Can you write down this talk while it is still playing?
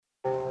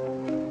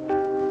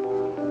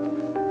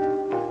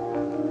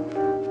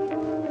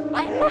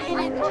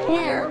didn't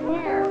care.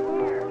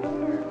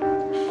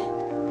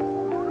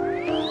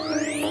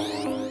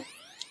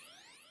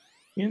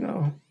 You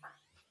know,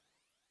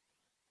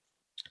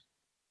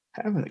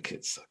 having a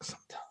kid sucks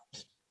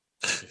sometimes.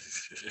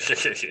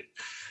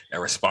 That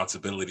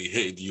responsibility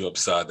hitting you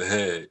upside the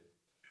head.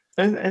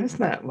 And it's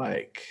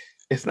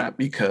not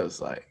because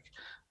like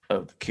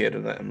of the kid or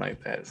nothing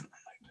like that. It's not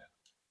like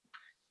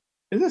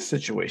that. It's just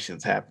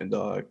situations happen,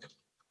 dog.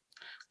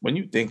 When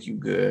you think you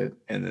good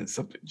and then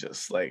something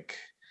just like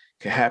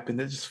can happen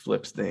that just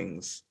flips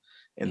things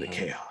into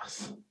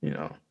chaos, you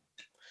know.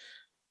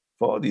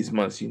 For all these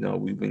months, you know,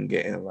 we've been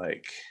getting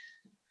like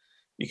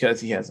because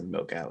he has a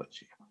milk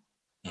allergy,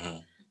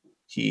 Mhm.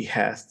 he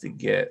has to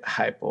get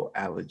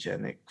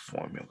hypoallergenic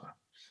formula.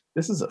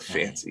 This is a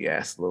fancy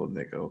ass little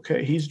nigga,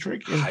 okay? He's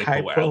drinking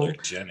hypo.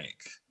 Hypoallergenic.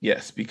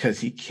 Yes, because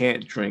he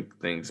can't drink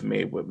things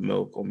made with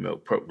milk or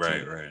milk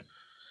protein. Right.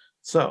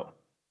 So,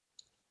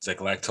 It's like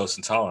lactose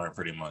intolerant,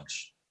 pretty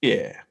much.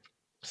 yeah.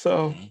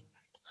 So, Mhm.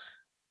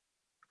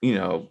 you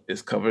know,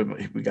 it's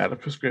covered. We got a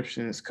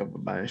prescription, it's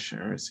covered by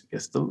insurance,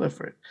 it's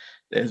delivered.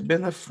 There's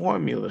been a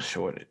formula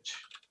shortage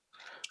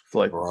for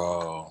like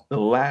Bro. the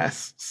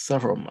last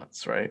several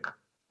months, right?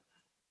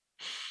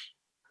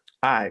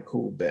 All right,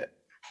 cool, bet.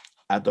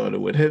 I thought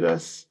it would hit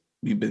us.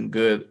 We've been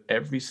good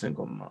every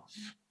single month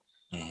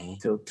Mhm.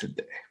 till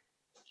today.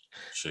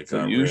 Shit So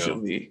got real.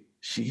 usually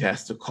she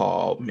has to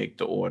call, make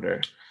the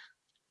order,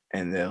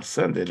 and they'll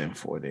send it in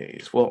 4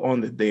 days. Well,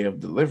 on the day of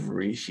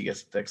delivery, she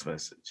gets a text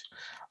message.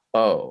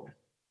 Oh,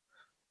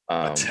 A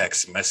um,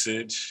 text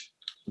message.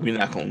 we're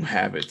not gonna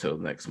have it till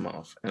next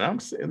month. And I'm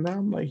sitting there,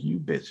 I'm like, you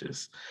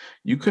bitches,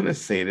 you couldn't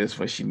say this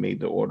when she made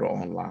the order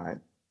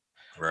online.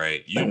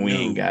 Right. You And we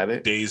ain't knew got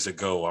it. days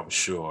ago, I'm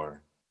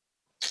sure.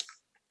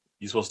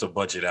 You're supposed to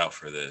budget out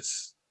for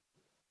this.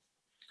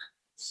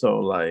 So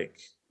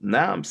like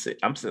now I'm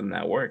sitting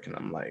at work and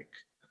I'm like,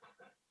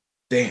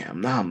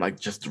 damn, now I'm like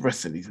just the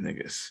rest of these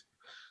niggas.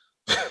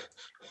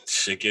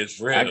 Shit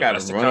gets I real. gotta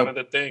That's the run kind up.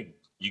 of the thing.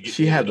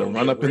 She It had to don't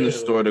run get up in the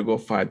store real. to go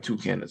find 2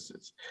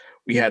 canisters.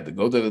 We had to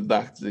go to the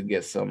doctor to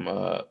get some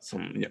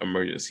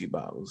emergency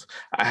bottles.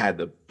 I had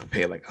to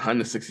pay like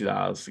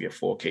 $160 to get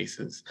 4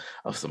 cases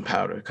of some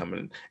powder coming,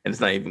 and it's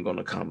not even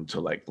gonna come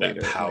until like That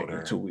later, like in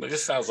powder. 2 weeks. Like,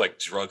 this sounds like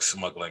drug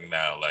smuggling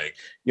now. Like,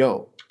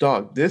 Yo,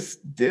 dog, this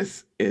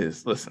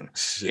is listen.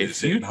 shit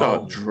is If you hitting thought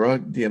home.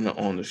 drug dealer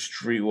on the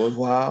street was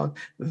wild,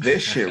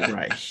 this shit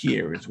right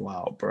here is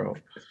wild, bro.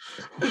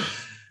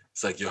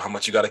 It's like, yo, how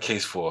much you got a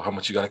case for? How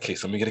much you got a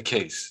case? Let me get a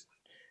case.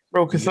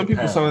 Bro, Let me because get some a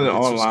people pound. selling Let it me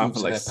get 2 online for scoops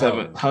of like that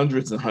seven powder.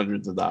 hundreds and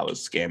hundreds of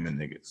dollars, scamming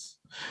niggas.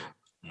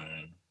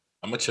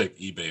 I'm gonna check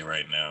eBay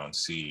right now and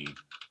see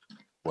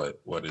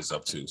what is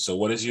up to. So,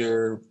 what is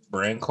your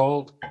brand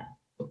called?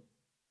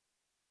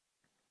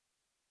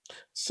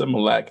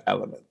 Similac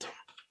Element.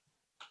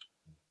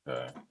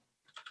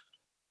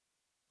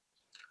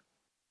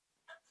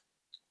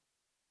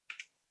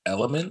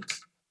 Element.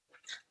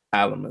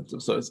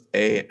 Alimentum. So it's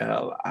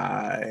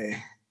ALI.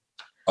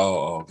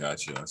 Oh,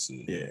 got you. I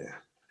see. Yeah.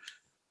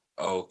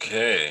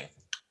 Okay.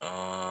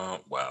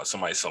 Wow.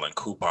 Somebody's selling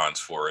coupons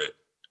for it.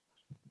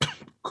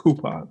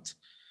 Coupons.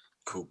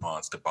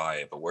 Coupons to buy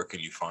it, but where can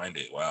you find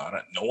it? Wow.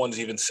 No one's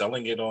even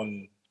selling it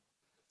on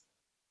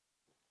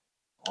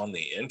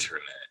the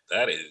internet.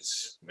 That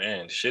is,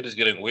 man, shit is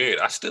getting weird.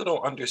 I still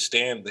don't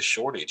understand the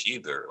shortage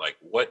either. Like,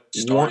 what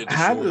started the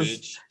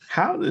shortage?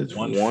 How does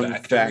one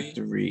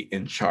factory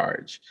in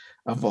charge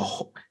of a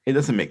whole? It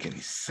doesn't make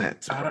any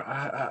sense. Bro.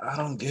 I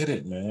don't get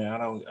it, man. I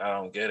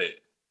don't get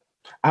it.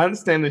 I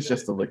understand it's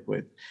just a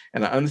liquid,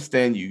 and I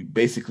understand you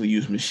basically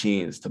use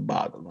machines to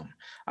bottle them.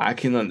 I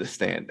can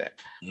understand that.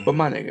 But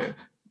my nigga,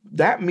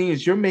 that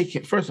means you're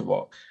making, first of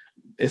all,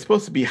 it's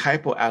supposed to be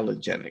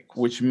hypoallergenic,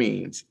 which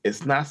means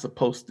it's not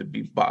supposed to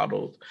be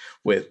bottled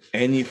with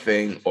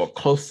anything or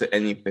close to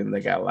anything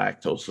that got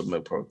lactose or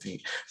milk protein.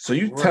 So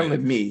you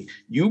telling me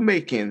you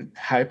making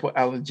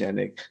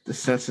hypoallergenic, the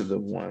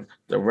sensitive one,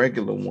 the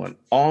regular one,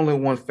 all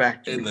in one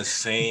factory. In the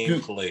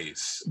same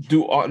place.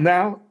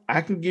 Now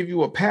I can give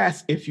you a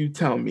pass if you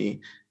tell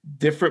me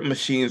different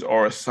machines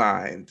are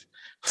assigned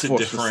to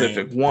for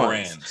specific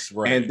ones,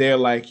 brands, and they're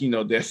like,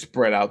 they're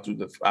spread out through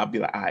the. I'll be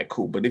like, all right,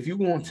 cool. But if you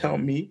want to tell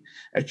me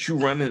that you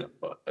running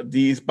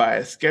these by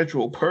a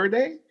schedule per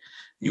day,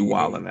 you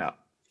wilding out.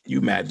 You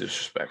mad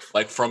disrespectful.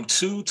 Like from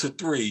 2 to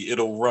 3,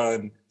 it'll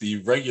run the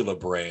regular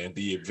brand,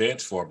 the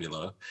advanced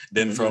formula.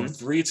 Then from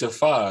 3 to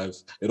 5,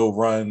 it'll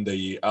run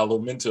the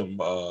Alimentum,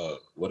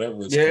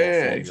 whatever it's called.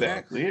 Yeah,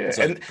 exactly. Yeah,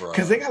 and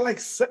because they got like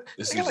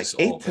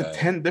 8 to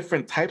 10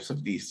 different types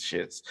of these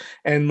shits,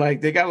 and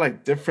like they got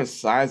like different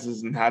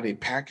sizes and how they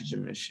package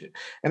them and shit.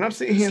 And I'm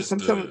sitting here,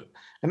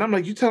 and I'm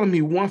like, you telling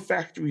me one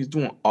factory is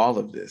doing all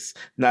of this?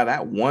 Now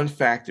that one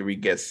factory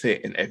gets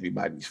hit and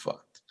everybody's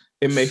fucked.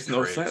 It makes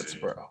no sense,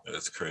 bro.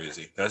 That's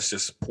crazy. That's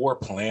just poor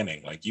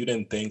planning. Like, you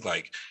didn't think,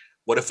 like,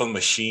 what if a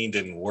machine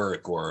didn't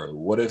work, or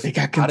what if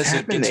how does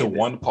it get to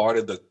one part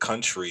of the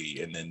country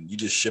and then you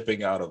just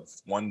shipping out of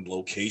one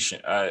location?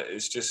 It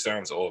just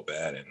sounds all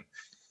bad. And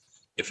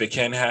if it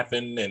can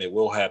happen, and it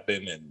will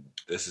happen, and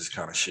this is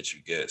kind of shit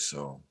you get.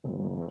 So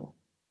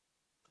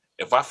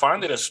if I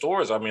find it in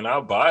stores, I mean,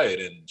 I'll buy it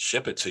and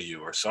ship it to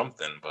you or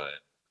something. But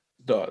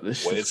dog,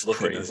 this what it's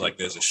looking crazy, is like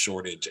there's a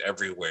shortage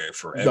everywhere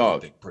for dog,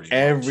 everything, pretty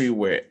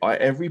everywhere. Much.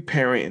 Every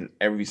parent and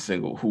every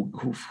single who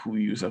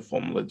using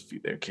formula to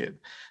feed their kid,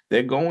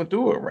 they're going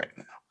through it right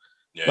now.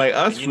 Yeah. Like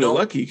us, we're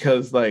lucky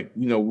because, like,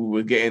 we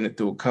were getting it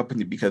through a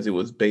company because it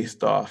was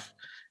based off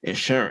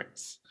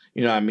insurance.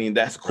 You know what I mean?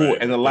 That's cool. Right.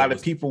 And a lot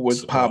of people were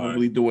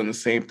probably doing the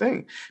same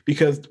thing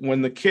because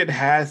when the kid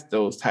has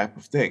those type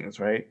of things,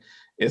 right?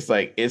 It's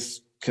like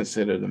it's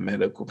considered a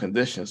medical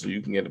condition, so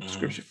you can get a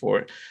prescription for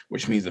it,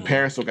 which means the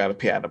parents don't got to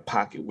pay out of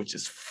pocket, which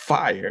is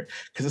fire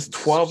because it's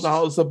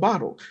 $12 a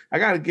bottle. I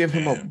got to give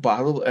him a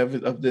bottle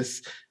of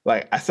this.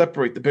 Like, I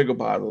separate the bigger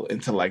bottle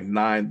into like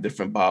 9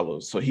 different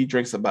bottles, so he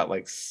drinks about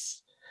like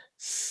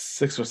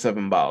 6 or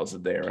 7 bottles a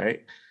day,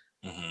 right?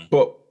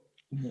 But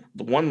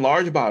the one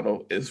large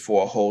bottle is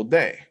for a whole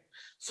day.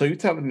 So you're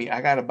telling me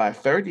I got to buy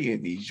 30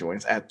 of these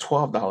joints at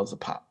 $12 a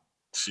pop?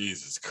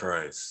 Jesus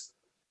Christ.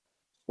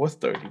 What's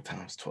 30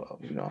 times 12?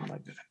 I'm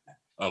not good at that.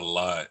 A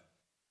lot.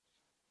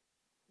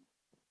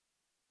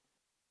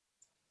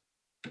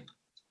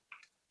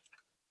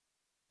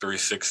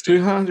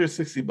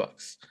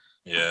 $360.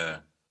 Yeah.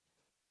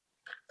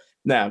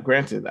 Now,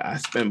 granted, I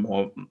spend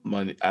more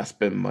money. I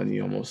spend money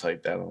almost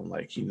like that on,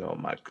 like,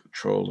 my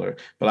controller.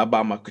 But I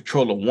buy my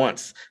controller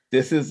once.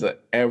 This is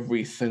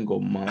every single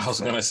month. I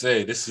was gonna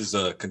say this is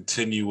a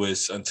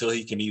continuous until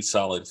he can eat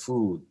solid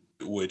food,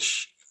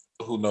 which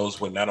who knows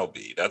when that'll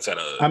be. That's at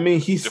a. I mean,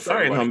 he's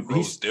starting him.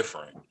 He's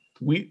different.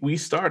 We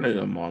started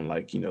him on,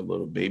 like,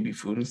 little baby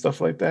food and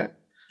stuff like that.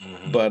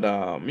 But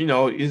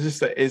it's just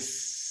that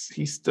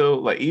he's still,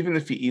 like, even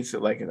if he eats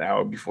it like an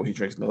hour before he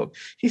drinks milk,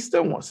 he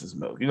still wants his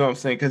milk. You know what I'm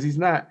saying? Because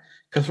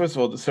first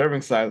of all, the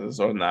serving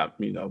sizes are not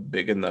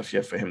big enough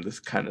yet for him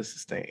to kind of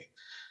sustain.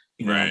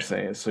 You know what I'm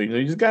saying? So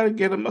you just got to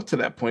get him up to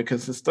that point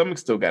because his stomach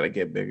still got to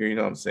get bigger. You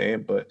know what I'm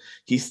saying? But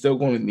he's still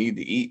going to need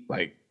to eat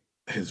like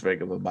his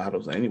regular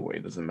bottles anyway.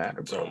 It doesn't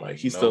matter, bro. Like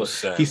he's still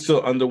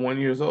under 1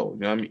 year old.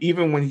 You know what I mean?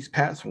 Even when he's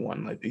past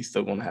 1, like he's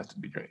still gonna have to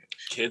be drinking.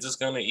 Kids is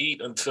gonna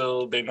eat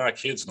until they're not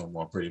kids no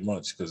more, pretty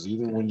much. Because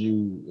even when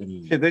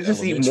they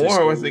just eat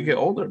more as they get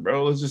older,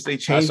 bro. It's just they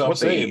change what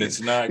they eat.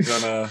 It's not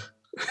gonna.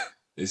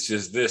 It's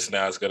just this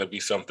now. It's gonna be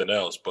something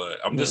else. But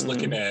I'm just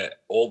looking at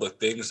all the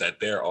things that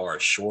there are a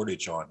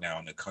shortage on now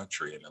in the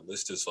country, and the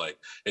list is like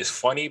it's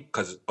funny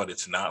but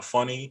it's not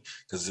funny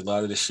because a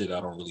lot of this shit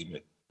I don't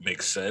really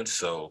make sense.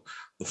 So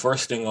the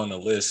first thing on the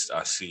list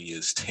I see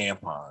is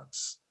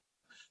tampons.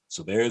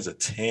 So there's a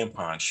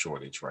tampon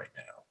shortage right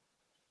now.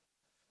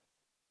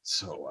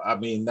 So I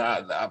mean,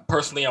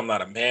 personally, I'm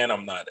not a man.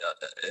 I'm not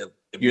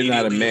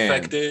immediately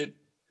affected.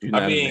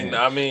 I mean,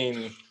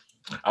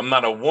 I'm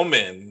not a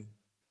woman.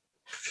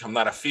 I'm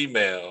not a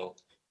female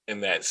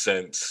in that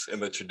sense, in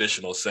the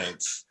traditional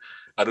sense.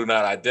 I do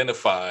not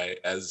identify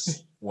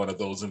as one of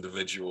those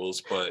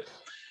individuals, but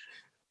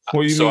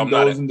what do you mean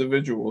those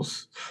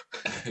individuals?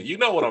 You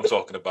know what I'm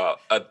talking about.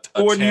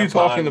 What are you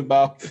talking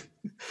about?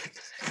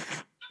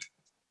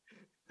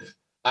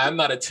 I'm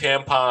not a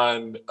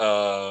tampon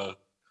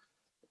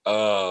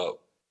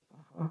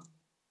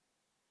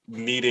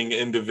needing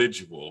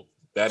individual.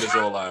 That is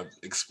all I'm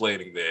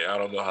explaining there. I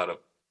don't know how to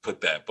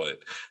put that, but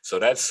so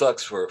that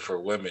sucks for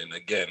women.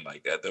 Again,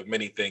 like there are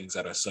many things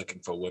that are sucking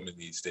for women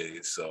these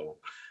days. So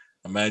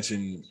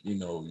imagine,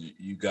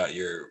 you got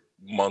your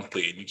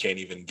monthly and you can't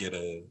even get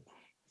a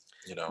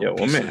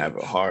women have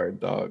it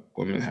hard, dog.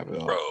 Women have it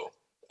hard. Bro,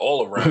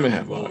 all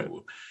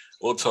around.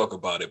 We'll talk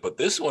about it. But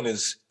this one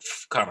is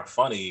kind of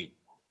funny.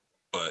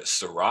 But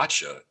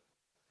sriracha,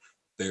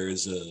 there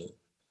is a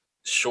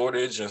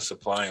shortage and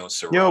supply on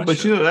sriracha. Yo,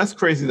 but that's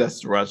crazy.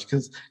 That's sriracha.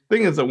 Because the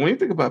thing is that when you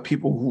think about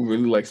people who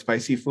really like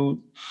spicy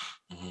food,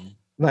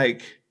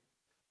 like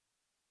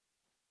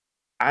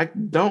I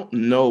don't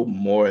know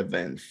more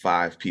than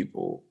 5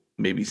 people,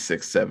 maybe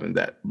 6, 7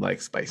 that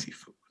like spicy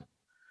food.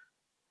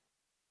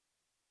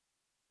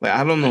 Like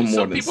I don't know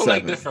more than 7. Some people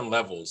like different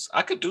levels.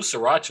 I could do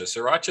sriracha.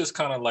 Sriracha is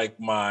kind of like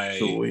my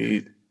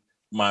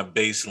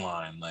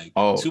baseline. Like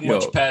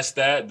much past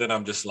that, then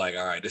I'm just like,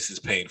 all right, this is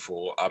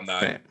painful. I'm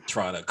not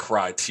trying to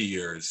cry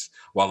tears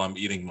while I'm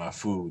eating my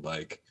food.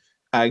 Like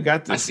I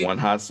got this one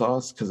hot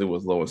sauce because it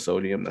was low in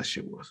sodium. That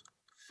shit was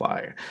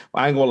fire.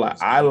 I ain't gonna lie.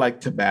 I like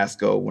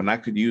Tabasco. When I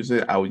could use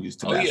it, I would use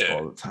Tabasco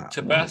all the time.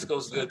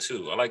 Tabasco's good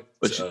too. I like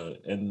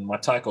in my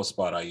taco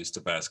spot, I use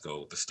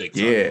Tabasco with the steak.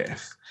 Yeah,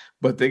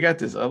 but they got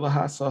this other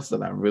hot sauce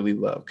that I really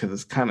love because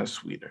it's kind of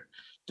sweeter.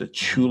 The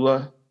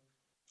Chula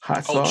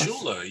hot sauce.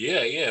 Chula,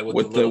 yeah,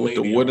 with the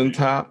wooden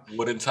top.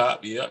 Wooden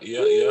top, yeah.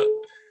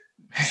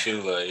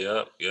 Chula,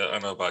 yeah. I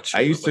know about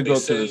Chula. I used to go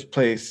to this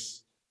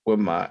place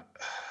with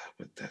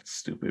that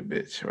stupid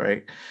bitch,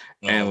 right?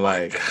 And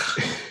like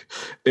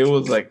it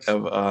was like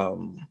a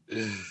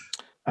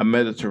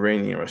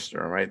Mediterranean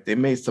restaurant, right? They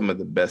made some of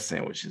the best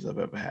sandwiches I've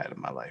ever had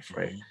in my life,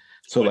 right?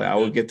 So like I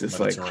would get this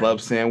like club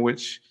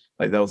sandwich,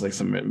 like that was like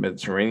some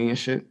Mediterranean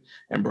shit,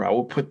 and bro, I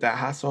would put that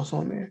hot sauce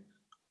on there.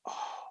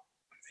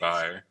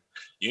 Fire.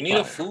 You need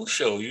a food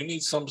show. You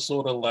need some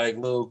sort of like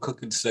little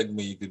cooking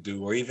segment you could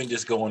do, or even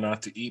just going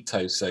out to eat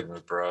type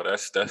segment, bro.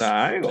 That's Nah,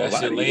 I ain't gonna that's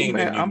lie your to you, lane,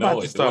 man. and you I'm know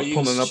about to it. The way start you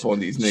pulling up on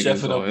these niggas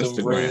chefing on up them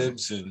Instagram.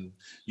 ribs, and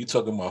you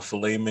talking about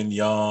filet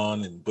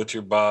mignon and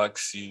butcher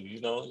box.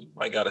 You know, you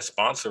might got a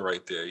sponsor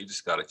right there. You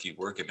just got to keep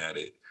working at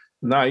it.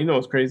 Nah, you know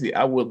what's crazy?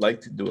 I would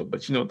like to do it,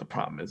 but you know what the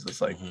problem is? It's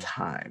like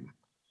time.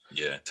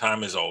 Yeah,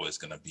 time is always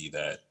gonna be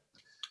that.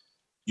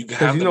 You can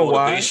Because have you the know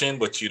why? motivation,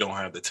 but you don't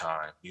have the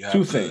time. You have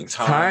Two the things: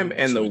 time but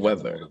and you the ain't got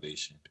the weather.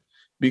 motivation.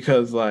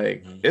 Because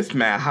like it's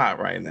mad hot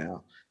right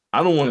now.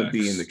 I don't want to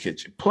be in the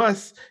kitchen.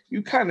 Plus,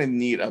 you kind of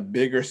need a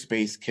bigger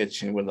space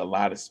kitchen with a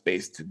lot of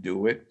space to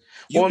do it.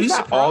 You'd be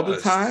not all the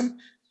surprised. time,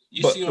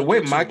 You but see the on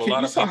way YouTube, my a kid, lot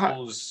you of saw how.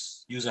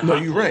 people's using No,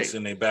 hot you're plates right.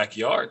 in their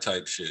backyard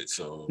type shit.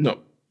 So No,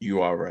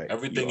 you are right.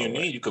 Everything you need,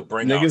 right. you could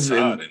bring niggas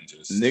outside and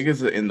just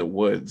niggas are in the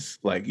woods,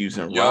 like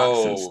using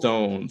rocks and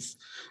stones.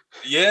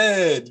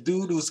 Yeah,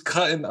 dude was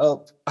cutting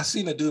up. I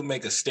seen a dude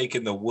make a steak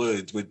in the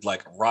woods with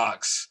like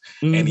rocks,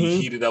 and he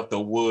heated up the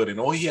wood, and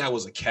all he had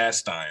was a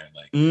cast iron.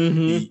 Like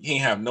he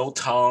didn't have no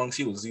tongs.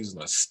 He was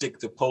using a stick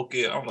to poke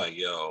it. I'm like,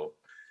 yo,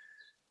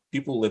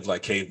 people live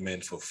like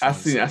cavemen for fun. I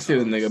see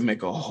the nigga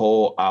make a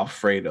whole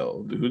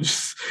Alfredo, dude,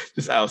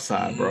 just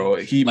outside, bro.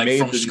 He like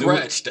made from the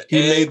scratch. New, the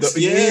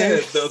he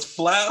eggs, made the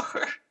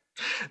flour.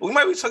 We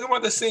might be talking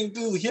about the same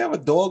dude. He have a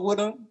dog with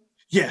him.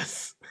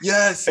 Yes.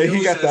 Yes, and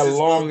he got that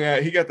long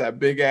ass, he got that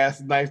big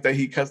ass knife that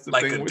he cuts the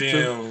like thing a with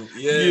damn, too.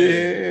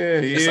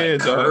 It's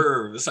like dog.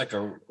 curved. It's like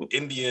a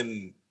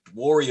Indian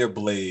warrior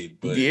blade.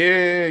 But that's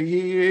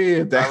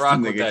the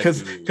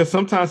nigga. Because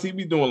sometimes he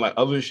be doing like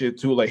other shit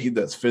too. Like he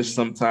does fish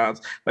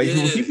sometimes. Like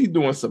he be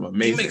doing some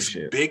amazing he makes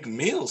shit. Big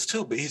meals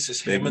too, but he's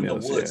just big him in the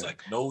woods.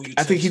 Like no utensils.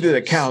 I think he did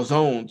a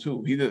calzone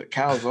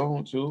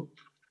too.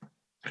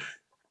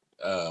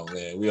 Oh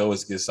man, we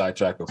always get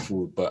sidetracked with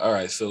food. But all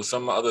right, so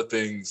some other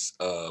things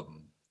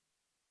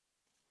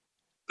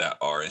that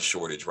are in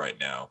shortage right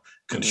now.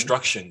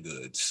 Construction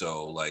goods.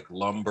 So like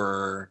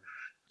lumber,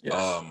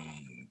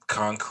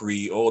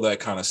 concrete, all that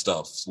kind of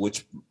stuff,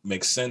 which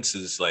makes sense.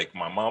 Is like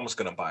my mom was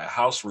gonna buy a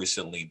house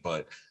recently,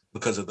 but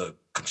because of the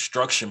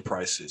construction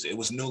prices, it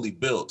was newly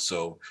built.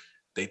 So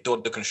they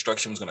thought the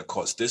construction was gonna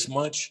cost this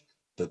much.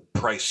 The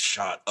price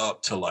shot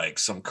up to like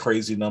some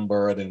crazy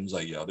number, and it was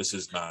like, yo, this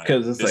is not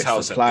because it's this like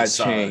house supply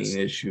chain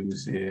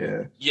issues.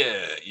 Yeah.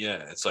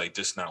 It's like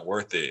just not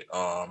worth it.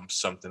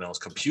 Something else,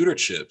 computer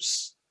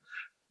chips.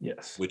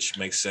 Yes, which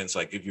makes sense.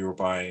 Like if you were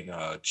buying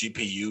a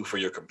GPU for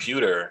your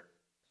computer,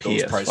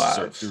 those PS5s. prices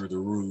are through the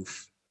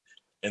roof.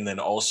 And then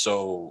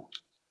also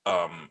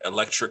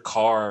electric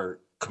car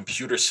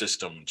computer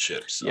system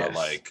chips are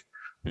like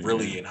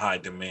really in high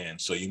demand.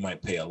 So you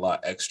might pay a lot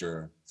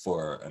extra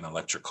for an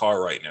electric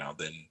car right now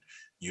than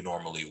you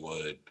normally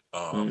would.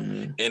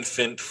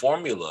 Infant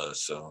formula.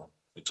 So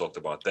we talked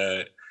about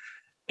that.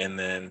 And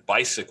then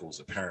bicycles,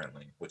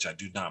 apparently, which I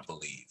do not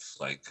believe.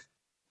 Like,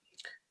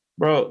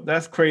 bro,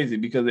 that's crazy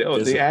because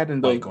they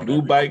adding those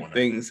blue bike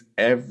things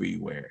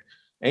everywhere.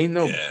 Ain't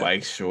no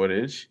bike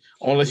shortage.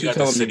 Unless you're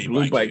telling me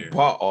Blue Bike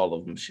bought all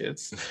of them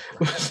shits.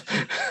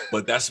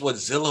 But that's what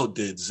Zillow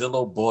did.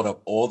 Zillow bought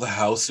up all the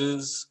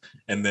houses,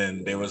 and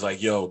then they was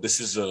like, yo, this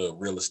is a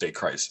real estate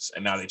crisis.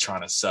 And now they're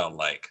trying to sell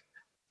like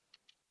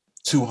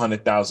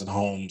 200,000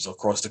 homes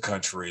across the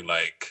country.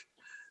 Like,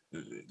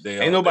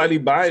 ain't nobody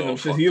buying them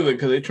shit either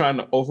because they're trying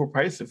to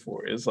overprice it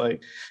for it. It's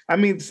like, I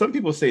mean, some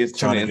people say it's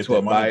turning into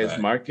a buyer's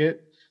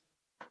market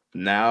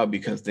now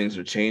because things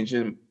are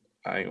changing.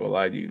 I ain't gonna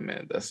lie to you,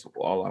 man. That's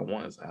all I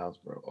want is a house,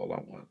 bro. All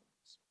I want.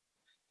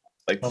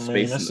 Like the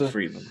space and the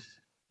freedom.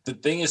 The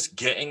thing is,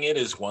 getting it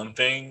is one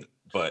thing,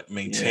 but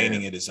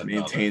maintaining it is another.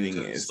 Maintaining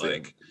it is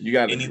like you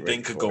got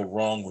anything could go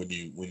wrong when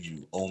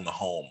you own the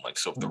home. Like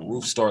so, if the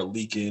roof start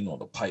leaking or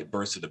the pipe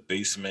bursts in the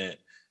basement,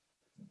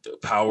 the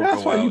power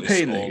go out. You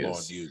pay niggas. All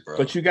on you, bro.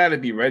 But you got to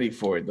be ready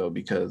for it though,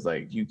 because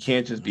like you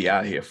can't just be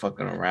out here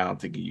fucking around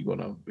thinking you're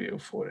gonna be able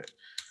to afford it.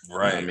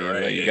 Right, you know what I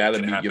mean? Like you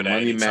gotta be your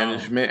money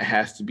management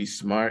has to be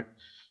smart.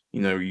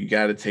 You know, you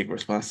gotta take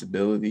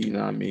responsibility, you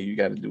know what I mean? You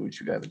gotta do what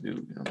you gotta do,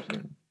 you know what I'm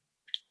saying?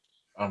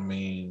 I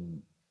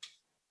mean,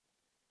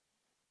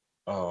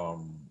 what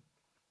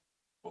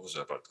was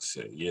I about to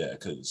say? Yeah,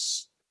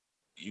 because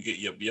you get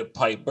your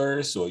pipe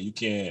burst or you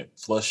can't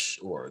flush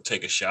or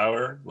take a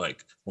shower.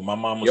 Like when my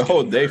mom was your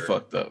whole day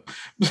fucked up.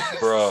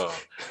 Bro,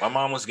 my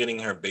mom was getting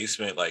her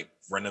basement like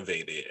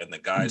renovated and the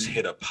guys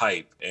hit a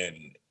pipe and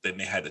then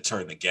they had to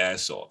turn the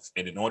gas off.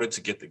 And in order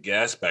to get the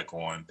gas back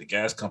on, the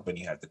gas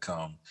company had to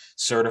come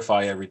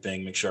certify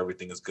everything, make sure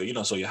everything is good, you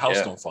know, so your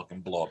house don't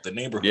fucking blow up the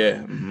neighborhood.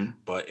 Yeah.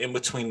 But in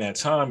between that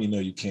time, you know,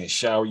 you can't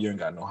shower, you ain't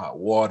got no hot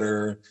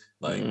water,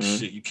 like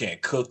shit, you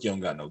can't cook, you don't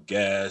got no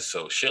gas.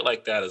 So shit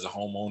like that as a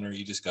homeowner,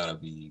 you just gotta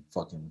be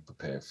fucking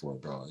prepared for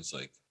it, bro. It's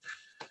like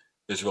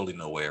there's really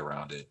no way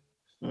around it.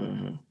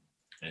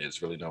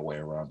 There's really no way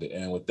around it.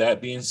 And with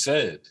that being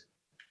said,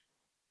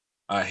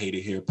 I Hate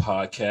It Here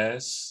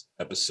podcast,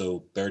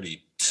 episode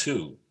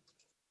 32.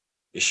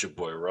 It's your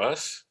boy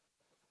Russ.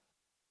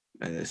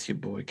 And it's your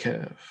boy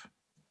Kev.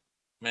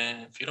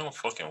 Man, if you don't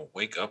fucking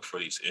wake up for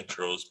these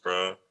intros,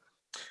 bro.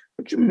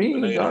 What you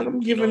mean, dog? I'm You know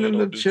giving you them the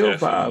don't do chill vibes,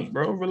 caffeine.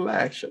 bro.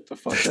 Relax. Shut the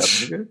fuck up,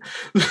 nigga.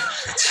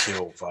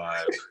 Chill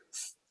vibe.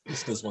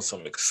 This niggas want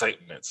some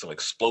excitement, some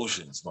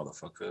explosions,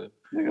 motherfucker.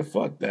 Nigga,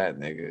 fuck that,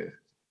 nigga.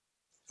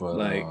 But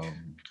Like,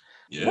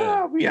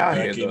 yeah, we out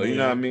here back in though. You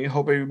know what I here. mean?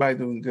 Hope everybody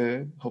doing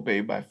good. Hope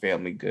everybody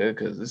family good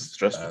because this is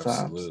stressful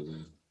times.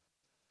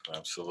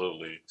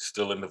 Absolutely.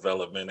 Still in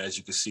development. As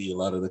you can see, a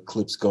lot of the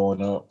clips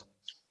going up.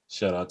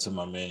 Shout out to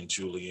my man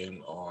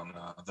Julian on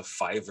the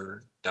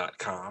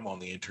Fiverr.com on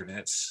the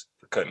internets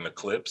for cutting the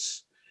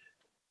clips.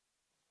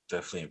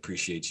 Definitely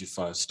appreciate you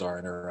 5-star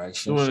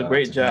interaction. Doing a Shout out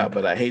great to job, him.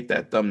 but I hate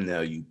that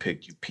thumbnail you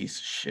picked, you piece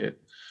of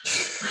shit.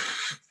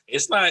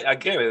 It's not,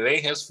 again, it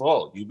ain't his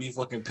fault. You be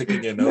fucking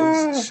picking your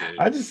nose and shit.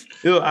 I just,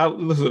 I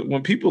listen,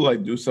 when people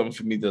like do something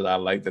for me that I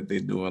like that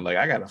they're doing, like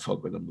I gotta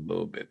fuck with them a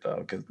little bit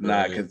though. Cause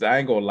I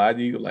ain't gonna lie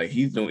to you, like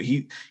he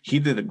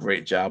did a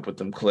great job with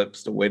them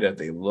clips, the way that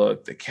they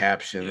look, the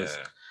captions,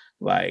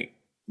 like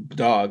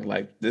dog,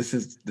 like this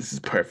is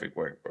perfect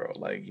work, bro.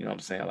 Like, you know what I'm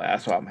saying? Like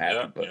that's why I'm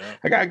happy. But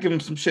I gotta give him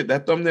some shit.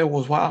 That thumbnail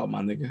was wild,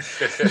 my nigga.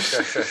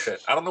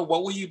 I don't know,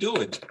 what were you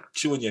doing?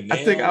 Chewing your nails?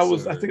 I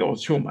think I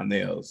was chewing my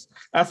nails.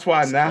 That's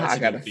why now I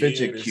got a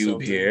fidget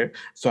cube here,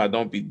 so I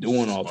don't be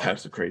doing all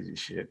types of crazy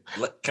shit.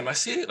 Can I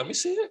see it? Let me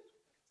see it.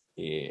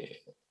 Yeah.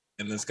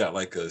 And it's got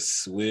like a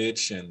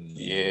switch and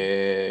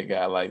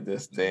got like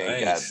this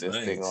thing,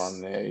 thing on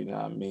there. You know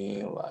what I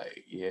mean?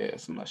 Like,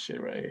 it's my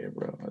shit right here,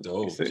 bro.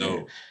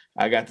 Dope.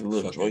 I got the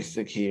little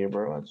joystick here,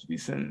 bro. I'll just be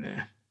sitting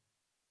there.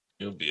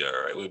 You'll be all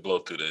right. We blow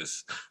through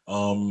this.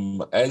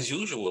 As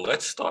usual,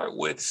 let's start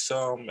with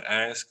some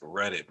Ask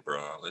Reddit,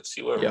 bro. Let's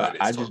see what Reddit's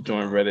I just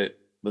joined Reddit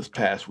this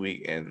past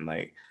week, and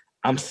like,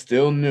 I'm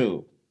still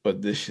new,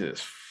 but this shit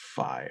is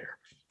fire.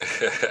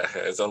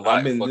 There's a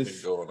lot going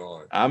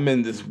on. I'm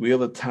in this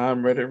Wheel of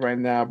Time Reddit right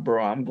now,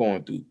 bro. I'm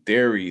going through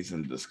theories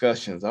and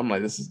discussions. I'm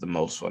like, this is the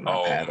most fun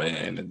I've had on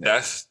the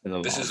internet.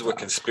 This is where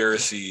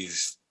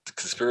conspiracies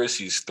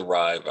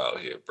thrive out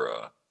here,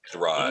 bro.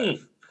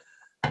 Thrive.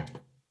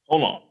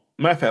 Hold on.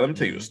 Matter of fact, let me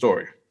tell you a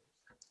story.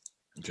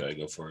 Okay,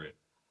 go for it.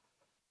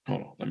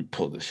 Hold on, let me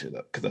pull this shit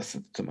up because I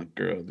sent it to my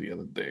girl the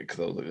other day because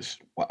I was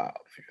like, wow,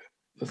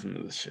 nigga, listen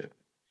to this shit.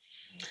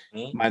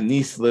 Mm-hmm. My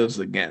niece lives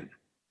again.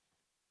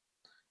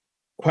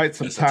 Quite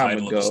some time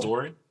ago. Of the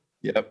story?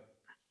 Yep.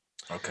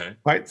 Okay.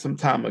 Quite some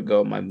time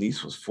ago, my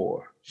niece was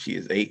 4. She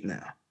is 8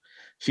 now.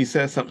 She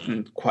said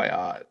something quite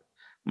odd.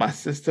 My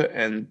sister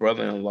and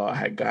brother-in-law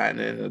had gotten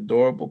an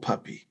adorable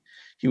puppy.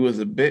 He was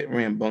a bit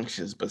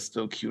rambunctious, but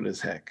still cute as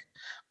heck.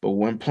 But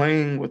when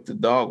playing with the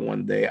dog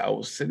one day, I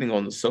was sitting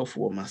on the sofa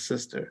with my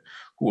sister,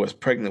 who was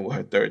pregnant with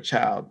her 3rd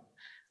child.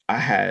 I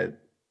had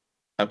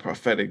a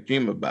prophetic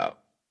dream about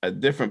a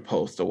different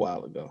post a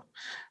while ago.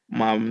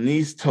 My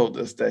niece told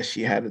us that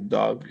she had a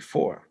dog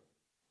before.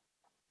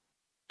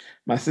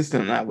 My sister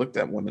and I looked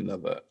at one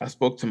another. I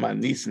spoke to my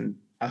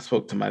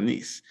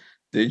niece.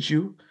 Did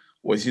you?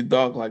 Was your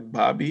dog like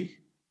Bobby?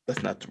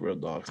 That's not the real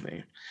dog's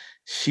name.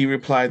 She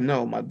replied,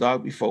 no, my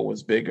dog before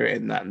was bigger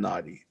and not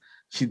naughty.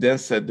 She then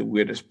said the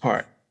weirdest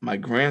part. My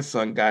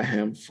grandson got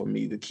him for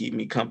me to keep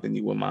me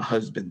company when my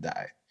husband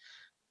died.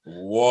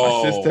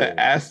 Whoa. My sister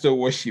asked her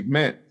what she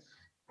meant.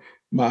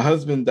 My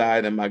husband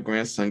died and my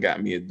grandson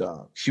got me a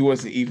dog. She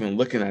wasn't even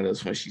looking at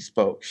us when she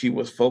spoke. She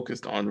was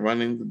focused on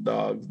rubbing the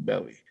dog's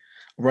belly.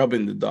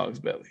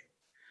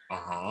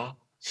 Uh-huh.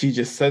 She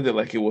just said it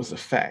like it was a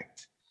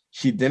fact.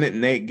 She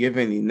didn't give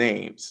any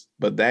names,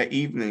 but that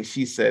evening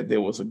she said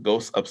there was a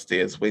ghost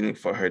upstairs waiting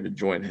for her to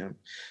join him.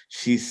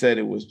 She said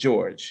it was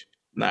George,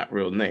 not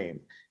real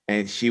name,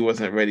 and she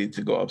wasn't ready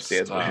to go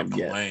upstairs with him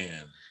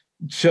yet.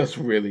 Just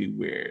really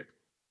weird.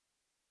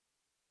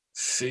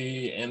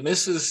 See, and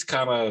this is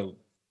kind of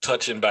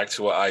touching back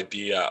to an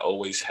idea I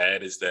always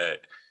had, is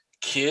that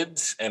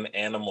kids and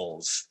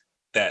animals,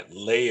 that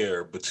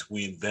layer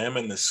between them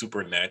and the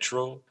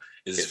supernatural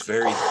is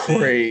very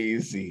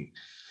crazy.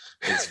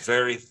 It's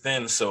very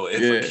thin. So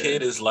if a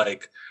kid is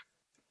like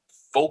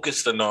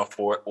focused enough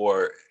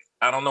or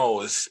I don't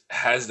know,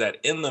 has that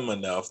in them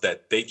enough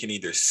that they can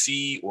either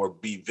see or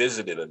be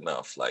visited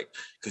enough, like,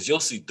 because you'll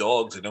see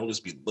dogs and they'll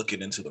just be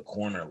looking into the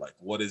corner, like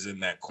what is in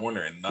that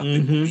corner, and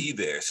nothing will be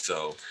there.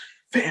 So,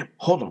 fam,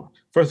 hold on.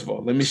 First of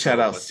all, let me shout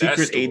out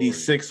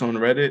Secret86 on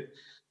Reddit.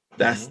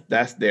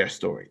 That's their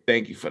story.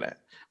 Thank you for that.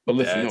 But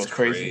listen, you know what's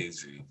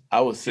crazy?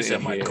 I was sitting here.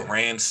 My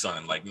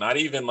grandson, like not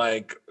even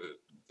like,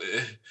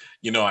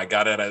 I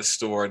got it at a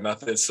store or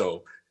nothing.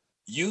 So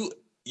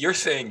you're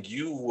saying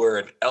you were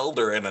an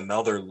elder in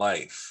another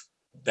life,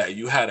 that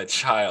you had a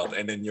child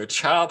and then your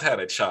child had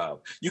a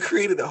child. You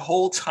created a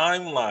whole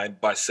timeline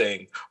by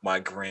saying my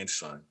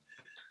grandson.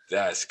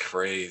 That's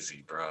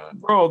crazy, bro.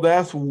 Bro,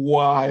 that's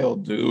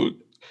wild,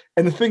 dude.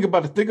 And think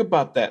about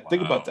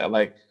that.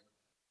 Like,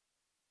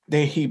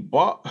 he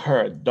bought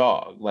her a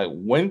dog. Like,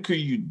 when could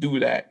you do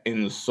that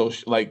in the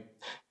social? Like,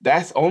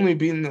 that's only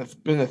been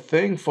a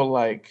thing for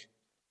like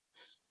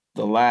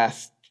the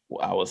last,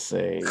 I would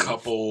say,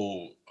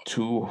 couple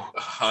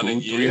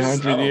 100 years,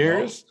 300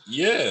 years.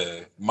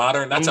 Yeah,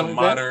 modern. That's Something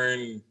a like that.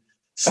 modern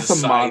That's a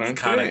society modern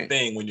kind of thing.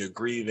 thing. When you're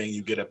grieving,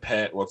 you get a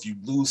pet, or if you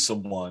lose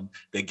someone,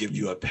 they give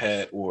you a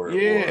pet or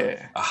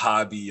Yeah. a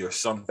hobby or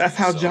something. That's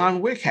how So,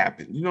 John Wick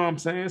happened. You know what I'm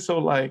saying? So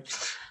like,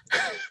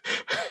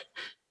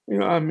 you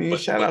know what I mean?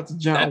 Shout out to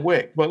John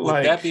Wick. But with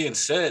like, that being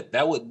said,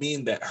 that would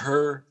mean that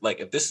her, like,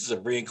 if this is a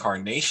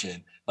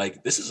reincarnation,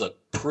 like this is a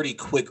pretty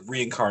quick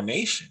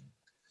reincarnation.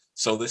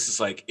 So this is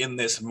like in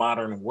this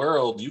modern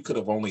world, you could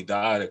have only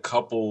died a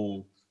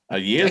couple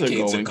years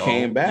decades ago and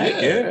came back.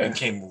 and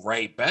came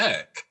right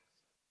back.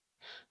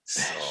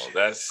 So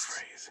that's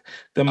crazy.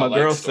 Then my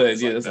girl said,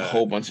 "Yeah, like there's a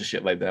whole bunch of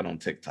shit like that on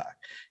TikTok."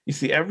 You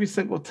see, every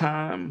single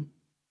time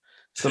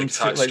some TikTok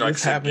shit like this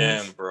strikes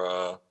happens, again,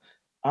 bro.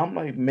 I'm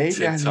like, maybe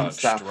TikTok I need to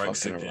stop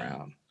strikes fucking again.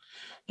 around.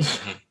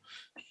 Mhm.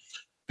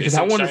 Because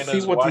I want to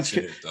see what these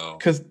watching kids, it, though.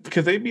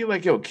 because they be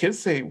like, yo, kids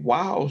say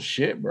wow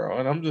shit, bro.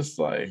 And I'm just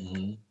like,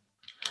 Mhm.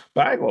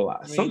 but I ain't gonna lie.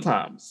 I mean,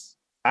 sometimes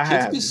I kids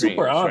have be dreams,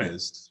 super right?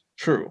 honest.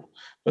 True.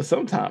 But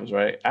sometimes,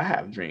 right, I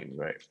have dreams,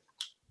 right?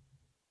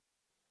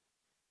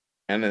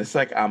 And it's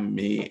like I'm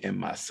me and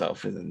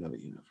myself in another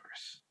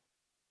universe.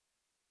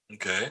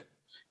 Okay.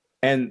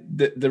 And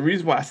the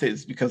reason why I say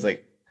this is because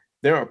like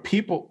there are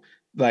people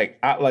like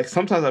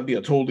sometimes I'll be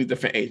a totally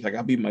different age. Like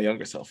I'll be my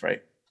younger self,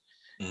 right?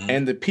 Mhm.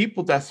 And the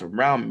people that's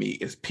around me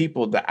is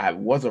people that I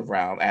was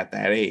around at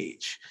that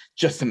age,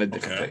 just in a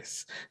different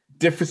place.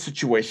 Different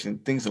situation,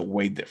 things are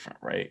way different,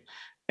 right?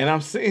 And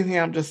I'm sitting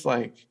here, I'm just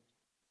like,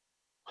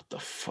 what the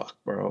fuck,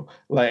 bro?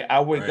 Like I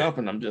wake up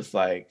and I'm just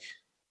like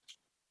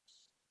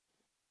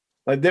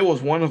there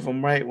was one of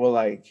them, right? Well,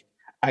 like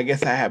I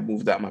guess I had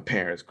moved out my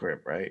parents'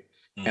 crib, right?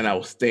 And I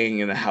was staying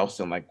in a house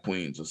in like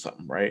Queens or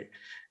something, right?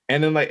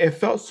 And then like it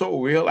felt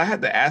so real. I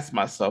had to ask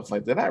myself,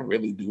 like, did I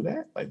really do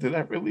that? Like, did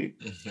I really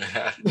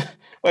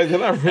like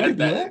did I really do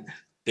that?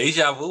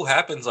 Deja vu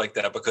happens like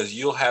that because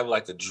you'll have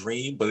like a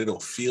dream, but it'll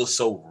feel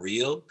so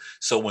real.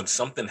 So when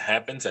something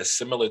happens that's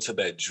similar to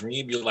that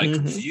dream, you're like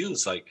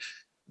confused. Like,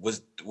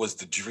 was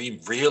the dream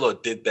real, or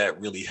did that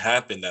really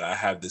happen that I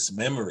have this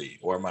memory,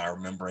 or am I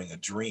remembering a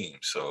dream?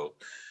 So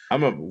I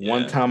remember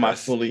one time I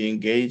fully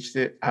engaged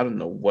it. I don't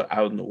know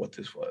what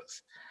this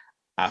was.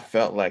 I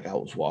felt like I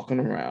was walking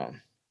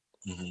around,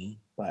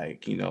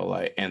 like, you know,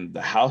 like, and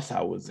the house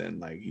I was in,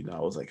 like, you know, I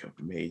was like a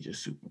major,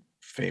 super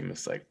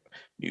famous, like,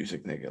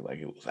 music nigga.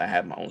 Like, I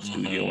had my own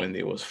studio and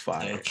it was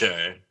fire.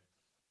 Okay.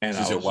 And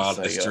this is your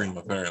wildest like, dream,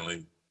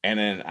 apparently. And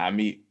then I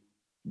meet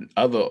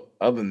other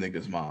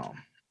niggas' mom.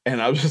 And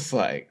I was just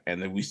like,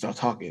 and then we start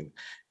talking.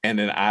 And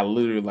then I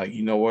literally like,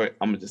 you know what?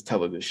 I'm gonna just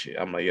tell her this shit.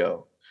 I'm like,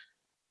 yo,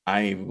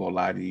 I ain't even gonna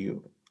lie to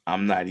you.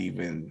 I'm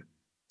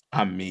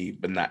me,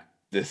 but not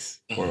this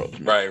world.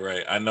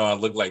 Right. I know I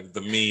look like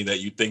the me that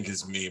you think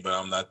is me, but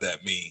I'm not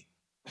that me.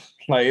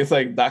 Like it's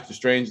like Doctor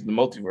Strange, the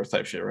multiverse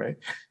type shit, right?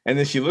 And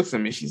then she looks at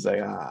me, she's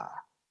like,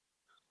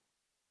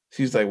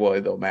 She's like, well,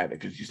 it don't matter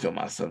because you're still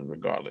my son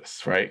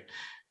regardless, right?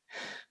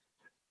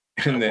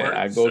 And then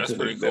I go to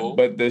the,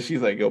 but then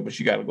she's like, yo, but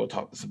you gotta go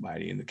talk to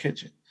somebody in the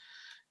kitchen.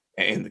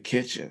 And in the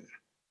kitchen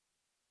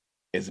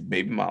is a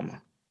baby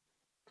mama.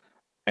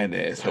 And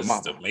then it's her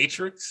mama. The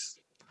Matrix.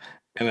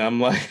 And I'm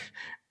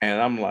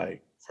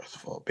like, first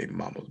of all, baby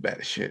mama was bad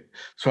as shit.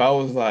 So I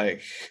was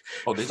like,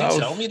 oh, did you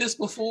tell me this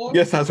before?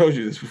 Yes, I told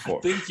you this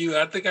before.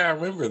 I think I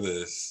remember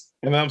this.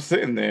 And I'm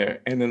sitting there,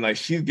 and then like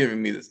she's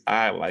giving me this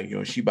eye, like, you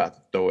know, she about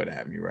to throw it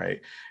at me, right?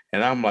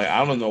 And I'm like,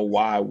 I don't know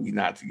why we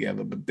not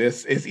together, but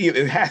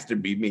it has to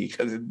be me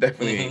because it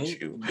definitely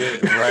ain't you.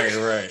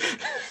 Right.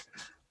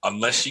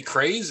 Unless she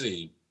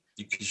crazy.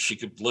 She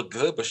could look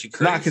good, but she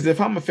crazy. Nah, because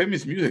if I'm a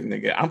famous music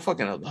nigga, I'm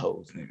fucking other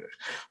hoes,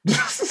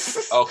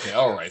 nigga. Okay,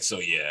 all right. So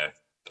yeah.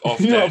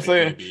 You know what I'm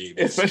saying?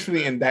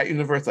 Especially in that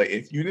universe, like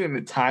if you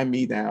didn't tie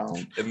me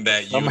down in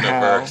that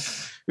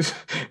universe.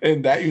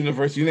 In that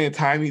universe, you didn't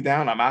tie me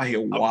down, I'm out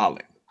here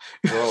wilding.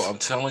 Bro, I'm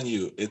telling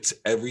you, it's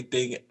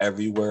everything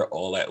everywhere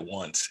all at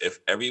once. If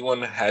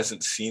everyone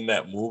hasn't seen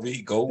that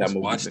movie, go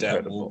watch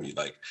that movie.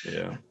 Like,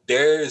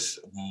 there's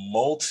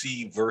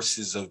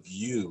multiverses of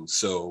you.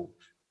 So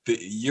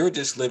you're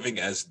just living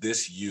as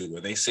this you.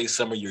 And they say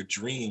some of your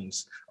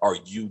dreams are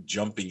you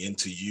jumping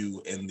into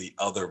you in the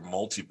other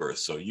multiverse.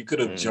 So you could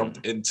have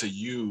jumped into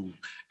you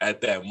at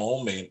that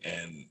moment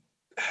and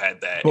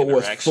had that but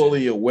was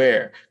fully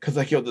aware because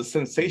like, yo, the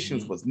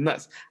sensations was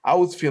nuts. I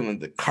was feeling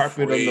the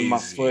carpet under my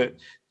foot.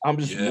 I'm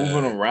just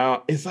moving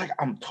around. It's like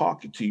I'm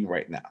talking to you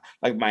right now.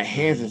 Like my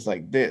hands is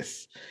like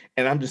this,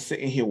 and I'm just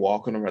sitting here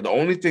walking around. The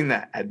only thing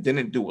that I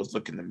didn't do was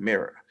look in the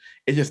mirror.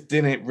 It just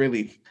didn't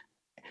really,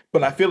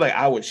 but I feel like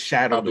I would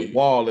shatter the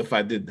wall if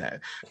I did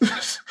that.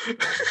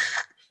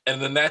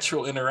 And the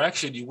natural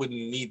interaction, you wouldn't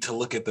need to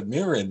look at the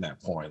mirror in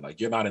that point. Like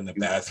you're not in the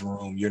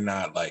bathroom. You're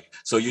not like,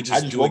 so you're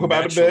just doing woke up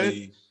out of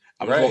bed.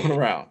 I'm walking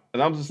around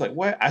and I'm just like,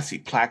 what? I see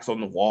plaques on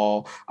the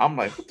wall. I'm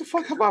like, what the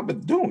fuck have I been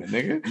doing,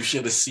 nigga? You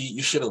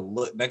should have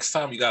looked. Next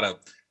time you gotta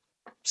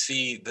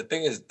see. The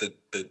thing is, the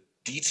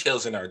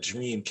details in our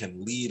dream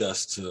can lead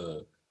us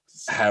to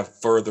have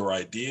further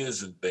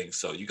ideas and things.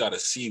 So you got to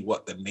see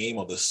what the name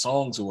of the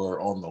songs were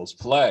on those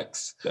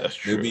plaques. That's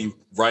true. Maybe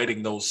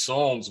writing those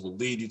songs will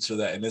lead you to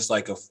that. And it's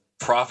like a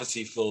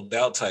prophecy filled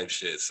out type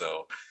shit.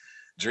 So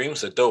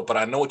dreams are dope, but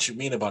I know what you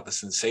mean about the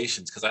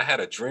sensations, because I had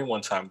a dream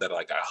one time that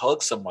like I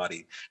hugged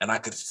somebody and I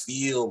could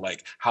feel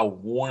like how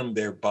warm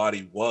their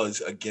body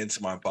was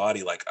against my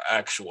body, like an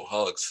actual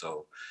hug.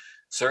 So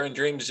certain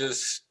dreams,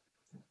 just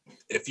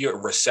if you're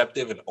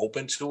receptive and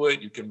open to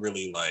it, you can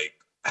really like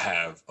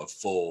have a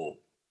full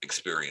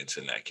experience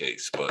in that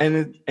case. But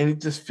it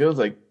just feels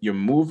like you're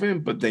moving,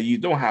 but then you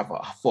don't have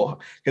a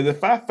full. Because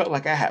if I felt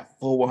like I had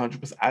full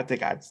 100%, I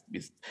think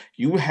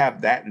you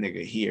have that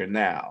nigga here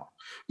now,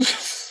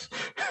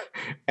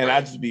 and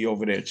I'd just be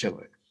over there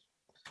chilling.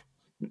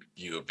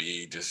 You would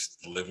be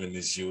just living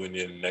as you in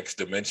your next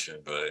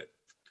dimension. But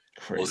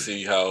Crazy. We'll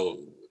see how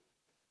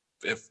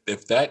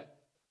if that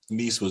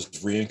niece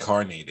was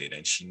reincarnated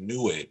and she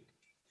knew it,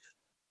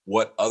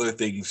 what other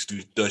things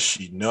does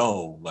she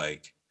know?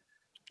 Like,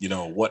 you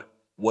know, what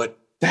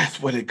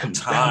that's what it comes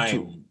down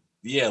to.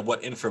 Yeah,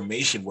 what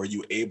information were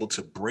you able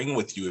to bring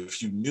with you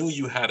if you knew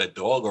you had a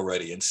dog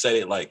already and said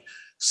it like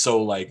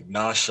so like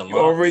nonchalant? You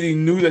already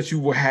knew that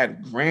you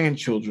had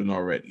grandchildren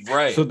already.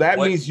 Right. So that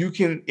means you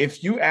can,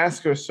 if you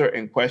ask her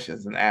certain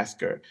questions and ask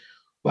her,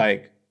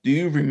 like, do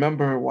you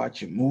remember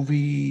watching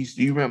movies?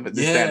 Do you remember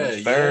this, that, and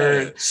the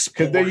third?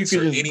 Because then you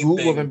can just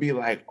Google and be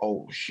like,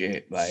 oh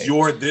shit. Like,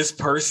 you're this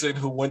person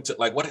who went to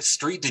like, what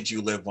street did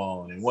you live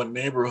on and what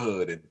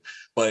neighborhood? And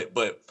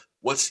but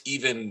what's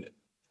even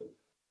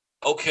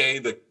okay,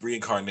 the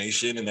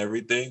reincarnation and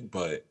everything,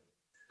 but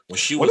when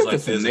she was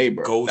like this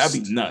neighbor, ghost,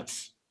 that'd be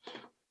nuts.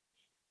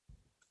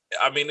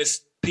 I mean,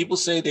 it's people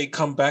say they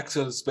come back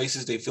to the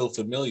spaces they feel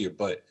familiar,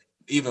 but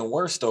even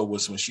worse though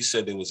was when she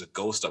said there was a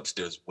ghost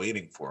upstairs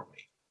waiting for me.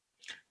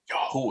 Yo,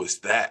 who was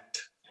that?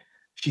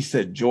 She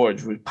said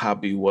George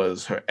probably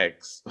was her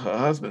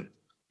husband.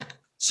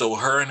 So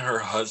her and her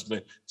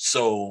husband.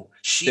 So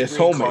she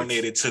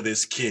reincarnated to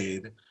this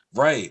kid,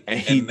 right? And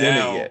he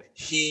didn't yet.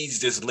 He's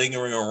just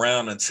lingering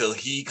around until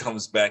he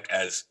comes back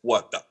as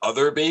what, the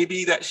other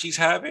baby that she's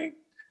having?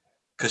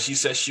 Because she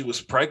said she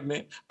was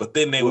pregnant, but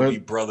then they would be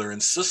brother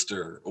and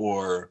sister,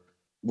 or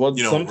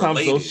sometimes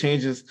related.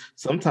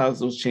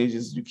 those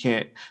changes you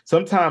can't.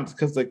 Sometimes,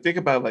 because like think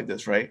about it like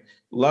this, right?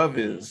 Love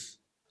is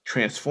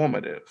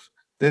transformative.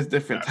 There's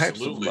different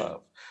types of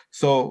love.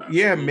 So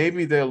yeah,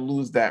 maybe they'll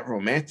lose that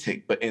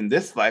romantic, but in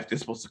this life, they're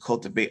supposed to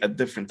cultivate a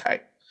different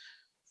type.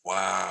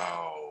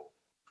 Wow.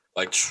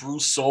 Like true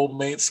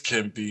soulmates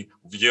can be,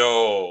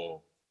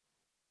 yo.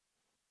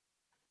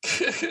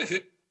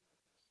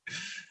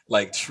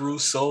 Like true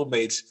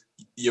soulmates,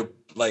 your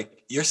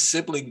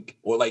sibling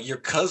or like your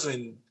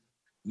cousin,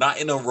 not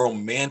in a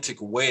romantic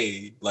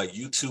way, like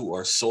you two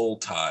are soul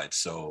tied.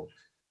 So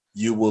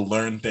you will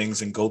learn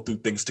things and go through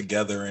things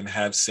together and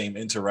have same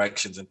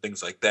interactions and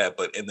things like that.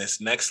 But in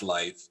this next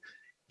life,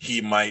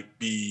 he might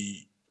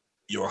be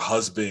your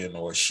husband,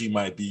 or she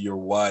might be your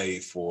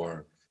wife,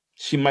 or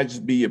she might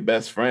just be your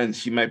best friend.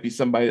 She might be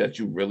somebody that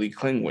you really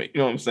cling with. You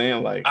know what I'm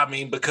saying? Like, I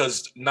mean,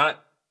 because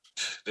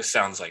this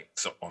sounds like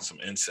on some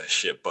incest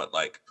shit, but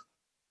like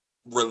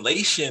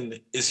relation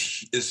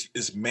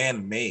is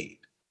man-made.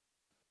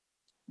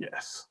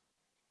 Yes.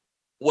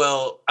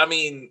 Well, I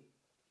mean,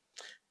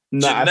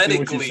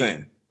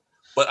 genetically,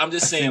 but I'm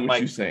just saying,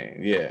 like, you're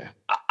saying, yeah,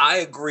 I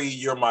agree.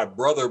 You're my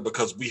brother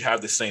because we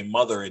have the same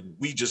mother, and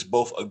we just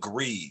both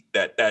agree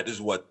that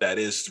is what that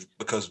is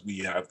because we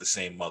have the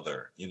same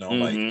mother. You know,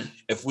 like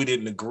if we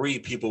didn't agree,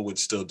 people would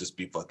still just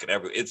be fucking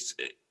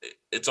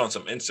It's on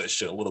some incest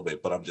shit a little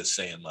bit, but I'm just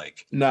saying,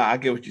 like, I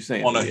get what you're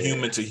saying. On a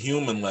human to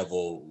human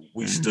level,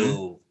 we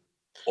still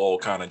all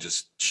kind of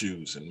just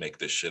choose and make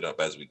this shit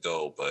up as we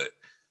go. But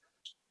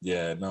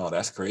yeah, no,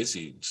 that's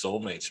crazy.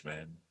 Soulmates,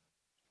 man.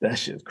 That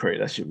shit's crazy.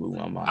 That shit blew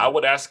my mind. I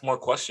would ask more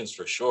questions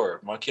for sure.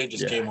 My kid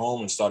just came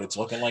home and started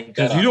talking like that.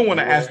 Because you don't want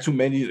to ask too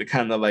many to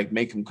kind of like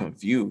make him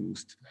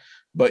confused,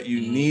 but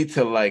you need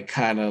to like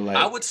kind of like.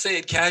 I would say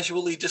it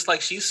casually, just like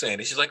she's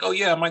saying it. She's like, "Oh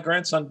yeah, my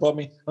grandson bought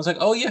me." I was like,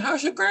 "Oh yeah,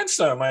 how's your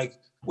grandson? Like,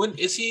 when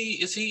is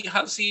he?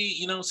 How's he?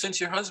 You know,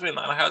 since your husband?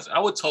 I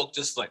would talk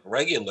just like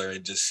regular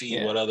and just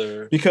see what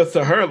other." Because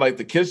to her, like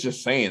the kid's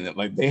just saying it,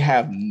 like they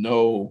have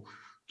no.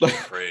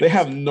 Like they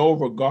have no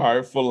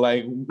regard for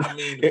like, I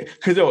mean,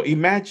 because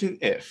imagine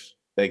if,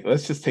 like,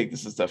 let's just take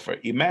this a step further.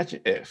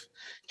 Imagine if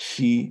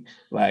she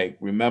like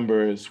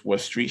remembers what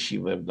street she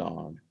lived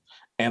on,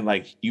 and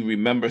like you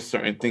remember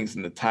certain things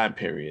in the time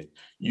period.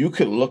 You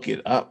could look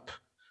it up,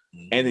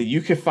 and then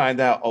you can find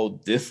out, oh,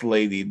 this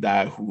lady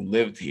died who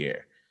lived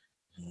here.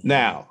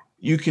 Now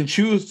you can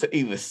choose to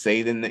either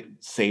say the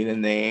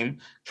name,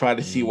 try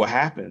to see what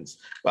happens.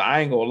 But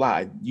I ain't gonna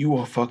lie, you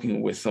are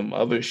fucking with some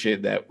other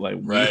shit that like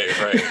right.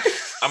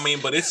 I mean,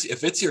 but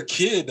if it's your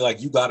kid,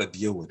 like you got to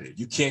deal with it.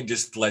 You can't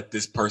just let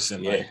this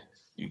person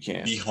you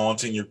can't be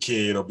haunting your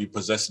kid or be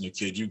possessing your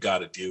kid. You got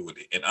to deal with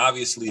it. And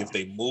obviously, if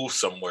they move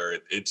somewhere,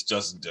 it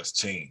doesn't just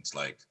change.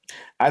 Like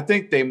I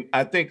think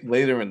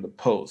later in the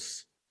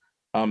post,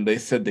 they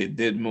said they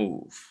did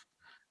move.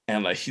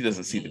 and like she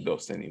doesn't see the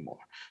ghost anymore.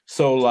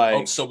 So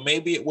like, so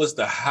maybe it was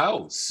the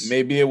house.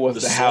 Maybe it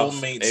was the house.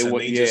 Soulmates, and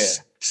they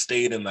just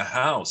stayed in the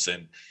house,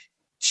 and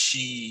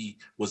she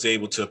was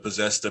able to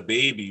possess the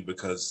baby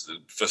because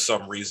for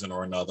some reason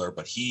or another,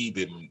 but he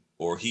didn't,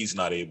 or he's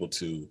not able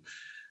to.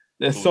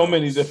 There's so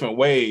many different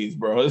ways,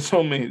 bro. There's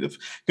so many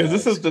different, because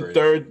this is the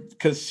third,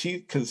 because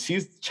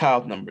she's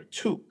child number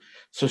 2.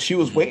 So she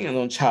was waiting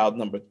on child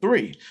number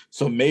 3.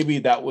 So maybe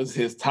that was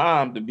his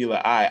time to be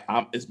like, all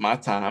right, it's my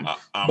time.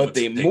 But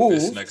they moved.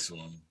 This next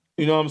one.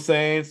 You know what I'm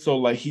saying? So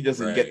like he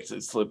doesn't get to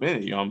slip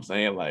in. You know what I'm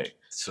saying? Like,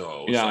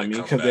 so you know what I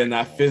mean? Because they're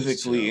not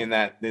physically in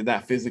that. They're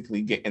not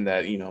physically getting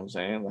that. You know what I'm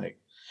saying? Like,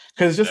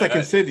 because it's just like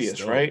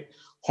Insidious, right?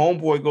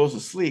 Homeboy goes to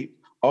sleep.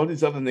 All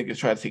these other niggas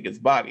try to take his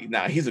body.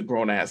 Now he's a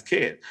grown ass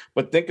kid,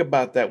 but think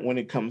about that when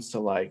it comes to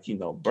like, you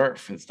know,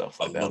 birth and stuff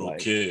like that. A little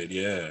kid,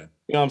 yeah.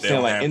 You know what I'm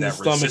saying? Like in the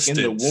stomach, in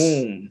the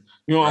womb.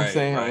 You know what I'm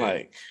saying?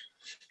 Like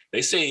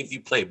they say if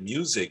you play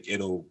music,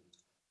 it'll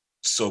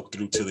soak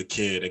through to the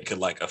kid and could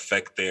like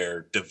affect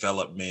their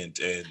development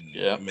and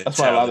mentality. That's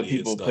why a lot of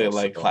people play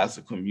like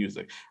classical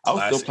music. I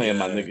was still playing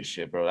my nigga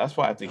shit, bro. That's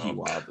why I think he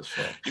wild as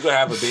fuck. You gonna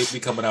have a baby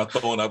coming out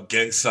throwing up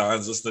gang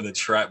signs, listening to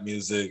trap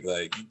music.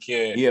 Like you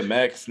can't. Yeah,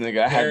 Max,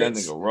 nigga. I had that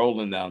nigga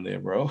rolling down there,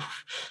 bro.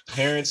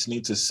 Parents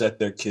need to set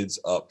their kids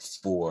up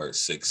for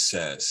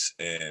success.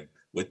 And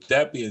with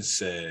that being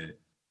said,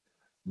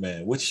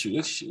 man, what do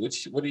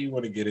you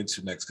want to get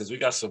into next? Because we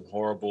got some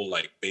horrible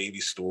like baby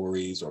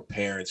stories or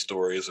parent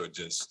stories or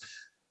just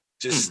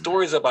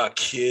stories about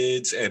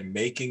kids and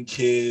making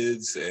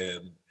kids,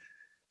 and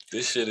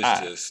this shit is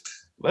just.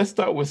 Let's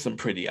start with some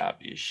pretty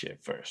obvious shit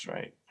first,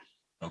 right?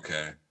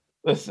 Okay.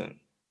 Listen,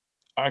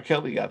 R.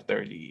 Kelly got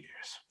 30 years.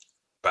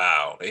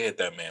 Wow, they hit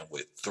that man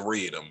with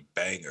 3 of them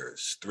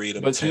bangers, 3 of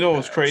them. But you know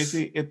what's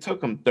crazy? It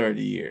took him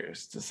 30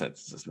 years to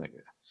sentence this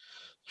nigga.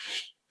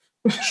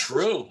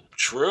 True.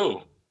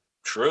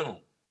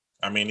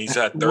 I mean, he's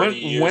had 30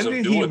 years of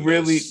doing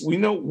this. We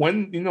know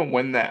when he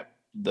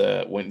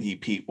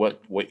peed.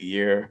 What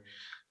year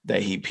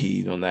that he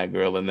peed on that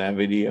girl in that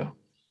video?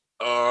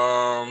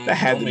 That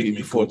had to be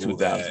before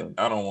 2000.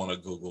 I don't want to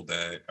Google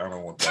that. I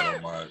don't want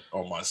that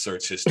on my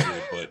search history.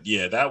 But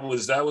yeah, that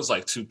was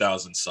like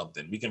 2000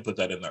 something. We can put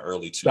that in the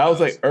early 2000s. That was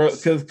like early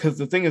because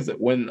the thing is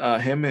that when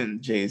him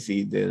and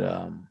Jay-Z did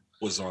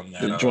was on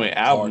that the joint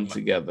album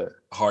together,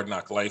 Hard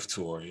Knock Life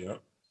tour. Yeah.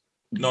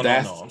 No.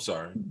 I'm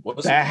sorry. What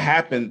was that?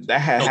 Happened. That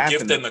had happened.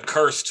 Gift and the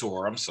Curse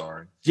tour. I'm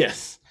sorry.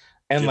 Yes.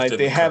 And like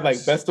they had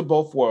like Best of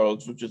Both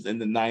Worlds, which was in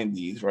the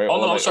 90s, right? Oh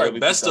no, I'm sorry.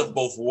 Best of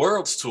Both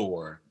Worlds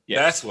tour. Yes.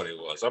 That's what it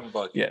was. I'm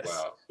bugging. Yes.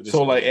 Wow.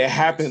 So like it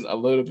happened a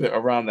little bit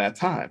around that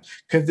time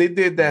because they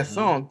did that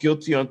song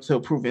 "Guilty Until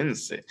Proven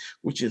Innocent,"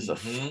 which is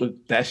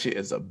that shit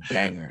is a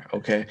banger.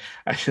 Okay,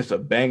 that's just a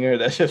banger.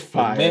 That's just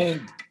fire.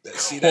 Man,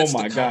 see, that's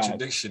the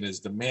contradiction. Is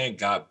the man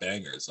got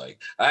bangers?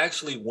 Like I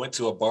actually went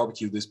to a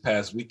barbecue this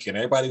past weekend.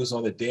 Everybody was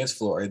on the dance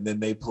floor, and then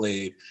they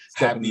played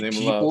 "Happy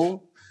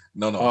People."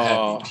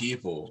 Happy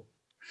People.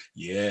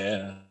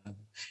 Yeah.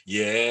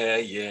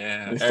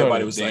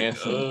 Everybody was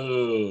dancing. Like,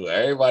 oh,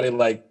 everybody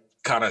like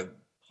kind of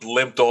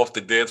limped off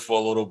the dance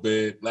floor a little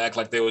bit, act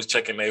like they was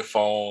checking their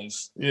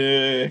phones.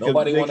 Yeah,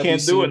 nobody want to be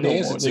seen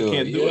dancing to it. They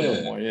can't do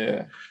it no more.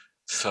 Yeah.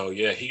 So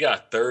yeah, he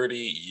got 30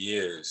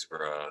 years,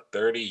 bro.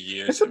 30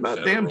 years. It's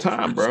about damn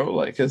time, bro.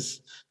 Like,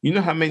 cause you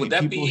know how many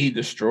people he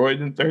destroyed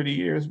in 30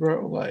 years,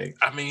 bro. Like,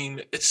 I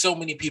mean, it's so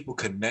many people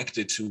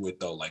connected to it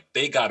though. Like,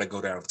 they gotta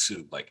go down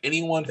too. Like,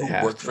 anyone who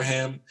worked for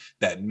him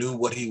that knew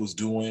what he was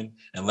doing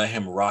and let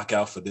him rock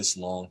out for this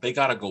long, they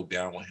gotta go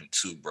down with him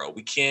too, bro.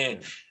 We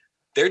can't.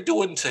 They're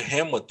doing to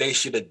him what they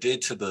should have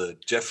did to the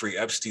Jeffrey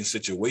Epstein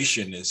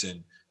situation, is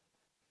in.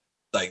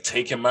 Like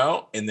take him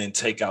out and then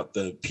take out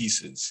the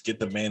pieces, get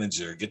the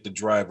manager, get the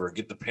driver,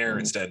 get the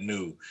parents that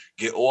knew,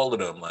 get all of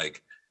them.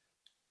 Like,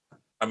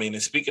 I mean,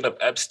 and speaking of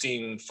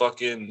Epstein,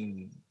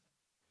 fucking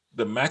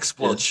the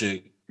Maxwell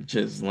chick,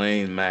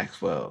 Ghislaine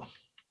Maxwell,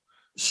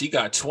 she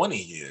got 20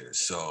 years.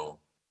 So,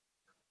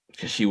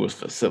 because she was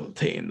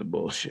facilitating the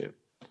bullshit.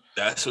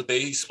 That's what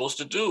they supposed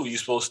to do. You're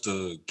supposed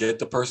to get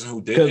the person who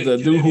did it.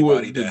 Because the dude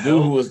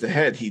who was the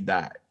head, he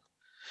died.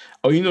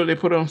 Oh, you know they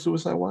put her on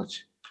suicide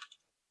watch.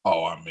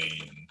 Oh, I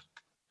mean,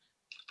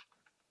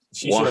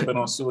 she should have been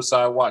on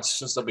suicide watch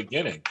since the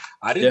beginning.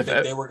 I didn't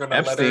think they were going to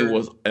let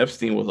her.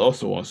 Epstein was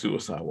also on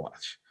suicide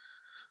watch.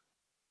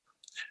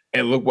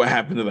 And look what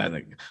happened to that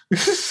nigga.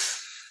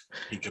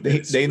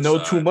 they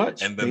know too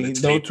much. And then the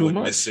tape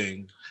went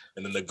missing.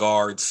 And then the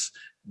guards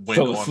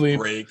went on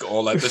break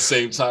all at the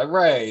same time.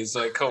 Right. It's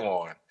like, come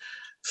on.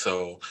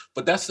 So,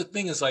 but that's the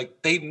thing, is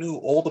like they knew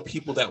all the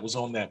people that was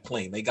on that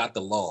plane. They got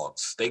the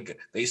logs. They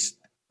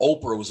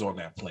Oprah was on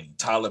that plane.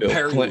 Tyler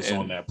Perry was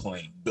on that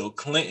plane. Bill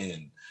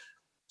Clinton,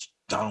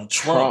 Donald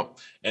Trump.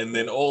 And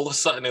then all of a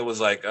sudden it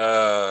was like,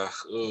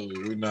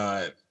 we're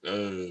not.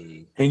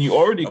 And you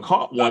already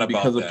caught one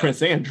because of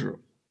Prince Andrew.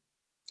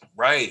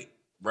 Right.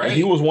 And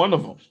he was one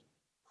of them.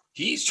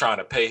 He's trying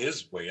to pay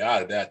his way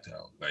out of that,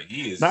 though. Like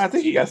he is. No, I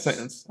think he got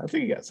sentenced.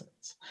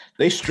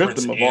 They stripped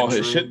him of all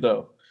his shit,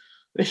 though.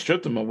 They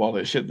stripped him of all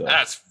that shit though.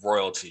 That's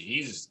royalty.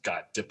 He's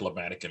got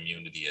diplomatic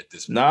immunity at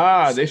this point.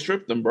 Nah, they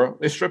stripped him, bro.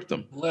 They stripped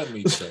him. Let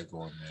me check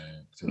on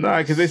that. Nah,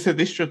 because they said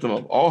they stripped him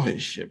of all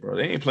his shit, bro.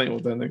 They ain't playing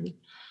with that nigga.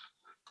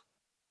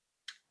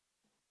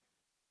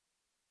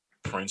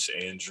 Prince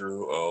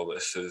Andrew. Oh,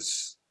 this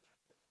is.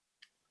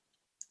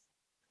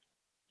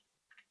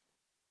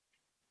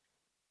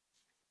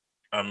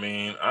 I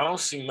mean, I don't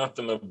see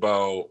nothing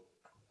about.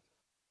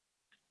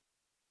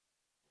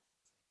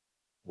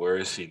 Where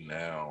is he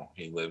now?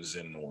 He lives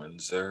in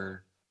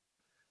Windsor.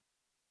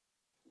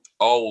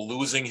 Oh,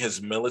 losing his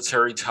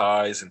military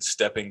ties and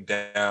stepping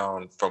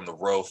down from the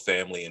royal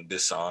family in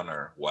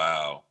dishonor.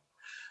 Wow.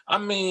 I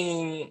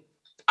mean,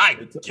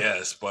 I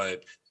guess,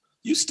 but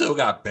you still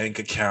got bank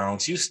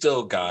accounts. You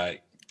still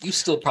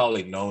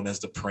probably known as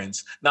the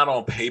prince, not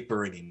on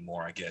paper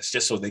anymore, I guess,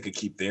 just so they could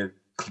keep their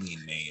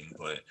clean name.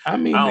 But I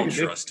mean, I don't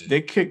trust it.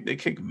 They kicked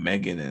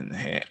Meghan and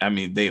Harry. I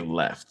mean, they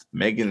left.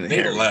 Meghan and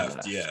Harry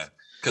left, yeah,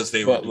 because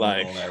they were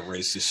doing all that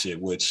racist shit.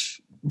 Which,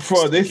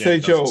 bro, they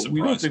said, "Yo,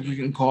 we don't think we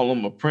can call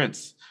him a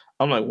prince."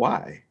 I'm like,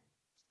 why?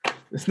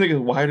 This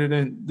nigga whiter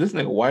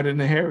than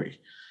Harry.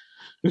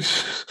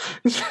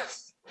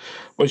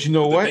 But you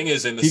know what? Thing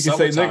is, in the he can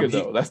say nigga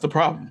though. That's the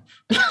problem.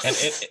 And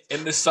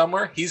in the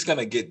summer, he's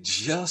gonna get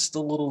just a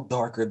little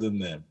darker than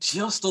them,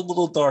 just a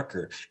little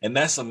darker, and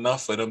that's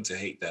enough for them to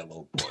hate that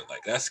little boy.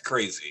 Like that's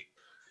crazy.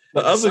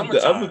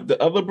 The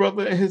other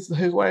brother and his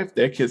wife,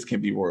 their kids can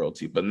be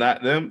royalty, but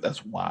not them.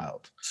 That's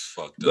wild. It's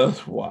fucked up.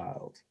 That's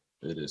wild.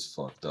 It is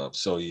fucked up.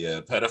 So yeah,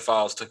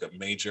 pedophiles took a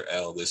major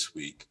L this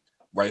week,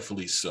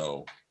 rightfully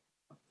so.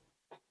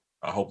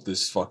 I hope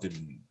this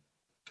fucking.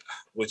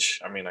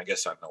 Which, I mean, I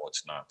guess I know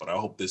it's not, but I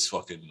hope this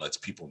fucking lets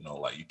people know,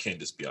 like, you can't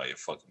just be out here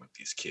fucking with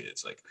these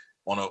kids. Like,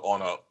 on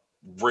a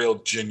real,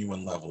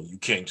 genuine level, you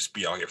can't just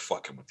be out here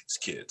fucking with these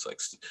kids.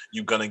 Like,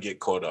 you're gonna get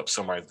caught up.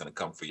 Somebody's gonna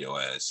come for your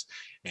ass.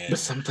 And but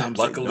sometimes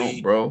luckily, they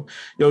don't, bro.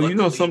 You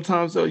know,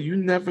 sometimes, though, you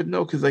never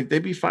know, because, like, they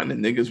be finding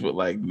niggas with,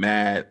 like,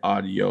 mad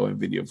audio and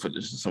video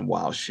footage and some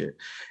wild shit.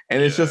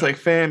 And it's just like,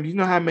 fam, you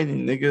know how many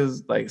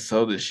niggas, like,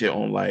 sell this shit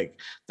on, like,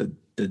 the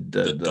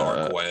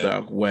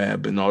dark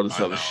web and all this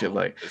other shit.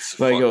 Like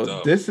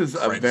yo, this is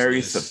a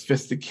very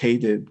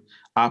sophisticated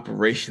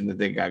operation that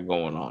they got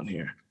going on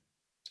here.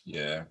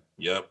 Yeah.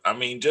 Yep. I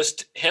mean,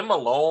 just him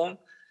alone,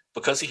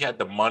 because he had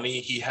the money,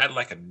 he had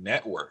like a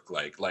network,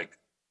 like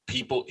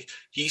people.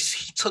 He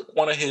took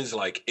one of his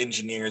like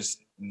engineers'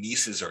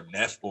 nieces or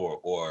nephew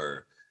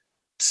or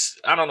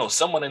I don't know,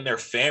 someone in their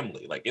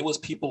family. Like it was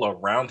people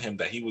around him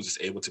that he was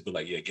just able to be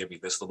like, yeah, give me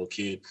this little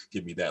kid,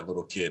 give me that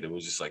little kid. It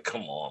was just like,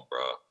 come on,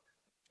 bro.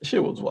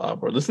 Shit was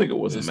wild, bro. This nigga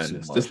was a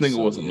menace. This nigga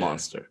was a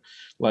monster.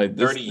 Like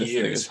 30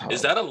 years.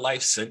 Is that a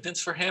life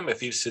sentence for him if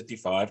he's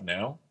 55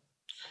 now?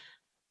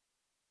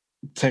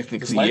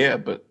 Technically, yeah,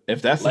 but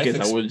if that's the case,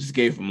 I would have just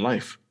gave him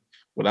life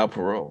without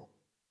parole.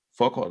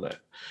 Fuck all that.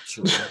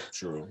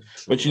 True.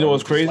 But you know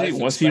what's crazy?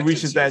 Once he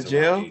reaches that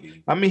jail,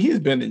 I mean, he's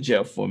been in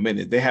jail for a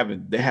minute. They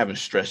haven't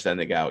stretched that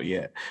nigga out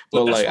yet.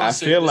 But like, I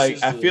feel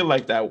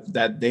like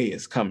that day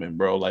is coming,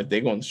 bro. Like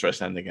they're gonna stretch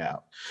that nigga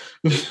out.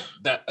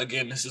 That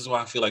again, this is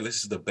why I feel like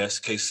this is the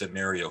best case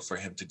scenario for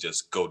him to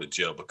just go to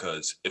jail,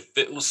 because if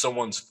it was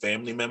someone's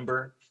family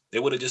member, they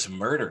would have just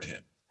murdered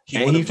him.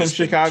 He from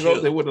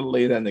Chicago, they would have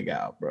laid that nigga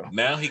out, bro.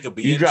 Now he could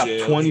be. You drop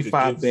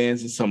 25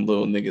 bands in some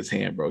little nigga's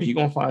hand, bro. He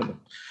gonna find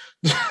them.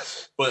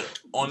 But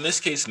on this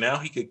case now,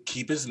 he could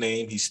keep his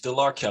name. He's still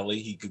R. Kelly.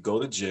 He could go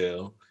to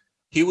jail.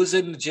 He was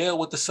in the jail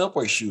with the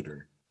subway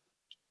shooter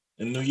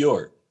in New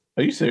York.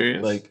 Are you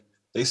serious? Like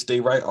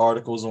they write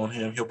articles on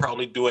him. He'll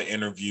probably do an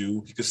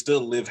interview. He could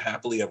still live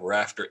happily ever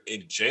after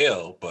in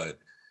jail, but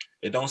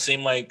it don't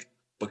seem like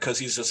because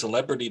he's a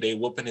celebrity, they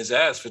whooping his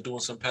ass for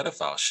doing some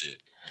pedophile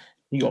shit.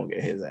 He gonna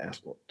get his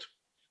ass whooped.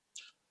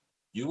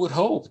 You would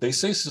hope. They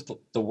say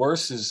the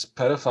worst is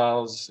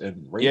pedophiles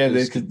and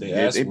rapists.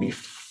 Yeah, they be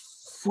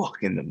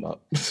fucking them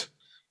up.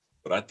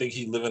 But I think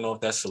he's living off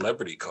that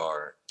celebrity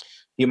card.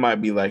 He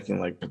might be like in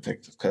like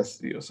protective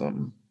custody or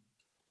something.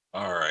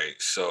 All right.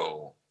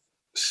 So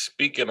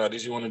speaking of,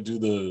 did you want to do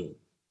the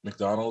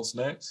McDonald's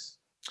next?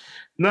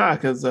 Nah,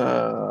 because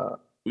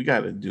we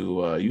gotta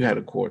do you had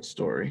a court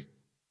story.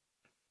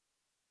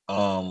 You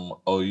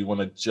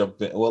want to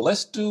jump in? Well,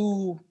 let's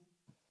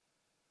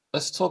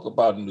talk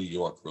about New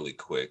York really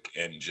quick,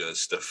 and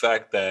just the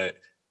fact that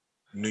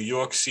New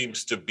York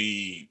seems to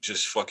be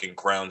just fucking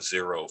ground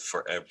zero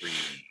for every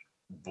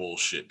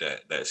bullshit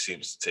that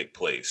seems to take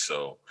place.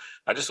 So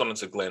I just wanted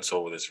to glance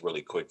over this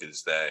really quick,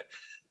 is that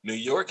New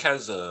York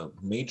has a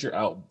major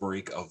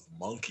outbreak of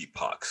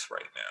monkeypox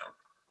right now.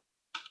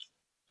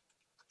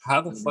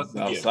 How the fuck we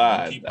get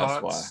monkeypox?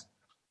 That's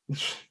why.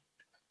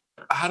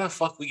 How the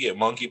fuck we get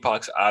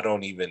monkeypox?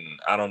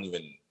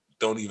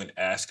 Don't even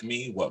ask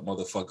me what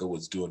motherfucker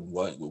was doing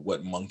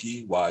what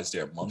monkey. Why is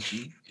there a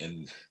monkey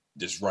and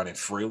just running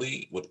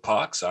freely with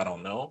pox? I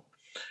don't know.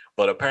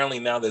 But apparently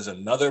now there's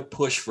another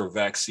push for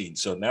vaccine.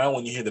 So now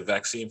when you hear the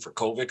vaccine for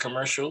COVID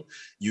commercial,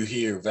 you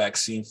hear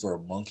vaccine for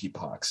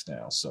monkeypox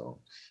now. So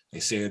they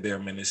say they're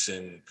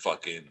menacing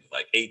fucking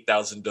like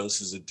 8,000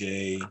 doses a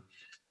day.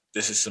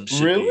 This is some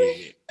shit.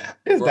 Really?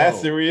 Is that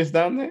serious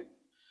down there?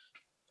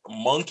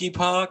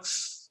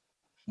 Monkeypox.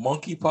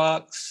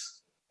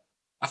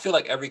 I feel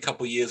like every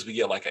couple years we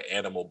get like an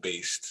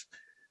animal-based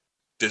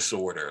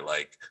disorder,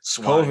 like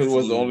swine COVID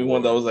was flu the only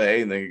one that was like,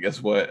 hey, nigga,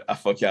 guess what? I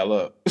fuck y'all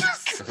up.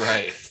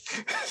 Right.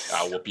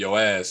 I'll whoop your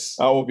ass.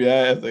 I'll whoop your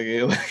ass,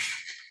 nigga.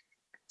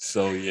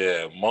 So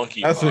yeah,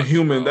 monkey. That's a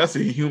human. Bro. That's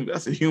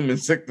a human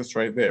sickness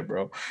right there,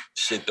 bro.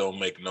 Shit don't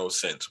make no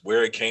sense.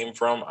 Where it came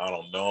from, I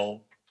don't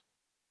know.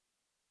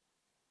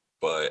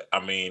 But I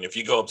mean, if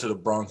you go up to the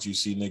Bronx, you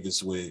see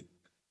niggas with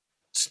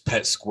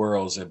pet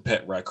squirrels and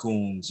pet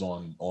raccoons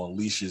on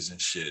leashes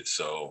and shit.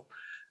 So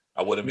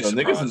I wouldn't be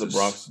surprised. Niggas in the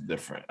Bronx is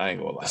different. I ain't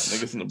gonna lie.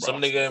 Niggas in the Bronx.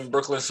 Some nigga in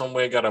Brooklyn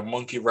somewhere got a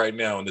monkey right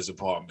now in his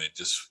apartment,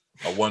 just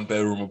a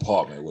 1-bedroom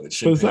apartment with a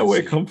chimpanzee. But is that where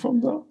it come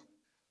from though?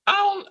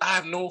 I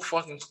have no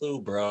fucking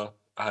clue, bro.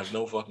 I have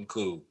no fucking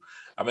clue.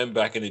 I remember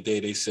back in the day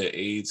they said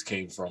AIDS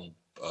came from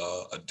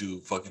a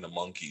dude fucking a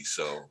monkey.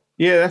 So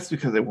yeah, that's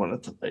because they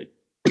wanted to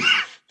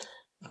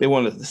they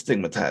wanted to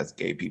stigmatize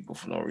gay people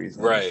for no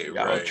reason. Right,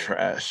 Y'all are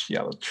trash.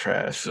 Y'all are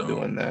trash for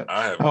doing that.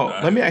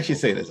 Let me actually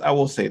say this. I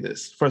will say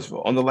this. First of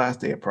all, on the last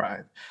day of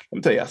Pride, let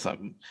me tell y'all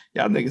something.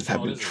 Y'all niggas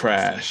have been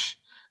trash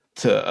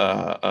to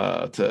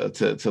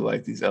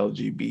like these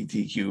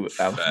LGBTQ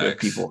alphabet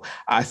people.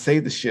 I say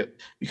the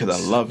shit because I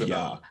love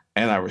y'all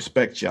and I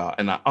respect y'all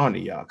and I honor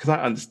y'all because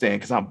I understand,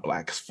 because I'm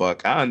black as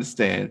fuck. I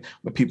understand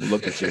when people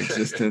look at your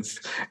existence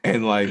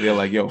and like they're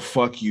like, yo,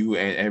 fuck you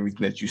and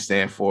everything that you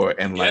stand for,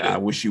 and like I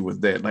wish you was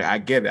there. Like I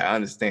get it, I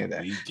understand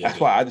that. That's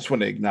why I just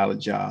want to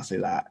acknowledge y'all, say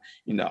that,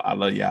 you know, I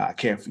love y'all, I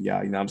care for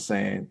y'all, you know what I'm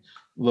saying?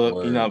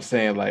 Look, you know what I'm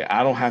saying? Like,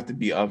 I don't have to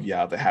be of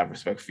y'all to have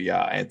respect for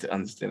y'all and to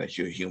understand that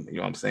you're human. You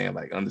know what I'm saying?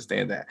 Like,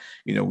 understand that,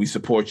 you know, we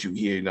support you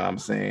here. You know what I'm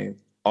saying?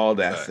 All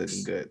that's said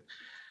and good.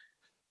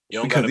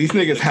 Because these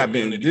niggas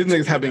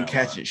have been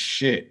catching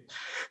shit.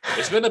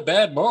 It's been a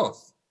bad month.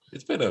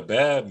 It's been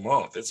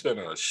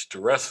a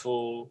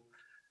stressful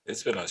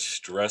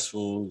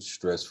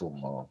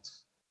month.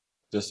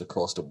 Just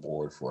across the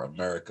board for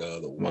America,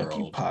 the world.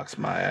 Monkeypox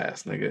my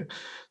ass, nigga.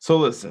 So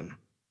listen.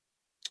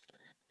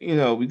 You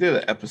know, we did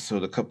an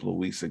episode a couple of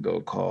weeks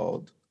ago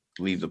called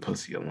 "Leave the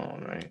Pussy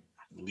Alone," right?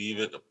 Leave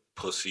it the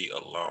pussy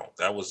alone.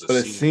 That was the. But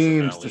it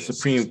seems the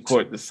Supreme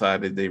Court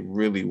decided they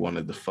really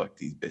wanted to fuck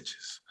these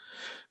bitches.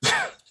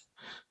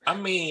 I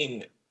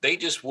mean, they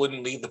just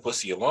wouldn't leave the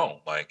pussy alone.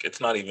 Like, it's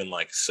not even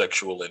like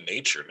sexual in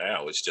nature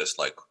now. It's just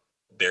like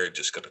they're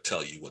just gonna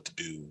tell you what to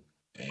do,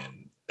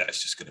 and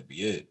that's just gonna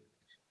be it.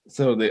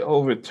 So they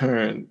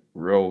overturned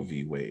Roe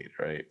v. Wade,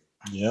 right?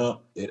 Yeah,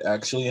 it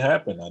actually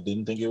happened. I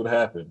didn't think it would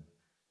happen.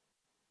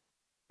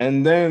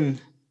 And then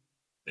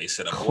they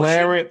said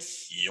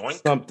Clarence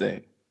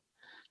something.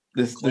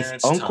 This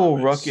Uncle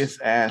Thomas. Ruckus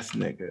ass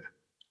nigga.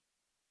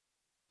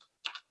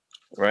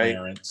 Right?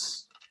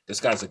 Clarence.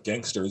 This guy's a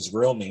gangster. His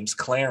real name's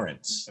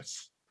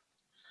Clarence.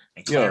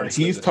 Yeah,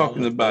 he's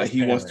talking about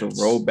he wants to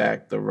roll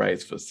back the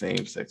rights for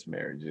same-sex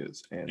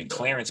marriages. And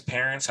Clarence's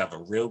parents have a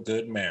real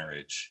good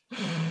marriage.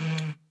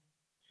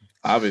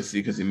 Obviously,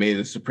 because he made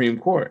the Supreme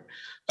Court.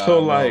 So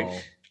like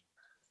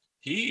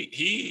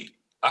he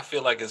I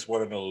feel like it's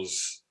one of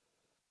those.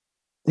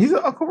 He's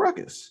an Uncle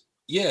Ruckus.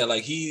 Yeah,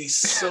 like he's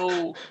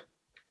so.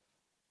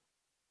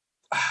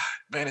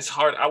 Man, it's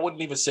hard. I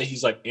wouldn't even say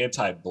he's like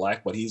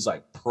anti-black, but he's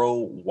like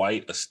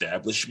pro-white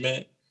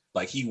establishment.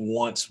 Like he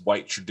wants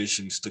white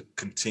traditions to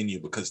continue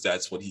because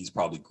that's what he's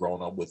probably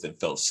grown up with and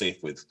felt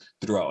safe with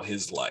throughout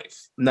his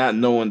life. Not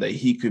knowing that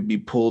he could be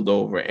pulled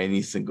over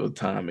any single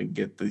time and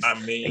get this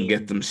and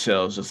get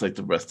themselves just like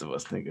the rest of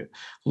us, nigga.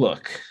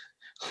 Look,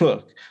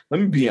 let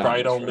me be honest.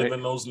 Probably don't live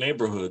in those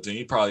neighborhoods, and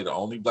he's probably the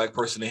only black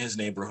person in his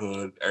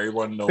neighborhood.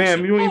 Everyone knows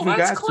him. You don't even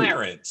got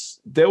Clarence.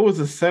 There was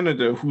a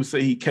senator who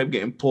said he kept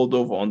getting pulled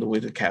over on the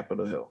way to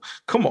Capitol Hill.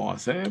 Come on,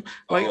 Sam.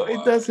 Like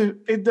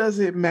it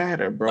doesn't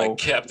matter, bro. Like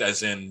kept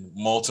as in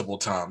multiple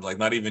times, like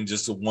not even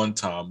just one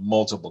time,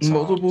 multiple times.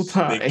 Multiple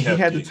times. And he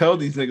had to tell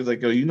these niggas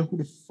like, yo, you know who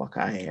the fuck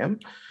I am?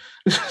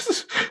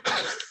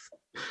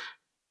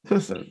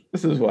 Listen,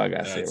 this is what I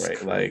gotta say, right?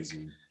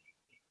 Crazy.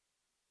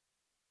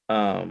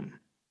 Like,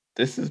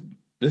 this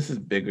is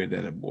bigger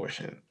than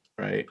abortion,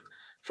 right?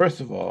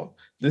 First of all,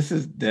 this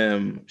is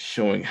them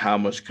showing how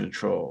much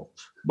control.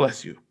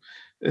 Bless you.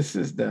 This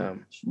is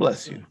them.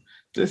 Bless you.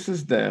 This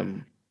is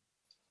them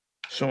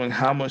showing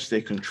how much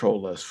they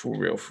control us for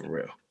real.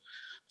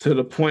 To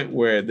the point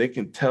where they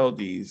can tell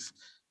these.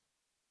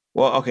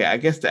 Well, okay, I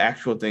guess the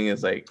actual thing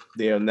is like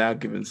they are now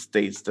giving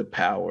states the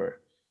power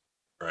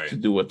to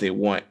do what they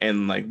want,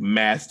 and like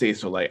mad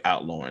states are like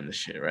outlawing the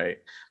shit, right?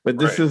 But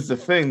this is the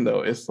thing,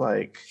 though. It's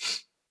like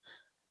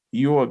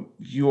you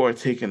are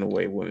taking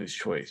away women's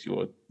choice.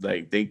 You're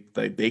like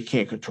they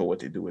can't control what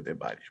they do with their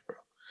bodies, bro.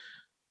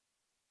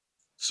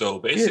 So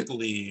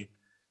basically,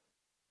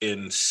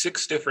 in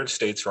 6 different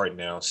states right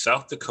now: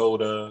 South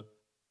Dakota,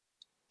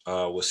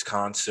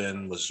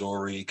 Wisconsin,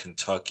 Missouri,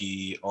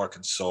 Kentucky,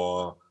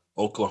 Arkansas,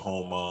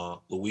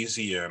 Oklahoma,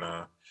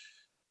 Louisiana.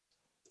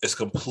 It's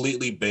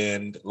completely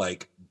banned,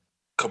 like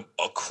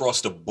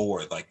across the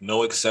board, like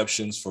no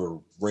exceptions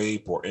for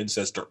rape or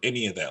incest or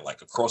any of that.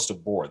 Like across the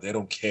board, they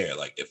don't care.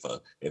 Like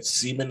if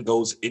semen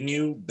goes in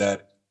you,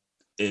 that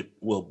it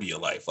will be a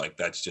life. Like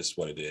that's just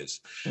what it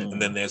is.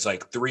 And then there's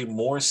like 3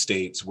 more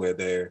states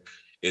where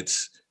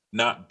it's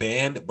not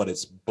banned, but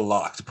it's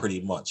blocked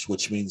pretty much,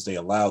 which means they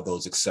allow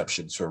those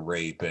exceptions for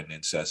rape and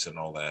incest and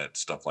all that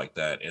stuff like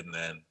that. And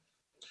then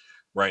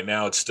right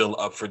now it's still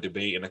up for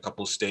debate in a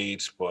couple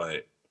states,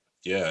 but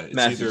yeah, it's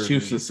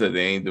Massachusetts said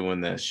they ain't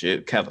doing that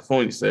shit.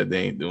 California said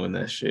they ain't doing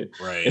that shit.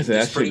 Right. It's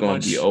that shit gonna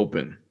be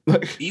open.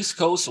 East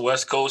Coast,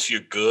 West Coast,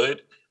 you're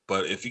good.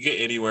 But if you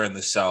get anywhere in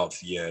the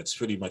South, yeah, it's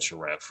pretty much a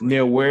wrap.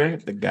 Near where?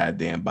 The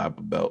goddamn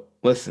Bible Belt.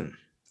 Listen.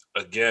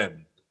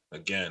 Again,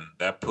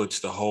 that puts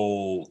the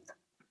whole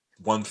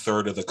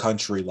 1/3 of the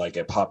country like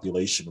at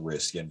population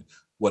risk. And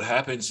what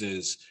happens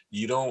is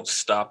you don't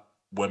stop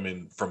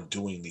women from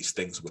doing these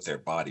things with their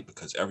body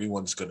because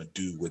everyone's going to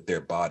do with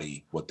their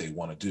body what they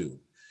want to do.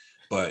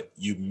 But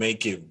you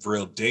make it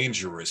real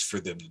dangerous for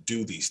them to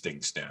do these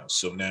things now.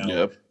 So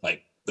now,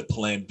 like, the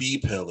Plan B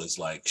pill is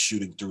like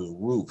shooting through the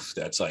roof.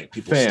 That's like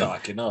people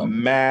stocking up.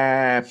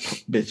 Mad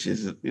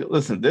bitches.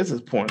 Listen, this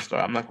is porn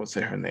star. I'm not gonna say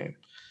her name,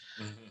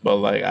 but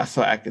like I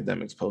saw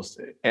academics post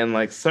it, and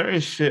like certain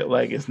shit,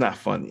 like it's not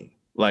funny.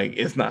 Like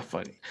it's not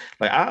funny.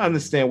 Like I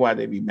understand why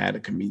they be mad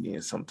at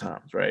comedians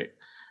sometimes, right?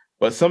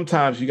 But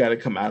sometimes you got to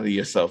come out of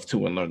yourself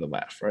too and learn to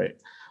laugh, right?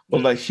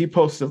 But like she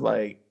posted,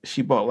 like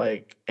she bought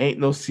like ain't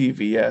no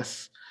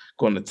CVS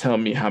going to tell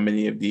me how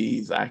many of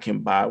these I can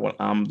buy when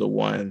I'm the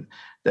one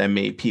that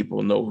made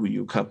people know who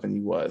your company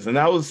was. And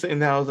I was saying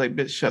that, I was like,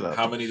 bitch, shut up.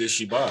 How many did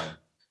she buy?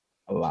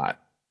 A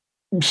lot.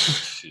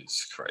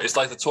 Jesus Christ. It's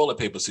like the toilet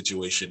paper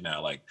situation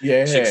now. Like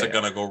chicks are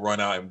going to go run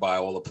out and buy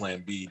all the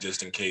Plan B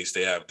just in case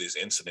they have these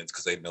incidents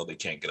because they know they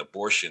can't get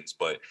abortions.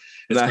 But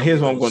now here's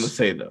what I'm going to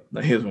say though.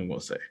 Here's what I'm going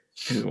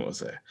to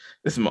say.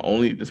 This is my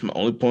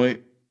only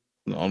point.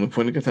 The only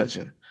point of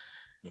contention.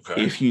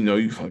 Okay. If you know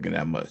you fucking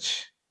that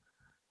much,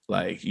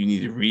 like you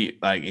need to read.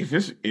 Like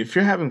if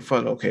you're having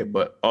fun, okay,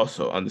 but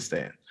also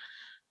understand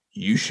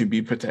you should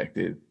be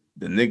protected.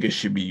 The niggas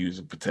should be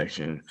using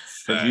protection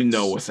because you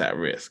know what's at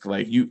risk.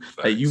 Like you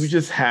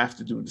just have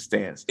to do the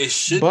stance. It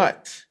should,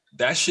 but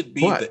that should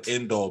be the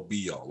end all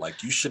be all.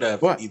 Like you should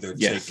have either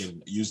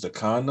used a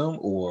condom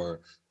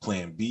or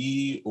Plan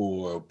B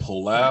or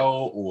pull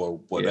out or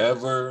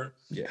whatever.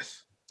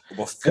 Yes.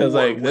 Because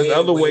like there's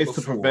other ways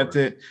to prevent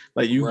it.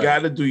 Like you got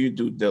to do your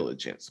due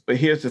diligence. But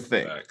here's the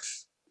thing: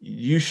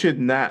 you should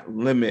not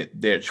limit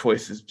their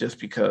choices just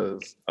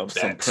because of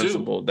some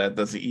principle that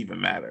doesn't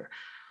even matter.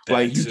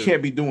 Like you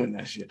can't be doing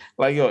that shit.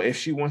 Like yo, if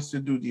she wants to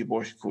do the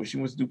abortion, cool. If she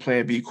wants to do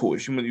Plan B, cool.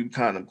 If she wants to do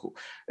condom, cool.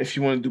 If she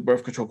wants to do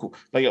birth control, cool.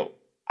 Like yo,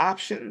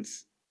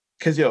 options.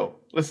 Because yo,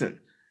 listen,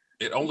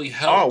 it only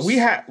helps. Oh, we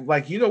have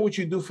like you know what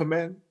you do for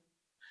men.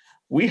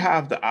 We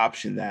have the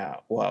option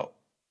now. Well,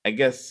 I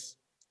guess.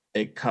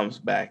 It comes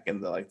back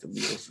in the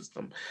legal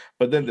system,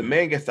 but then the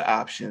man gets the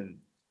option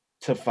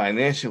to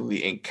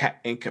financially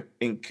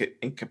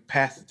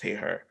incapacitate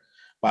her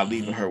by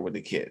leaving her with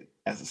a kid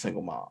as a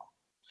single mom.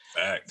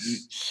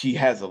 Facts. She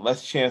has a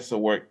less chance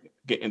of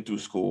getting through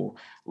school,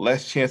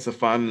 less chance of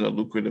finding a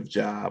lucrative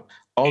job,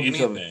 all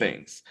these other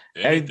things.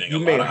 And you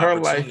made her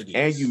life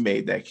and you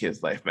made that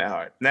kid's life mad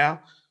hard.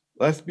 Now,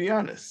 let's be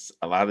honest.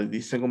 A lot of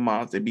these single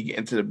moms, they be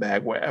getting to the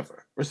bag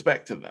wherever.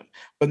 Respect to them.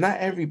 But not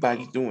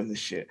everybody's doing this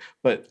shit.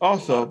 But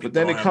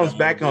then it comes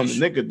back on the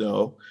nigga,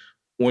 though,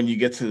 when you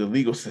get to the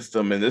legal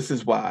system. And this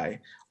is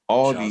why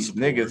all these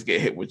niggas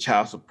get hit with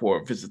child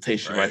support,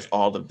 visitation rights,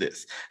 all of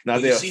this. Now,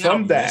 there are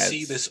some dads.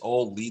 See, this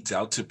all leads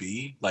out to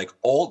be like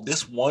all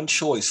this one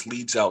choice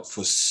leads out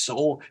for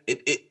so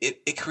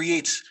it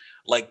creates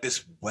like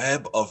this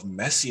web of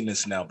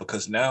messiness now,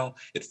 because now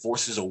it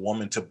forces a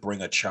woman to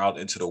bring a child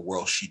into the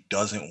world she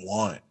doesn't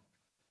want.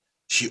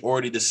 She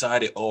already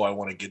decided, I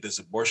want to get this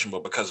abortion,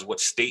 but because of what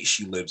state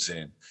she lives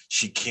in,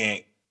 she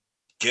can't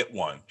get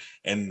one.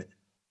 And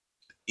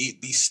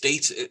these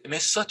states, and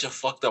it's such a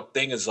fucked up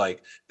thing, is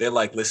like, they're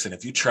like, listen,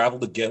 if you travel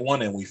to get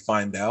one and we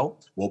find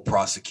out, we'll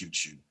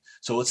prosecute you.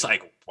 So it's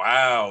like,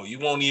 wow, you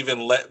won't even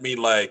let me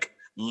like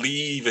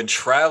leave and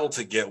travel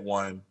to get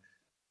one.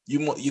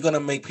 You're going to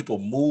make people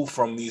move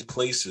from these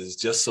places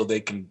just so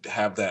they can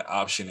have that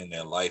option in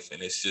their life.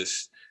 And it's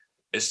just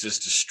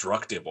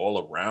destructive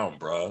all around,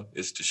 bro.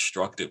 It's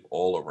destructive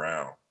all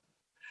around.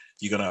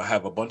 You're going to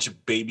have a bunch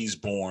of babies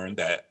born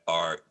that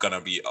are going to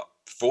be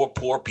for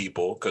poor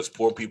people, because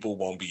poor people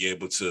won't be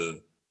able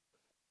to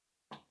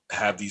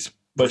have these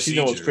But you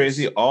know what's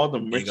crazy? All the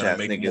rich ass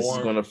niggas is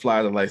going to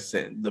fly to like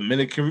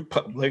Dominican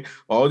Republic,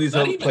 all these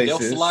other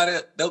places.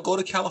 They'll go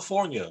to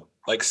California.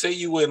 Like, say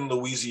you in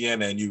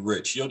Louisiana and you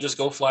rich, you'll just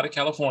go fly to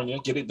California,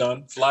 get it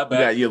done, fly back.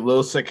 You got your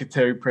little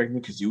secretary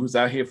pregnant because you was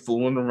out here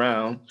fooling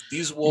around.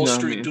 These Wall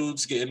Street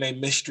dudes getting their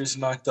mistress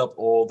knocked up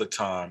all the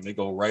time. They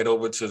go right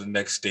over to the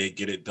next state,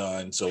 get it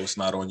done, so it's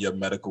not on your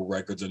medical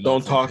records. And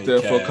don't talk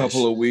to her for a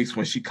couple of weeks.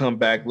 When she come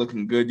back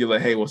looking good, you're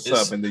like, "Hey, what's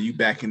up?" And then you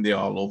back in there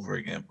all over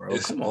again, bro.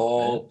 Come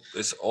on, man.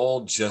 It's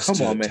all just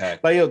come on, man.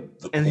 Like,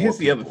 and here's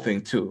the other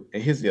thing too.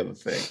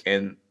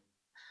 And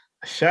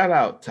shout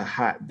out to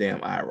Hot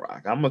Damn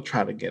iRock. I'm gonna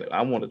try to get it.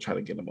 I want to try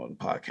to get him on the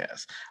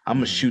podcast. I'm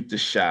gonna shoot the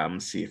shot. I'm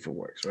gonna see if it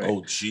works. Right?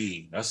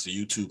 OG. That's the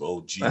YouTube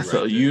OG. That's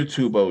a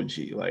YouTube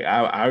OG. Like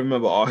I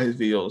remember all his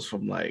videos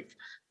from like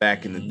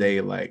back in the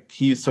day. Like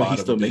he's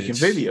still making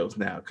videos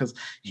now because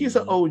he's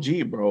an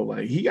OG, bro.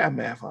 Like he got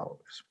mad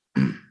followers.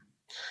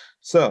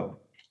 So,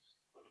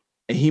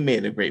 and he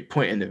made a great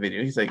point in the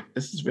video. He's like,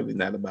 "This is really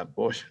not about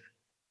abortion.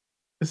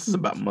 This is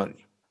about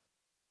money."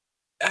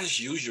 As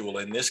usual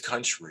in this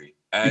country.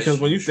 Because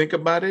when you think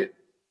about it,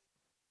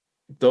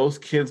 those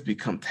kids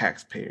become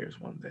taxpayers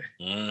one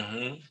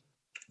day.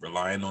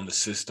 Relying on the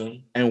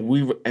system.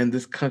 And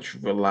this country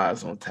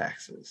relies on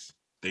taxes.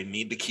 They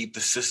need to keep the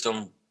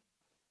system,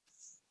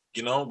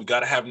 we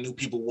got to have new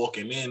people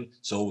walking in,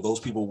 so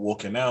those people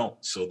walking out,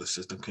 so the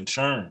system can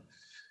churn.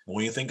 And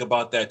when you think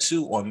about that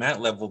too, on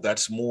that level,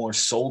 that's more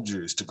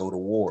soldiers to go to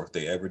war if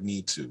they ever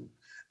need to.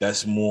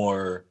 That's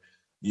more,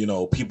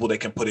 people they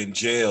can put in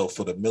jail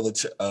for the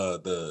military,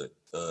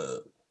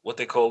 what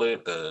they call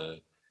it,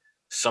 the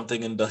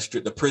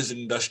prison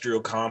industrial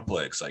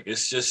complex. Like,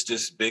 it's just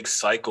this big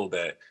cycle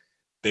that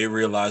they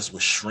realized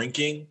was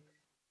shrinking,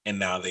 and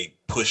now they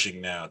pushing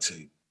now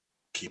to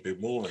keep it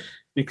moving.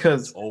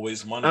 Because it's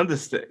always money.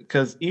 Understand,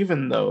 because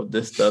even though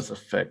this does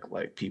affect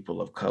like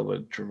people of color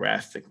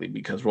drastically,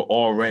 because we're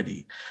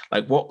already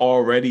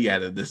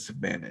at a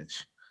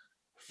disadvantage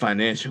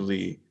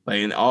financially, like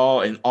in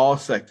all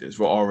sectors,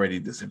 we're already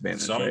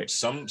disadvantaged.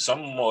 Some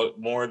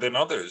more than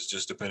others,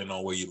 just depending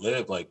on where you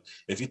live. Like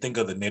if you think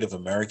of the Native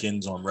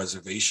Americans on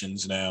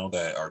reservations now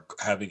that are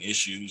having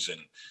issues, and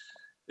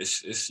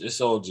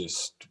it's all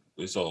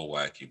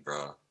wacky,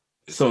 bro.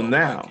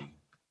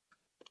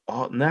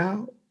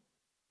 Now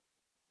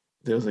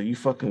there's you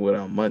fucking with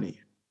our money,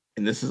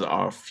 and this is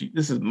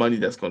money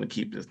that's going to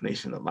keep this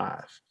nation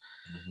alive.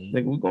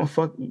 Like we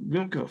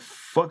don't give a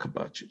fuck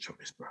about your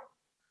choice, bro.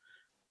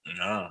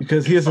 No,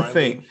 because here's the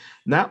thing: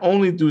 not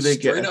only do they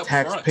get a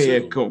taxpayer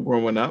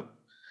growing up,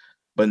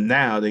 but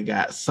now they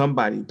got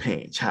somebody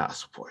paying child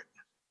support.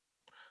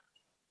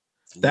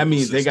 That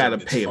means they got to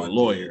pay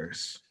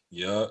lawyers.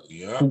 Yeah.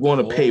 Who going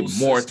to pay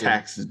more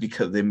taxes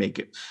because they make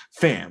it.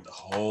 Fam, the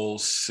whole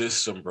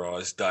system, bro,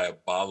 is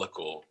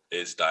diabolical.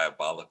 It's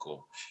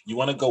diabolical. You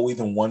want to go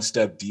even one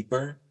step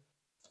deeper?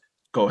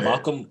 Go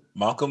ahead.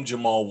 Malcolm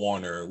Jamal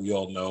Warner, we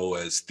all know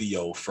as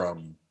Theo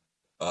from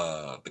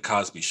the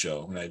Cosby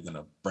Show. I'm not even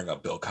gonna bring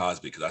up Bill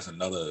Cosby because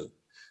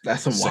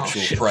that's some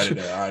sexual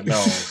predator. I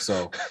know.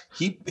 So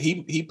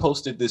he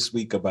posted this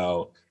week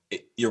about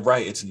it. You're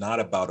right. It's not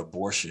about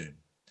abortion.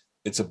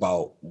 It's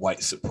about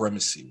white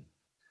supremacy,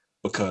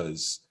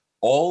 because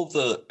all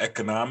the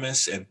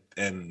economists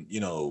and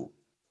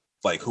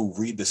like who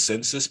read the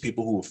census,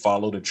 people who have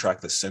followed and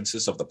tracked the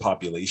census of the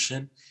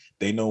population,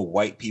 they know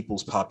white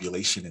people's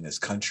population in this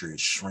country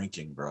is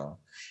shrinking, bro.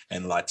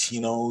 And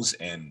Latinos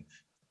and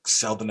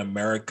Southern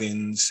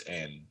Americans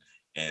and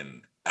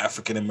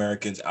African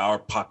Americans, our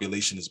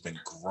population has been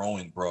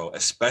growing, bro,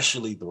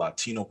 especially the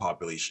Latino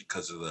population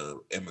because of the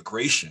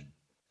immigration.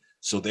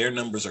 So their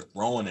numbers are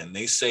growing, and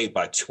they say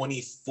by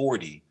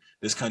 2040,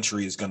 this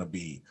country is going to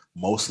be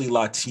mostly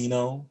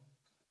Latino,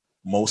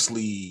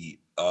 mostly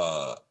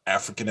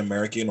African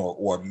American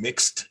or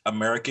mixed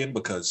American,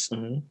 because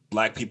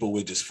Black people,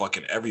 we're just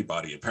fucking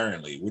everybody.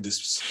 Apparently,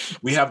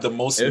 we have the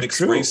most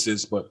mixed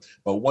races, but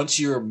once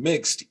you're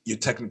mixed, you're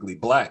technically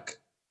Black.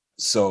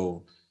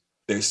 So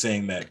they're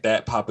saying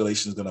that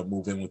population is going to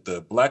move in with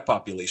the Black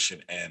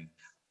population, and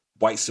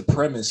white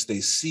supremacists,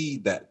 they see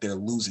that they're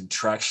losing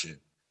traction.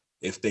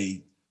 If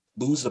they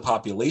lose the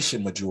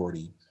population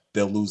majority,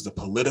 they'll lose the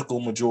political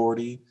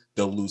majority.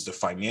 They'll lose the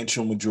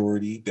financial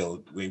majority.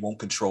 They won't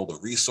control the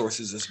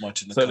resources as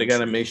much in the country. They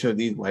gotta make sure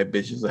these white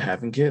bitches are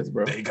having kids,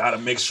 bro. They gotta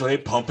make sure they're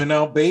pumping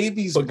out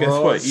babies, but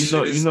bro. Guess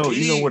what?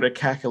 You know where the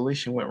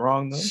calculation went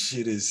wrong, though?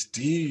 Shit is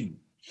deep.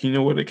 You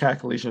know where the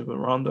calculation went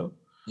wrong, though?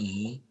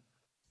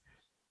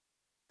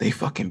 They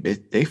fucking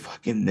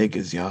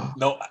niggas, y'all.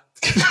 No.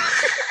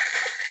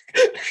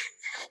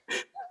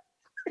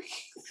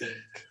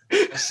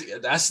 See,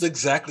 that's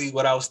exactly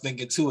what I was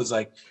thinking too. Is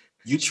like,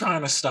 you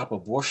trying to stop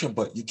abortion,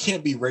 but you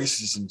can't be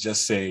racist and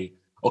just say,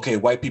 okay,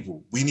 white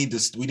people, we need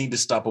to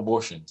stop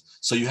abortions.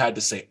 So you had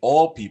to say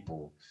all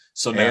people.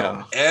 So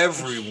now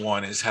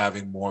everyone is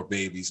having more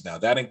babies now.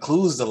 That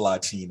includes the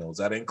Latinos.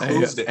 That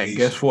includes the Asians.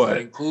 Guess what? That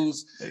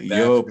includes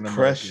Yo,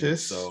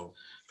 Precious. So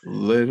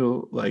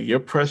little, like your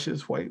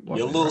precious white Your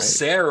woman, little right?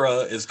 Sarah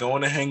is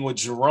going to hang with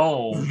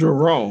Jerome.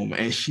 Jerome,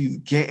 and she's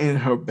getting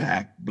her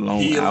back blown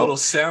He a little out.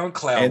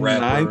 SoundCloud And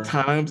rapper. 9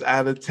 times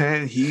out of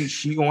 10,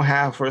 she gonna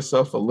have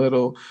herself a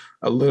little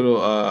I'm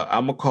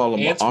gonna call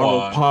him an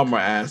Arnold Antoine. Palmer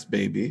ass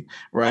baby,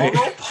 right?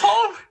 Arnold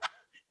Palmer.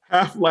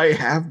 Half light,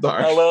 half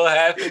dark. A little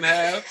half and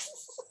half.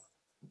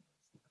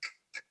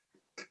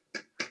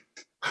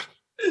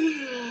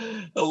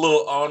 A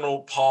little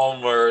Arnold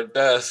Palmer.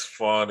 That's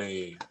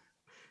funny.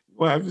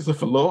 Well, have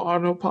yourself a little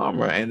Arnold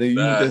Palmer, and then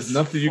there's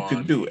nothing you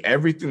can do.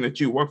 Everything that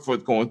you work for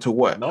is going to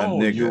what? No, a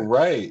nigga. You're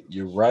right.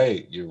 You're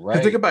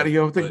right. Think about it,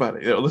 yo. Think about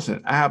it. Yo,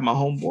 listen, I have my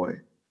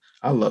homeboy.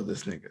 I love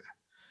this nigga.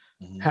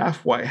 Mm-hmm.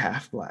 Half white,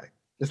 half black.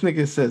 This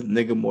nigga says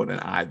nigga more than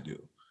I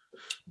do.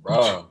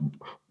 Bro.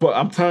 But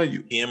I'm telling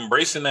you. He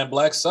embracing that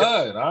black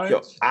side. All right. Yo,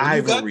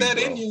 you got that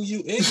bro. in you. You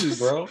in you,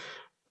 bro.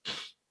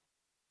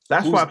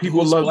 That's why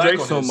people love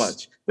Drake so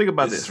much. Think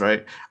about this,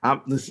 right?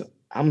 I'm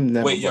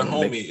never. Wait, your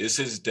homie, is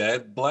his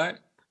dad black?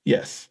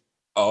 Yes.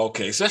 Oh,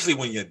 okay. Especially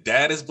when your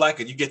dad is black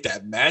and you get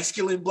that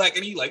masculine black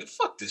and you like,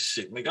 fuck this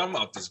shit, nigga. I'm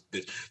out this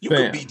bitch. You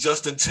could be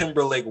Justin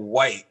Timberlake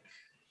white,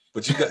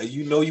 but you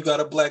got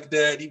a black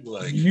dad. You be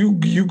like,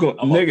 you go,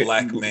 I'm nigga, a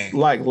black man.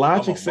 Like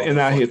Logic sitting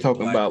out here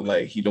talking about man.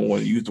 Like he don't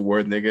want to use the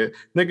word nigga.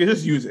 Nigga,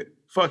 just use it.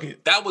 Fuck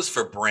it. That was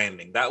for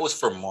branding. That was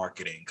for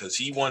marketing because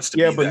he wants to.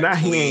 Yeah, but now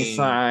he ain't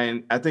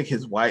signed. I think he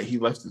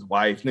left his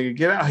wife. Nigga,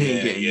 get out here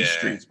and get in the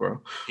streets,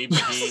 bro. He.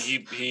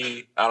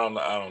 I don't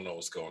know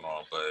what's going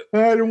on, but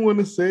I don't want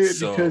to say it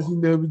because you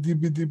never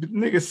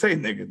nigga say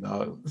nigga,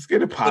 dog. Let's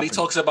get it popping. But he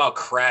talks about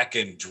crack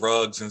and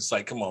drugs, and it's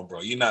like, come on, bro,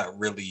 you're not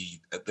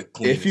really at the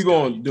clean. If you're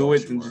gonna do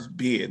it, then just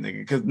be it, nigga.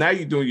 Because now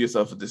you're doing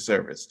yourself a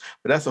disservice.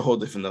 But that's a whole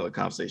different other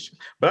conversation.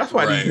 But that's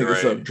why these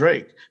niggas love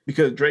Drake,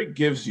 because Drake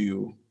gives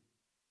you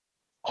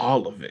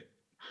all of it.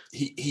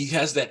 He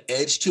has that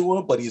edge to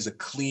him, but he's a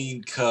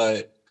clean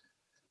cut,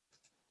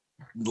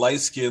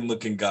 light skinned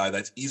looking guy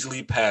that's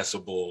easily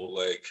passable.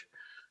 Like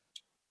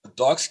a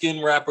dark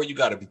skinned rapper, you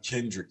gotta be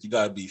Kendrick, you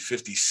gotta be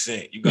 50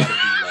 Cent, you gotta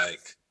be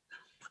like,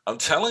 I'm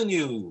telling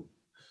you,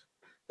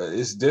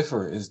 it's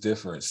different. It's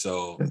different.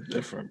 So it's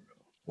different.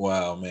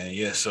 Wow, man.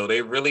 Yeah. So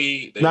they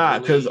really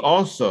because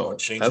also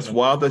that's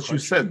wild that you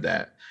said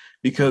that.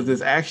 Because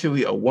there's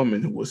actually a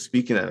woman who was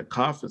speaking at a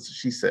conference. And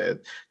she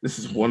said, this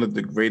is one of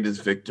the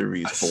greatest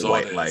victories for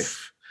white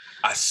life.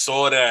 I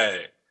saw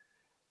that.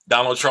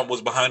 Donald Trump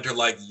was behind her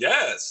like,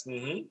 yes.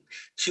 Mm-hmm.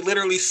 She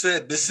literally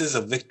said, this is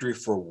a victory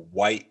for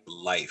white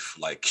life.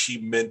 Like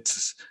she meant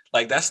to,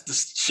 like, that's the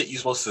shit you're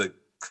supposed to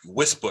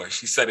whisper.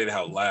 She said it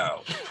out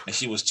loud. And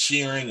she was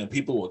cheering and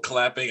people were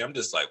clapping. I'm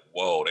just like,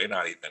 whoa, they're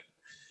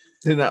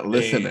not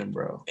listening,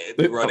 bro.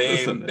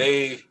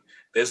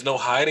 There's no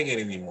hiding it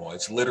anymore.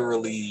 It's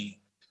literally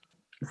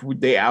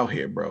they out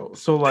here, bro.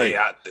 So like they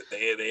out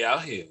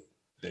here.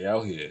 They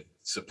out here.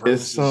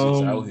 Supremacists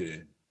is out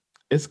here.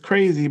 It's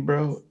crazy,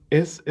 bro.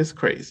 It's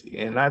crazy.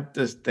 And I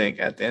just think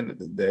at the end of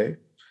the day,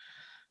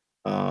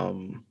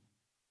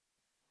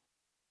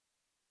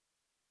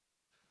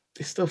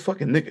 they still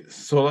fucking niggas.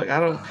 So like I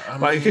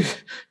mean,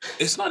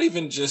 it's not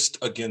even just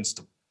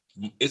against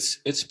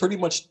it's pretty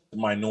much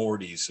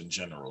minorities in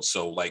general.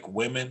 So like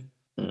women,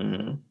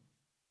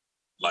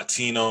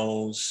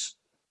 Latinos,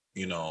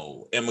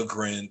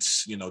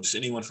 immigrants, just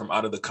anyone from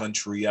out of the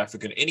country,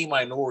 African, any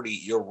minority,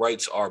 your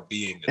rights are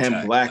being attacked.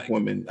 And black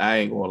women, I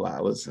ain't gonna lie.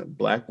 Listen,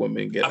 black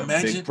women get a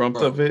big brunt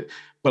of it,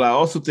 but I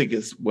also think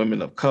it's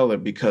women of color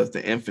because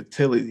the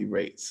infertility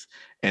rates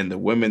and the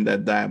women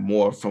that die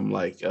more from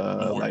like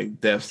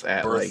deaths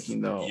at birth,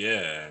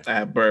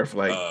 at birth,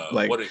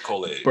 like what do you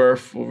call it?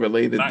 Birth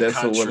related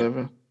deaths or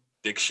whatever.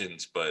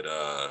 Addictions,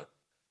 but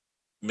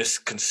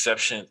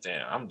misconception.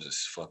 Damn, I'm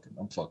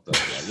fucked up.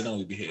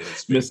 We be hearing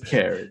this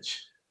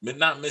miscarriage.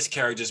 Not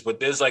miscarriages,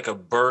 but there's like a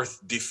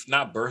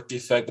not birth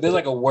defect, but there's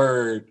like a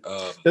word.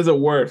 There's a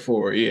word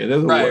for it. Yeah,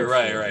 there's a word.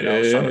 Right. I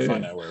was trying to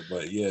find that word,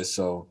 but yeah.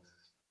 So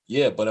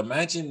yeah, but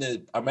imagine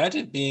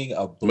being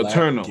a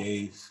black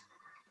gay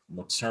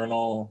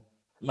maternal.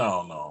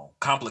 No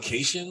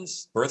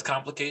complications, birth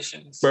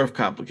complications.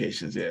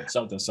 Yeah,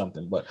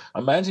 something. But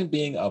imagine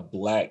being a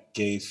black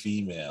gay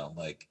female,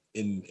 like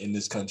in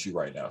this country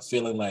right now,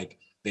 feeling like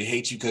they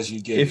hate you because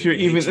you gay. If you're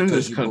even in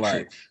this country,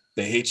 black.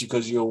 They hate you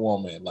because you're a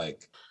woman.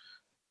 Like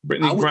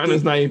Brittany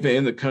Griner's not even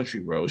in the country,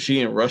 bro.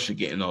 She in Russia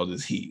getting all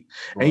this heat.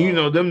 Bro. And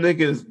them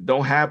niggas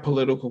don't have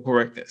political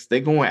correctness.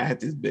 They going at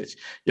this bitch.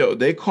 Yo,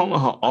 they calling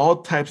her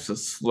all types of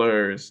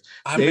slurs.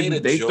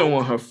 They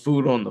throwing her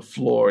food on the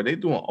floor. They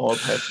doing all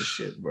types of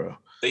shit, bro.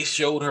 They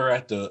showed her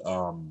at the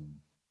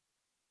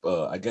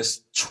I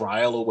guess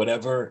trial or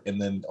whatever, and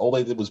then all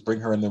they did was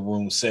bring her in the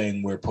room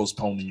saying we're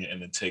postponing it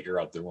and then take her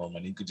out the room,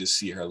 and you could just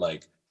see her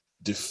like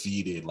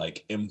defeated,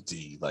 like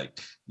empty. Like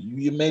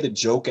you made a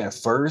joke at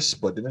first,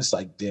 but then it's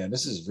like, damn,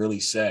 this is really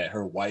sad.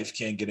 Her wife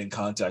can't get in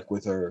contact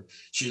with her.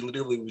 She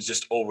literally was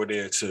just over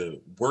there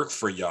to work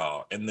for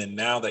y'all, and then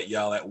now that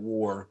y'all at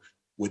war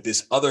with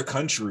this other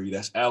country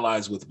that's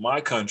allies with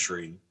my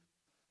country,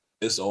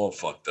 It's all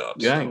fucked up.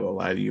 Yeah, I ain't gonna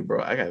lie to you,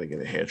 bro. I gotta get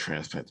a hair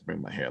transplant to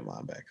bring my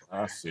hairline back.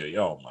 I feel you.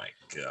 Oh my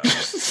god.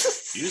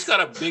 You just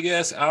got a big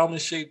ass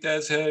almond shaped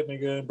ass head,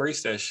 nigga.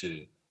 Embrace that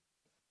shit.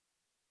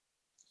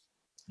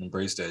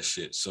 Embrace that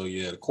shit. So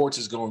yeah, the courts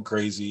is going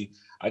crazy.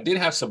 I did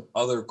have some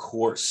other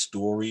court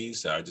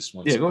stories that I just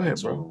want to go ahead,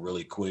 over bro.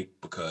 really quick,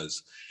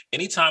 because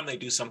anytime they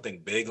do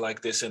something big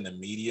like this in the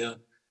media,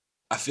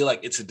 I feel like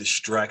it's a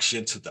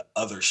distraction to the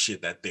other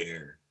shit that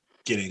they're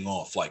getting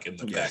off, like in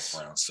the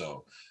background.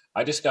 So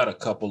I just got a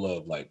couple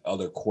of like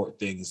other court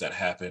things that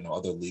happen or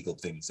other legal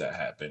things that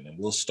happen. And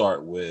we'll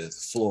start with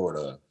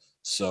Florida.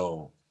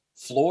 So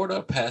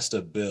Florida passed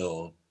a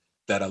bill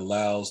that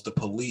allows the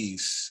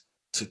police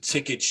to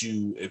ticket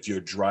you if you're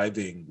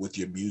driving with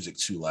your music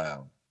too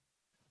loud.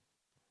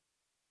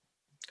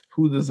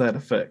 Who does that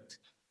affect?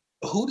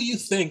 Who do you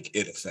think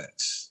it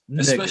affects? Niggas.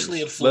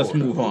 Especially in Florida. Let's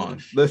move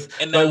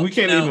on. We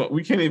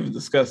can't even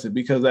discuss it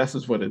because that's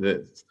just what it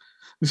is.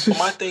 But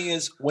my thing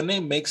is, when they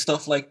make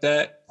stuff like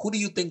that, who do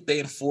you think they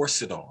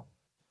enforce it on?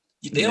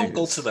 They don't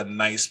go to the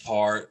nice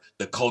part,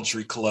 the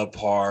country club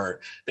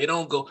part. They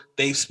don't go.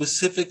 They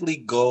specifically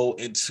go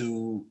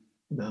into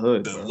the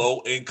hood, the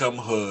low income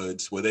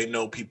hoods where they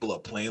know people are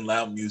playing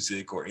loud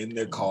music or in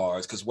their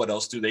cars. Because what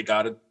else do they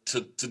got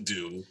to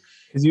do?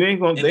 Because you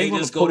ain't gonna, they ain't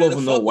gonna pull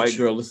over no white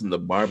girl listen to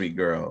Barbie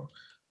girl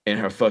in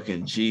her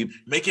fucking Jeep,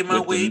 making my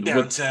way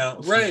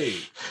downtown, right?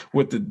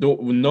 With the door,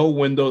 with no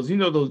windows. You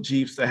know those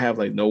Jeeps that have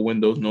like no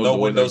windows, no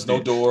doors.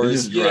 They're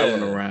just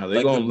driving around.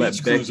 They're like gonna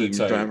let Becky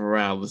drive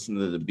around, listen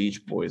to the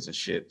Beach Boys and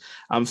shit.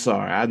 I'm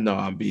sorry, I know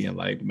I'm being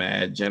like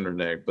mad gender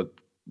neck, but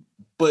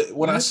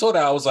when I saw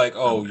that, I was like,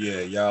 oh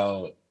yeah,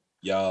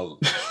 y'all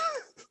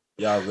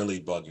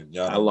really bugging.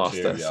 Y'all I lost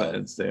that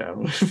sentence there.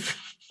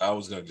 I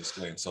was gonna just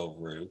glance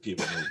over it. We'll keep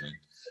it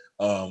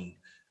moving.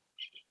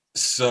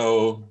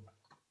 So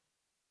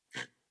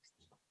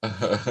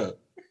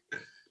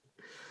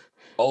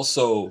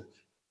also,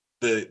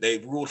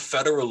 they ruled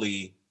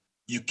federally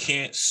you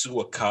can't sue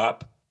a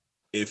cop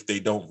if they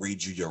don't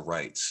read you your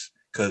rights.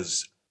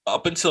 Because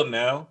up until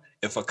now,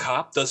 if a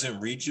cop doesn't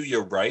read you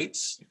your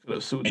rights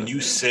and you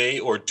say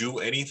or do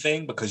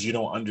anything because you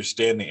don't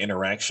understand the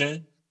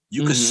interaction,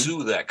 you could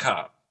sue that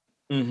cop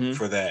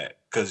for that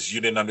because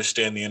you didn't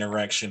understand the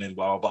interaction and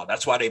blah, blah, blah.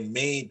 That's why they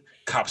made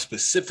cops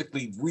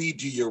specifically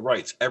read you your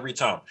rights every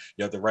time.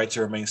 You have the right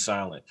to remain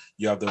silent.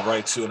 You have the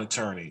right to an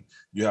attorney.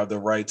 You have the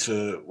right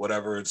to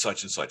whatever and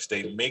such and such.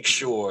 They make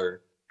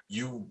sure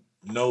you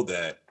know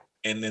that.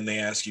 And then they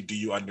ask you, do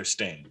you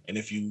understand? And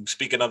if you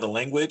speak another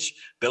language,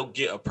 they'll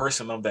get a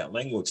person of that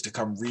language to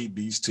come read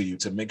these to you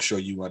to make sure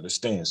you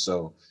understand.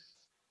 So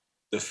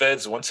the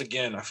feds, once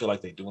again, I feel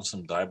like they're doing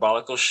some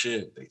diabolical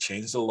shit. They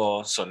changed the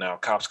law. So now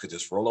cops could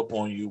just roll up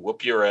on you,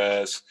 whoop your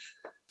ass,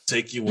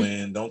 take you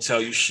in, don't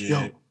tell you shit.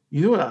 Yo,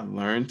 you know what I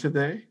learned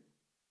today?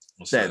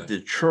 What's that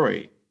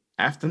Detroit,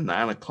 after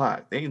 9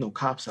 o'clock, there ain't no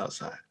cops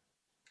outside.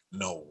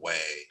 No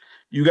way.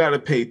 You got to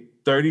pay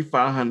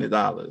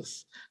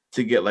 $3,500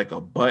 to get like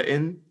a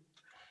button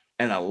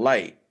and a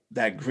light.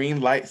 That green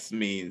light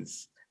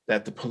means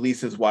that the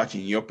police is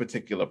watching your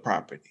particular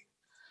property,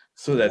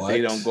 so that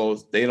they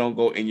don't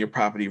go in your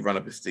property, run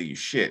up and steal your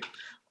shit.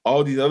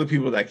 All these other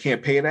people that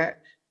can't pay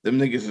that, them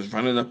niggas is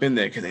running up in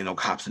there because ain't no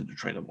cops in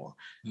Detroit no more.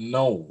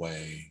 No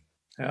way.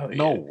 Hell yeah.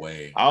 No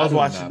way. I was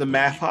watching the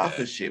Math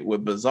Hoffa shit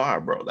with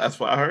Bizarre, bro. That's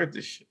why I heard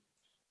this shit.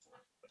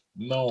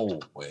 No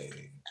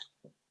way.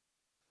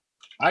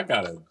 I'm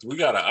gonna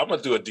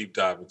do a deep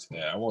dive into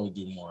that. I want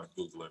to do more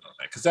Googling on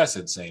that because that's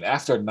insane.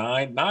 After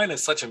 9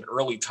 is such an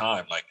early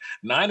time. Like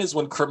 9 is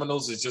when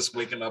criminals is just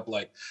waking up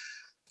like,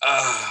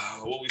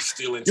 what we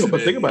stealing today?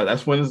 But think about it.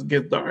 That's when it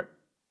gets dark.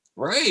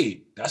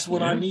 Right. That's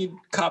when I need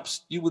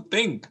cops, you would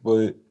think.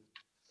 But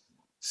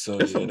so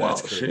it's some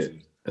wild shit.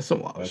 It's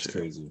some wild shit. That's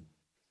crazy.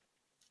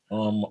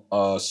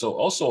 So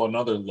also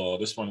another law.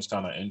 This one is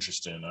kind of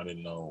interesting. I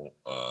didn't know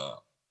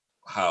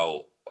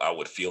how I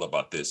would feel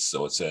about this.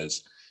 So it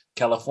says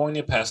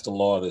California passed a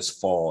law this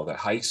fall that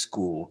high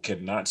school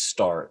cannot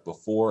start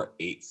before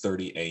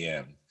 8:30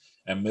 a.m.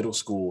 and middle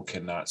school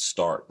cannot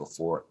start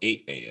before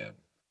 8 a.m.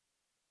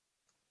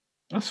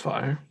 That's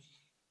fire.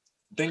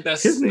 I think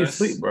that's kids need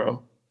sleep,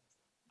 bro.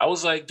 I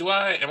was like,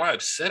 am I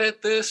upset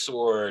at this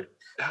or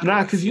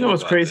nah? Because you know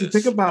what's crazy?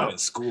 This? Think about I'm not in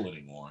school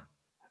anymore.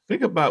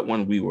 Think about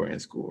when we were in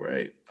school,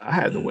 right? I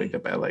had to wake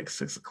up at like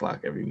 6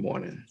 o'clock every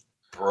morning.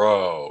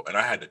 Bro, and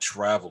I had to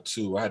travel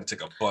too. I had to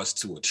take a bus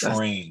to a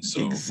train.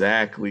 So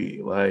exactly,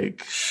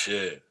 like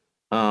shit.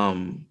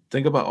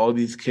 Think about all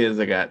these kids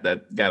that got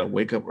to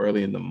wake up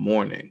early in the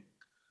morning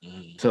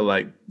to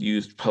like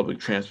use public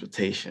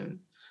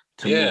transportation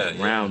to move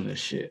around and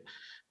shit.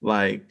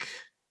 Like,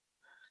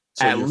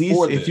 so at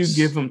least if you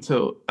give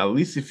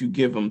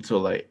them till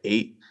like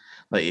 8,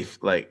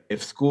 like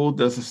if school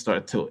doesn't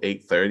start till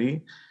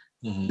 8:30,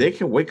 they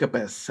can wake up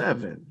at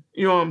 7.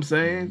 You know what I'm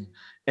saying?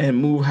 And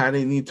move how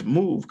they need to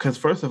move. Because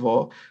first of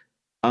all,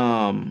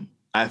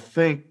 I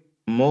think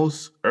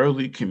most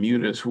early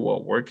commuters who are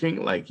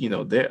working, like,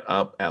 they're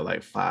up at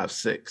like 5,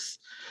 6.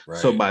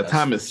 So Right. by the That's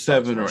time it's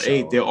besides 7 or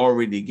 8, they're rush hour.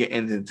 already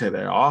getting into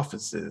their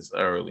offices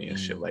early and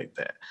shit Mm, like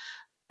that.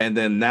 And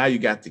then now you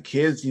got the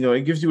kids,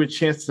 it gives you a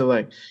chance to,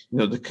 like,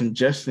 the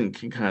congestion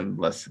can kind of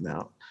lessen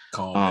out.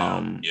 calm down.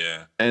 Um,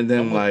 Yeah. and then,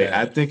 I'm with like,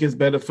 I that. think it's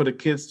better for the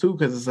kids too,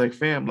 because it's like,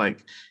 fam,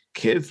 like,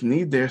 kids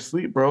need their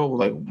sleep, bro.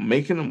 Like,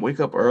 making them wake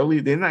up early,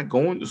 they're not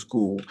going to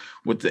school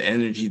with the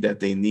energy that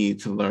they need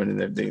to learn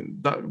and everything.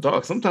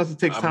 Dog, sometimes it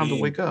takes I time to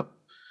mean, wake up.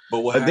 but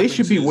what Like, they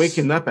should happens be is,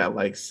 waking up at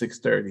like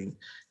 6:30,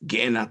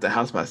 getting out the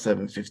house by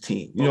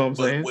 7:15. You know what I'm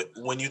but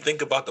saying? when you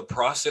think about the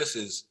process,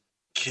 is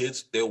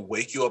kids, they'll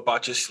wake you up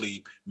out your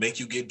sleep, make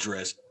you get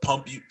dressed,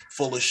 pump you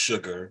full of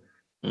sugar.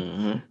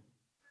 Mm-hmm.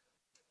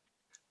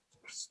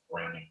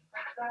 Raining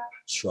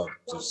truck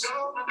just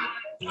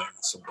playing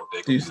some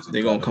bodega music.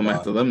 They're gonna come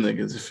after them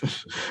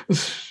niggas.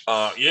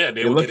 Yeah,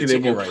 they They're will get lucky a they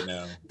ticket won't. right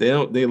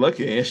now. They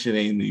lucky that shit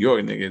ain't New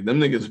York, nigga. Them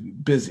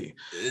niggas busy.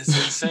 It's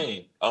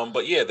insane.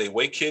 But yeah, they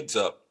wake kids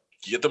up,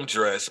 get them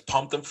dressed,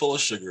 pump them full of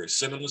sugar,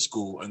 send them to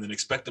school, and then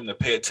expect them to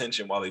pay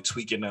attention while they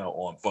tweaking out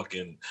on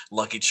fucking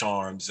Lucky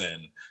Charms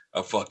and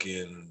a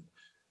fucking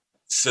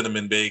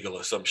cinnamon bagel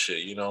or some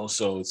shit,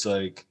 So it's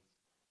like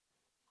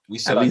we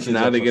set At our least kids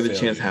now up they for get a chance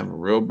to failure. have a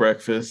real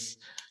breakfast.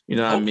 You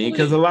know what I mean?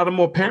 Because a Hopefully, lot of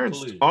more parents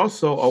hopefully.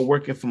 also are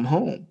working from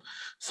home.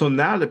 So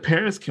now the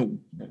parents can,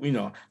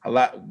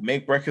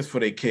 make breakfast for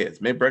their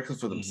kids, make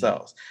breakfast for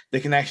themselves. They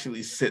can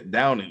actually sit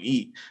down and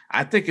eat.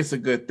 I think it's a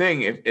good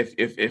thing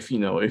if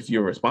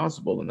you're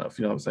responsible enough.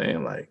 You know what I'm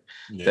saying? Like,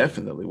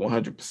 definitely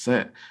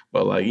 100%.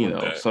 But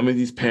like, some of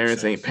these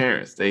parents ain't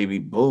parents. They be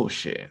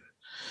bullshit.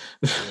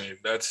 I mean,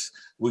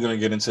 we're gonna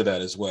get into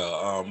that as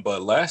well.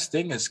 But last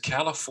thing is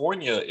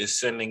California is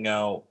sending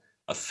out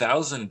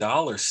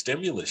 $1,000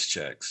 stimulus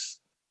checks,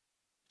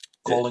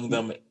 calling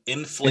them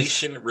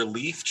inflation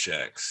relief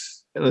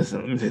checks.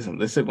 Listen, let me tell you something.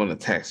 They're still going to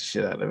tax the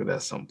shit out of it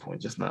at some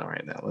point, just not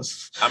right now.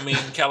 I mean,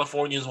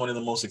 California is one of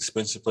the most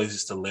expensive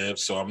places to live,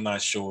 so I'm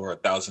not sure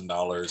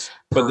 $1,000.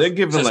 But they're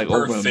giving like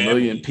over family. 1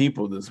 million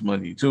people this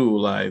money too.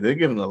 Like, they're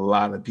giving a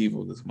lot of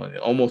people this money.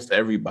 Almost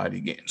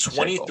everybody getting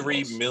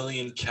 23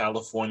 million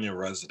California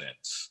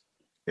residents.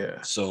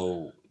 Yeah.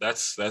 So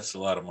that's a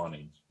lot of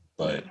money,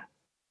 but. Yeah.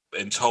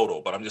 In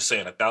total, but I'm just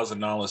saying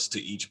 $1,000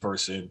 to each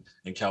person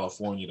in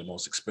California, the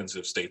most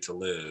expensive state to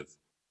live.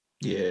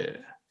 Yeah.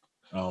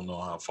 I don't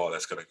know how far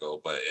that's gonna go,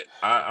 but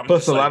I'm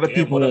plus a lot of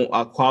people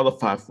won't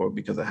qualify for it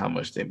because of how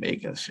much they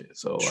make and shit.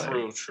 So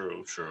true.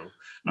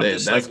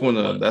 That's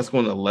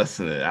gonna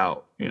lessen it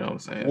out. You know what I'm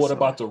saying? What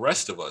about the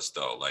rest of us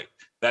though? Like,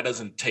 that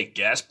doesn't take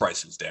gas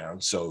prices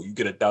down. So you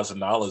get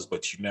 $1,000,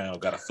 but you now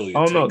got to fill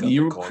your tank up.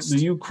 The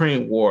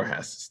Ukraine war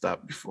has to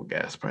stop before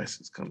gas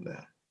prices come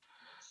down.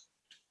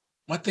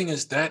 My thing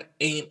is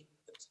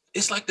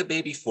it's like the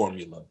baby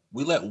formula.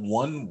 We let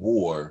one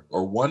war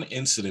or one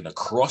incident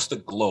across the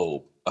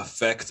globe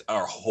affect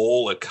our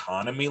whole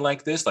economy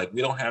like this. Like,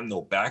 we don't have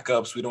no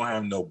backups. We don't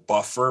have no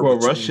buffer. Well,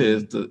 Russia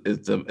is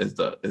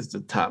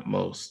the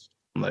topmost.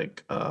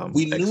 Like,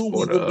 we knew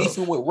we were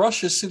beefing with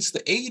Russia since the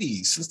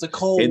 80s, since the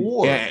Cold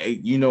War. Yeah,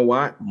 you know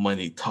what?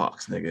 Money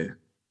talks, nigga.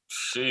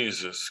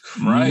 Jesus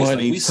Christ.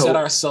 We set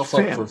ourselves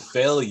up for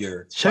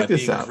failure by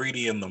being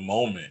greedy in the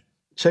moment.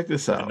 Check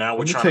this out. And now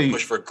we're trying to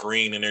push for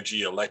green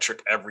energy,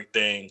 electric,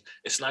 everything.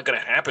 It's not going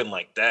to happen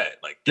like that.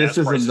 Like, this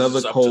is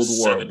another Cold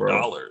War,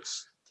 bro.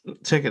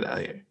 Check it out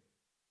here.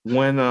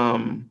 When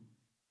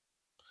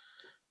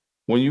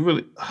you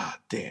really,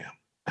 damn,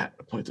 I have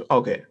to point to.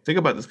 Okay, think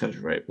about this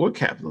country, right? We're a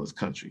capitalist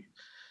country.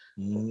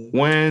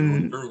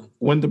 When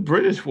the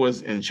British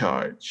was in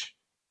charge,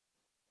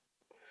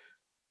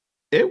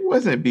 it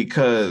wasn't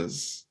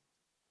because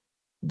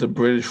the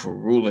British were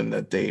ruling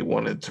that they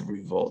wanted to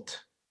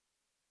revolt.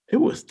 It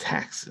was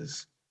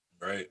taxes.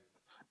 Right.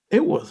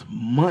 It was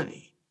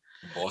money.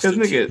 Because,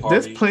 nigga,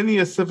 there's plenty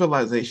of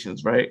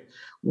civilizations, right,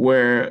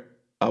 where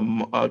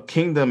a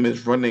kingdom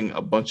is running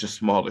a bunch of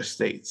smaller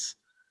states.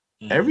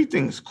 Mm-hmm.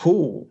 Everything's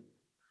cool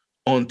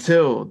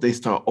until they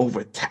start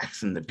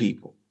overtaxing the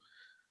people.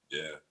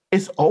 Yeah.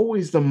 It's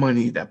always the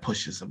money that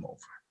pushes them over.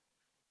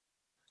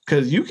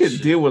 Because you can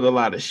deal with a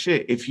lot of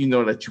shit if you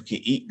know that you can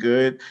eat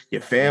good,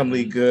 your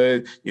family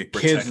good, your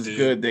kids is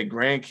good, their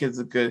grandkids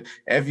are good.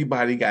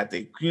 Everybody got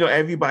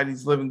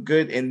everybody's living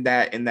good in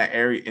that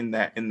area, in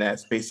that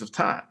space of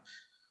time.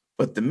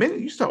 But the minute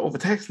you start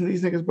overtaxing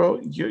these niggas, bro,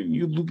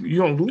 you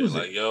don't lose it.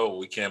 Like, yo,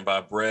 we can't buy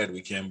bread,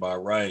 we can't buy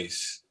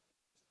rice.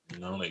 They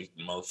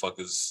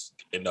motherfuckers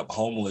end up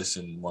homeless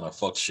and want to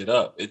fuck shit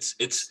up. It's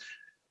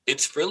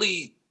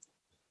really.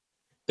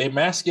 They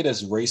mask it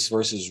as race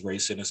versus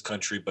race in this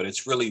country, but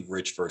it's really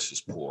rich versus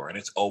poor. And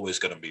it's always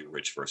going to be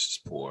rich versus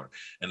poor.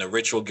 And the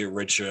rich will get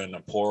richer and the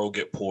poor will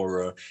get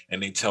poorer.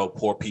 And they tell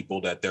poor people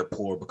that they're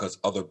poor because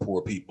other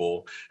poor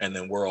people. And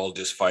then we're all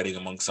just fighting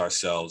amongst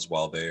ourselves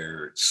while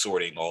they're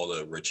sorting all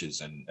the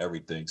riches and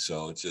everything.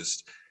 So it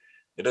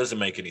doesn't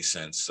make any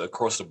sense.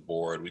 Across the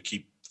board,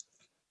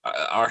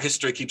 our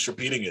history keeps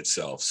repeating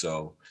itself.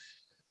 So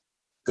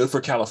good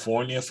for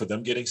California for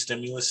them getting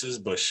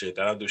stimuluses, but shit,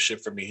 that'll do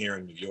shit for me here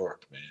in New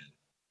York,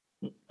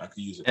 man. I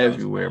could use it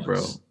everywhere,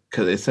 bro,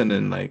 because they're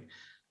sending like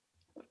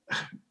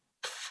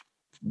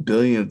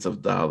billions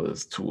of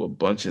dollars to a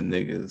bunch of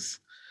niggas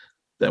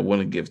that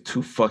want to give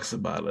two fucks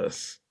about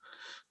us.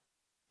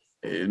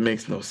 It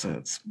makes no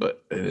sense,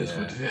 but it is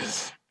what it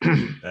is.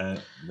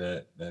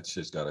 that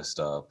shit's gotta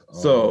stop.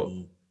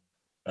 So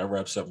that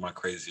wraps up my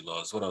crazy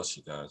laws. What else,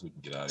 you guys? We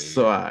can get out of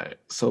here.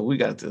 So we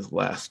got this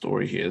last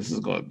story here. This is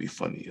gonna be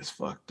funny as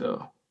fuck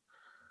though.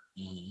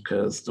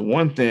 Because the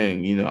one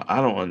thing, you know, I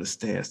don't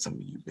understand some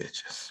of you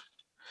bitches.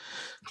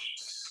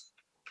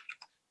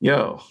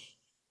 Yo,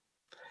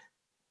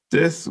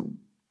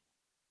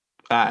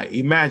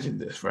 imagine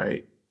this,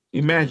 right?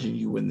 Imagine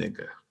you a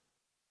nigga.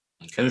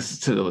 Okay. And this is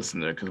to the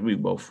listener, because we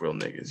both real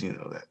niggas, you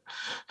know that.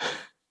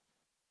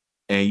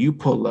 And you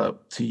pull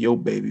up to your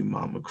baby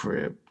mama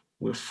crib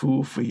with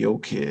food for your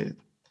kid.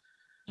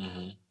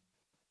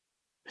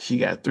 She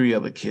got 3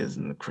 other kids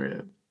in the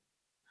crib.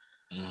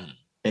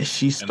 And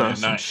she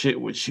starts some shit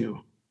with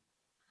you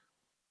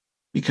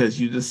because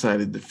you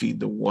decided to feed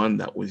the one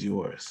that was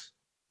yours.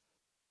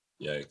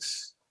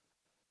 Yikes.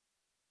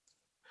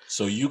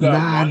 So you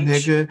got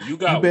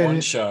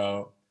one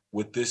child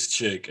with this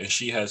chick, and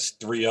she has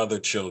 3 other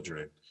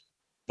children,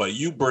 but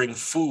you bring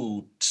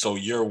food so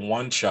your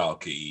one child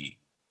can eat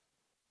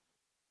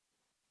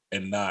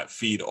and not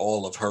feed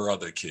all of her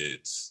other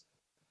kids.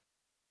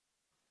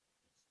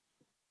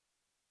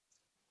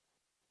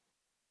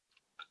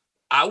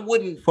 I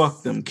wouldn't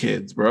fuck them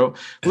kids, bro.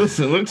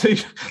 Listen, let me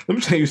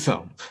tell you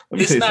something.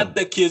 It's not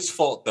the kid's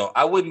fault though.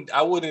 I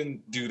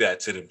wouldn't do that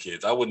to them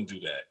kids. I wouldn't do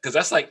that because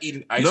that's like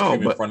eating ice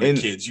cream in front of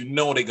kids. You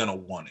know they're gonna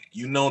want it.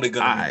 You know they're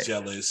gonna be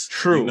jealous.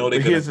 True. You know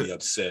they're gonna be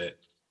upset.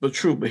 But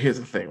here's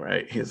the thing,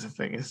 right? Here's the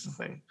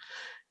thing.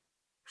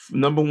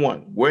 Number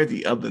one, where are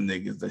the other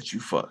niggas that you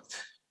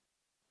fucked?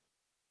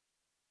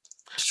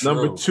 True.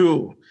 Number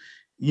 2,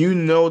 you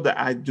know that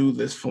I do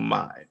this for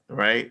mine,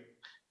 right?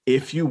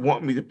 If you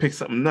want me to pick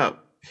something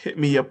up, hit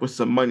me up with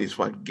some money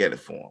so I can get it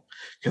for him.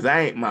 Because that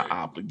ain't my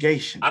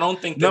obligation. I don't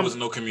think there was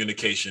no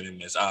communication in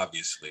this,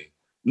 obviously.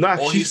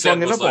 All he said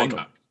was like,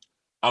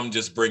 I'm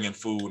just bringing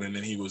food. And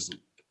then he was,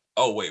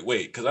 oh, wait.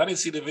 Because I didn't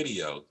see the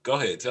video. Go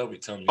ahead. Tell me.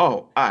 Oh,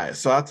 all right.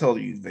 So I'll tell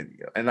you the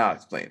video and I'll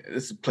explain it.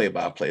 This is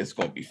play-by-play. It's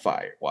going to be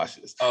fire. Watch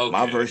this. Okay.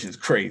 My version's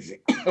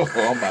crazy.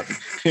 I'm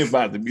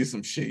about to be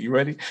some shit. You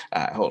ready?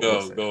 All right, hold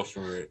on. Go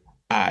for it.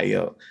 All right,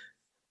 yo.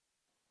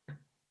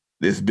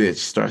 This bitch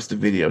starts the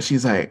video.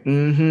 She's like,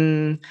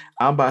 I'm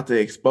about to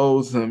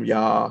expose him,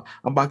 y'all.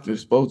 I'm about to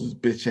expose this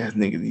bitch ass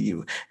nigga to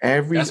you.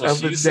 Every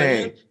other day.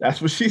 Saying? That's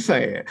what she's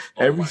saying.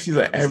 Every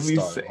single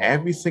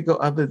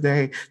other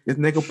day, this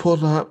nigga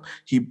pulled up.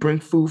 He bring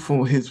food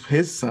for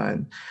his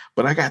son,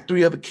 but I got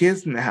 3 other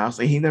kids in the house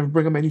and he never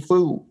bring him any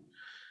food.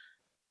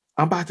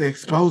 I'm about to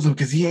expose him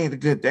because he ain't a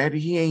good daddy.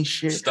 He ain't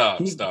shit.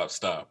 Stop.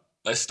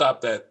 Let's stop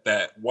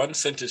that one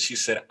sentence. She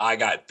said, I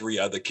got 3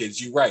 other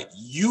kids. You're right.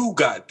 You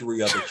got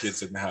 3 other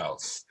kids in the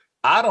house.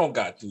 I don't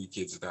got 3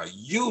 kids in the house.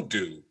 You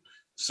do.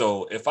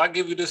 So if I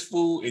give you this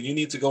food and you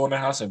need to go in the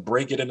house and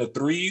break it into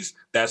 3s,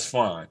 that's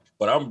fine.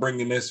 But I'm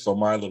bringing this for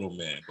my little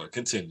man. But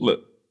continue.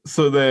 Look,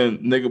 so then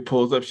nigga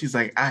pulls up. She's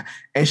like,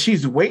 and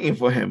she's waiting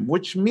for him,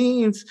 which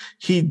means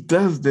he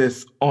does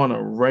this on a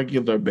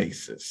regular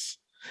basis.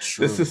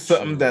 True, this is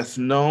something that's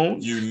known.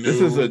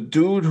 This is a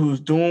dude who's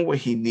doing what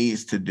he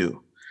needs to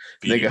do.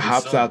 Nigga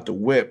hops out the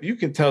whip. You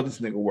can tell this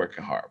nigga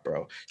working hard,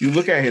 bro. You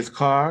look at his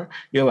car,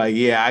 you're like,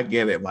 yeah, I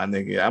get it, my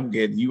nigga. I'm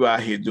getting you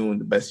out here doing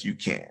the best you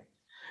can.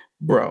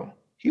 Bro,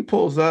 he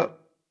pulls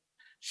up.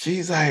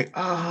 She's like,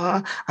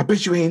 I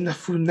bet you ain't enough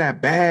food in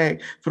that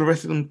bag for the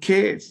rest of them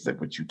kids. He's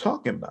like, what you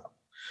talking about?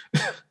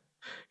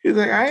 He's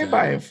like, I ain't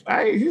buying.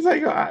 He's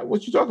like,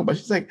 what you talking about?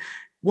 She's like,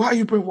 why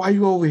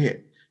you over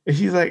here? And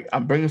she's like,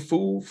 I'm bringing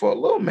food for a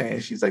little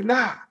man. She's like,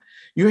 nah,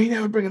 you ain't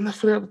never bringing enough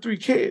for the other 3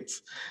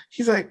 kids.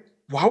 He's like,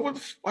 why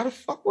the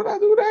fuck would I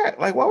do that?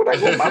 Like, why would I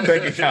go to my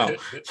bank account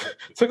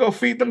to go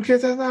feed them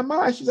kids? That's not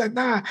mine. She's like,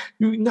 nah,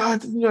 you know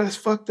that's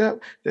fucked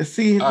up. To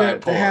see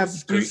that they have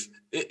 3.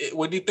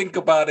 When you think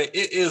about it,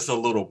 it is a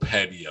little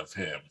petty of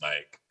him.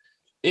 Like,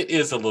 it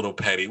is a little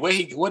petty. What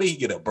did he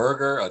get? A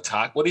burger, a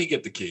taco? What did he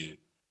get the kid?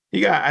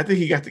 I think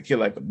he got the kid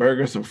like a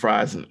burger, some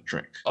fries, and a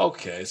drink.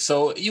 Okay,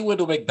 so you went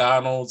to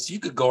McDonald's, you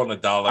could go on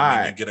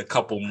 $1 and get a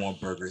couple more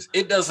burgers.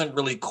 It doesn't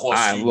really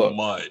cost you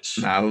much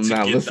to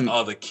get the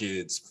other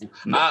kids.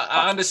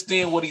 I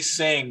understand what he's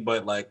saying,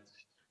 but like,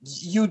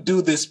 you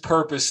do this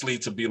purposely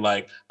to be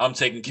like, I'm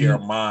taking care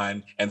of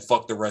mine and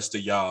fuck the rest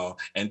of y'all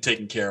and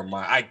taking care of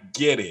mine. I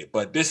get it,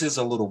 but this is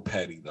a little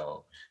petty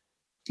though.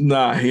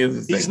 Nah, here's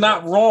the thing. He's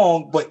not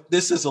wrong, but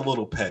this is a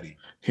little petty.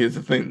 Here's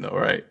the thing though,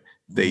 right?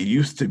 They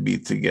used to be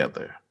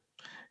together.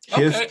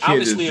 His kid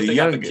obviously is the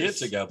youngest. Got the kids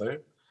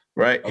together.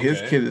 Right? Okay.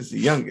 His kid is the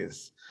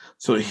youngest.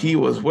 So he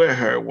was with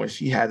her when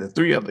she had the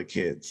 3 other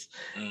kids.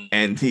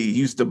 And he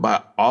used to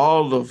buy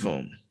all of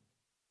them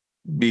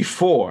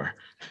before.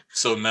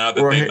 So now that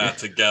they're not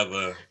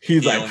together,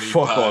 he's like,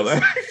 fuck all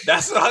that.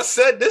 That's what I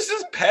said. This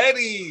is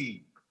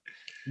petty.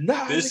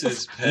 Nah, This nigga,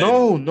 is petty.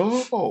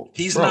 no,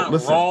 He's bro. not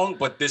Listen, wrong,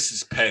 but this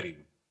is petty. it's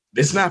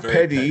This is not very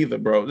petty petty. either,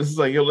 bro. This is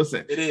like, yo,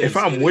 listen. It If is.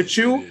 I'm It with is.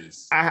 It you,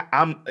 is.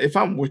 I'm if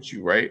I'm with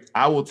you, right?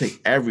 I will take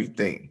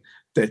everything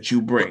that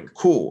you But bring.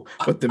 Cool.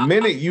 But the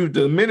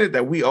minute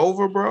that we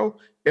over, bro,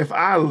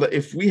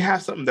 if we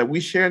have something that we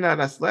share now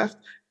that's left,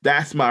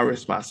 that's my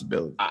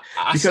responsibility. I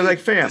Because like,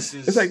 see. fam, This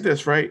it's like is.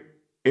 this, right?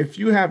 If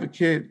you have a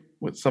kid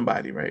with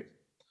somebody, right?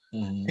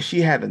 And Mhm.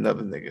 she had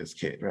another nigga's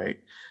kid, right?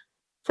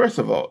 First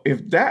of all,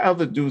 if that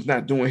other dude's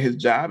not doing his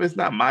job, it's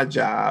not my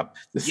job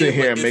to Yeah, sit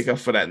here but and make up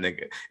for that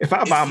nigga. If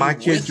I buy if my you're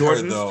kid with her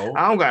Jordans, I though,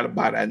 don't gotta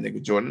buy that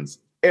nigga Jordans.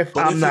 If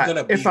but I'm if you're not,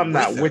 gonna if be I'm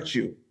not with with her,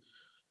 you,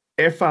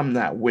 if I'm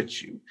not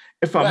with you,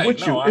 if I'm right? with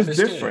No, you, I it's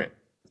understand. different.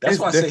 That's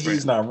It's why I say different.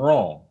 he's not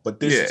wrong, but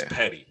this is Yeah.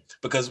 petty.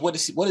 Because what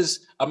is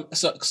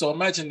so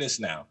imagine this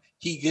now.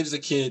 He gives the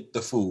kid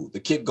the food. The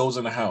kid goes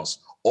in the house.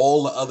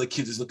 All the other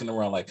kids is looking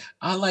around like,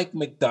 I like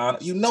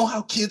McDonald's. You know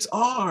how kids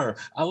are.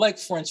 I like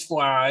French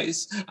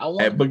fries. But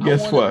I guess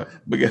want to, what?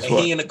 But guess and he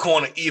what? in the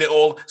corner eat it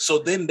all. So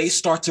then they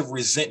start to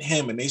resent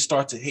him and they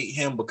start to hate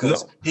him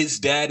because No, his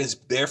dad is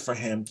there for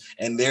him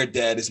and their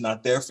dad is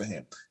not there for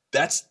him.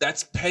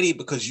 That's petty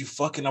because you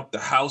fucking up the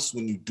house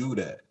when you do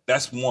that.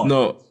 That's one.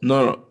 no.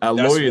 A That's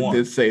lawyer one.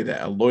 did say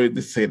that. A lawyer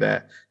did say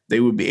that they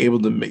would be able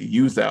to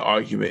use that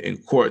argument in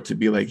court to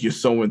be like, you're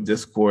sowing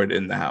discord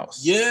in the house.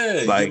 Yeah,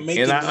 you're Like, and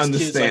making I these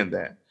kids like understand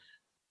that.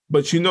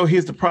 But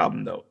here's the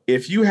problem though.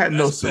 If you had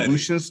no that's petty.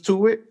 solutions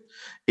to it,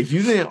 if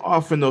you didn't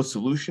offer no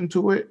solution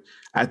to it,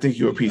 I think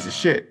you're a piece of Nah.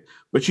 shit.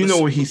 But you know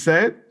Listen, what he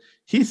said?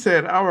 He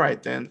said, all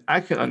right, then I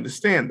can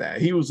understand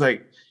that. He was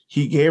like,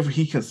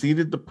 he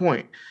conceded the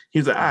point.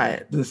 He's like, all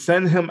right, then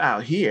send him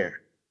out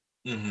here.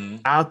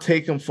 mhm. I'll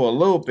take him for a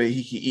little bit.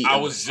 He can eat. I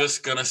was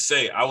just gonna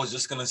say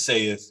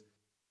if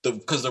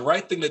because the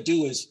right thing to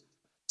do is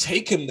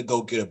take him to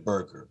go get a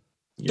burger.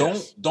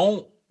 Yes.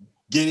 Don't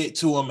get it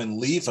to him and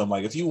leave him.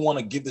 Like if you want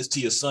to give this to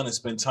your son and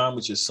spend time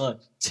with your son,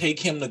 take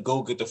him to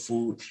go get the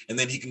food, and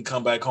then he can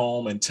come back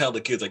home and tell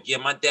the kids like, yeah,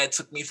 my dad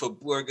took me for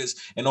burgers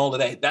and all of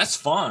that. That's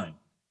fine,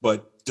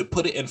 but to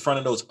put it in front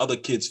of those other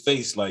kids'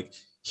 face, like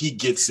he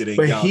gets it and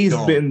But y'all he's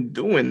don't. been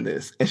doing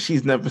this, and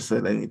she's never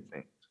said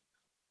anything.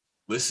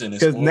 Listen,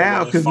 it's all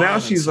well and Because now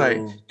fine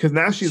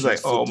she's like,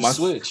 until oh, flipped the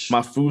switch.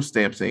 my food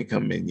stamps ain't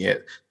come in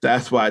yet.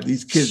 That's why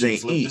these kids She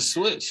ain't flipped the eat.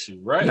 switch,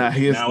 right? Now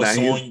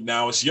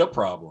Now it's your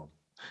problem.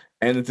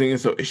 And the thing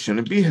is, so it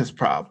shouldn't be his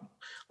problem.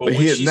 But But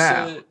when here she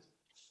now, said,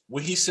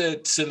 when he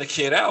said send the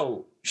kid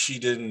out, she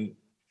didn't.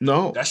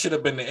 no, That should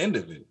have been the end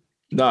of it.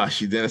 nah,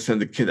 she didn't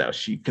send the kid out.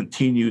 She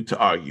continued to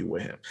argue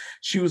with him.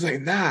 She was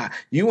like, nah,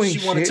 you ain't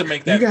She wanted shit. to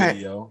make that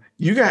video.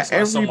 You got That's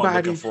not someone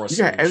everybody, looking for a you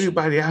got solution.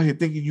 everybody out here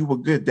thinking you a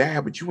good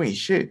dad, but you ain't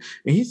shit.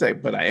 And he's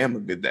like, but I am a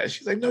good dad.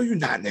 She's like, no, you're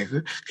not,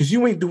 nigga, because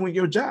you ain't doing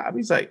your job.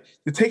 He's like,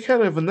 to take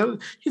care of another.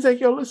 He's like,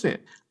 yo, listen,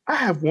 I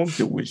have one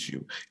kid with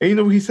you. And you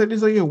know what he said?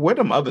 He's like, yo, where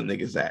them other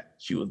niggas at?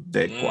 She was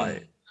dead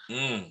quiet.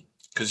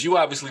 Because you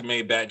obviously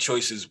made bad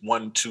choices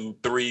 1, 2,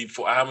 3,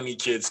 4, how many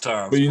kids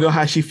times? But you know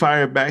how she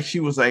fired back? She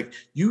was like,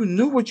 you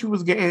knew what you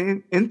was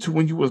getting into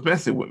when you was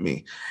messing with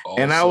me.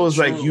 And I was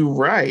like, you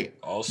right.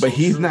 Also but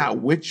he's true. not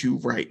with you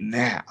right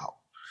now.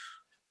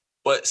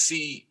 But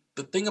see,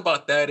 the thing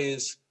about that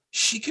is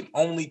she can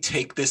only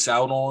take this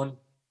out on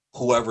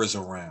whoever's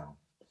around.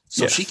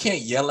 So Yes. she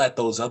can't yell at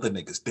those other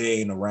niggas. They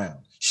ain't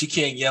around. She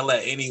can't yell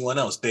at anyone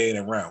else. They ain't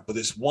around. But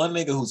this one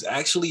nigga who's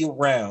actually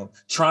around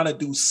trying to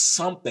do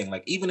something,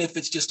 like even if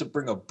it's just to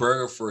bring a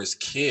burger for his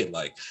kid,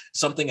 like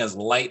something as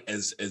light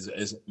as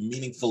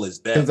meaningful as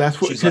that. Because that's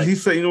what, She's because like, he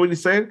said, you know what he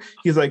said?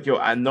 He's like, yo,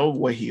 I know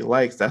what he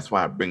likes. That's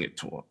why I bring it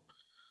to him.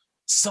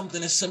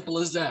 something as simple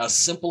as that, a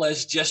simple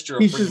as gesture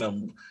of He's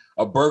bringing just-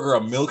 a burger, a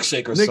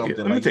milkshake, or Nigga, something.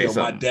 let me Like, tell you my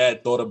something.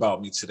 dad thought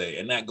about me today,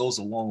 and that goes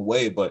a long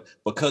way. But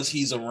because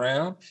he's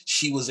around,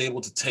 she was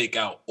able to take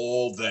out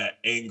all that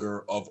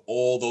anger of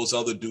all those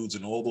other dudes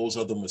and all those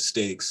other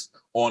mistakes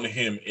on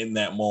him in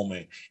that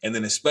moment. And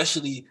then,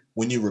 especially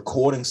when you're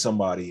recording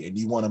somebody and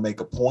you want to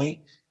make a point,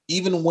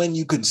 even when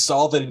you can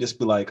solve it and just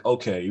be like,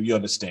 okay, you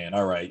understand.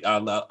 All right,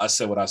 I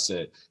said what I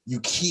said.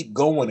 You keep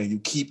going and you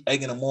keep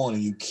egging them on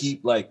and you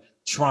keep like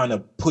trying to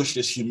push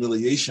this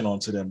humiliation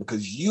onto them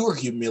because you're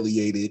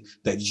humiliated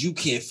that you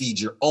can't feed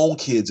your own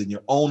kids in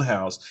your own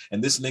house,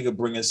 and this nigga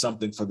bringing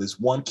something for this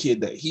one kid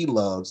that he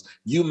loves.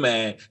 You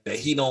mad that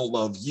he don't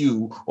love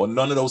you, or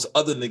none of those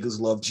other niggas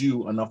loved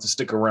you enough to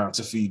stick around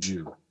to feed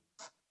you.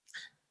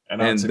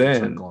 And I'll take a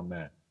drink on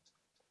that.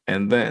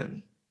 And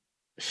then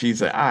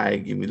she's like, all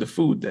right, give me the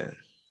food then.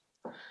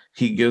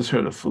 He gives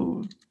her the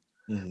food.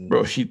 Mhm.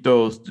 Bro, she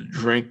throws the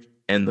drink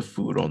and the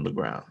food on the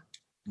ground.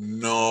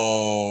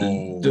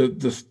 No.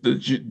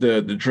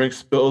 The drink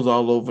spills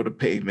all over the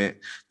pavement.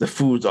 The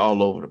food's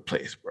all over the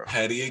place, bro.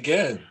 Petty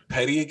again.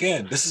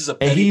 This is a And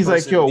petty he's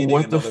like, person yo, meeting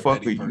what the another fuck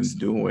petty are you person.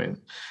 doing?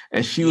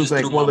 And she You was just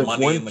like, threw well, my if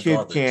money one in the kid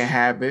garbage. can't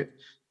have it,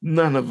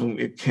 none of them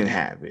can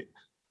have it.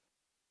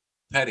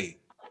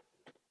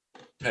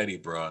 Petty,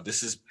 bro.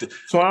 This is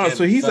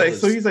So he's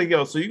fellas. like,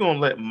 yo, so you're gonna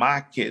let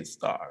my kid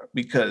starve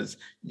because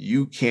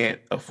you can't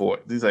afford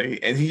it. He's like,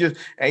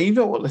 and you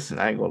know what? Listen,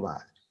 I ain't gonna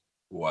lie.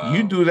 Wow.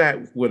 You do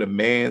that with a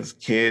man's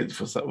kid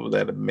for something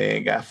that a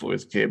man got for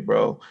his kid,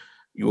 bro.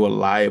 You are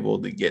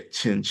liable to get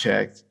chin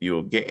checked.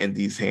 You'll get in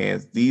these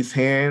hands. These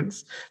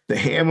hands, the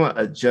hammer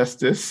of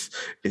justice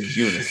is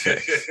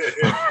unisex.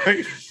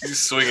 Right? He's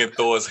swinging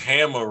Thor's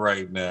hammer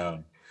right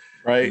now.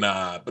 Right?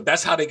 Nah, but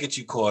that's how they get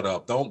you caught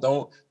up.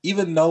 Don't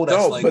even know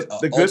that's like.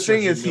 But the good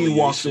thing is he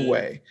walked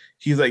away.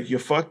 He's like, you're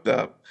fucked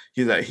up.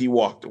 He's like, he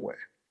walked away.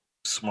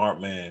 Smart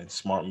man,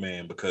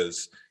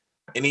 because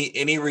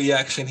any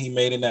reaction he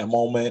made in that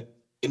moment,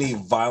 any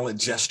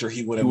violent gesture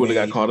he would have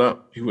got caught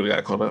up. He would have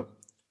got caught up.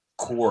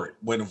 Court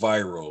went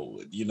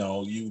viral.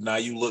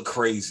 You look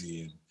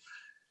crazy.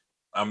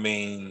 I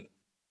mean,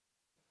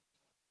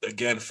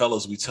 again,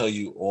 fellas, we tell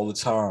you all the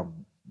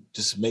time,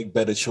 just make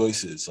better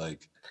choices.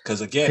 Like,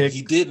 because again,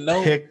 he didn't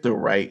know. Pick the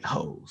right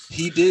hoes.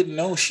 He didn't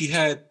know she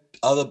had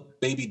other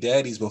baby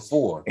daddies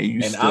before,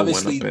 and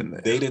obviously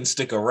they didn't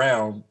stick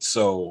around.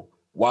 So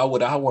why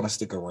would I want to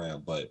stick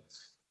around? But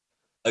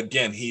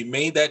again, he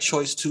made that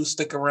choice to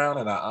stick around,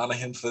 and I honor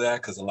him for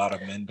that because a lot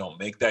of men don't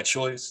make that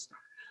choice.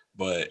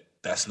 But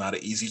that's not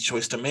an easy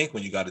choice to make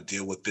when you got to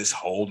deal with this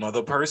whole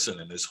nother person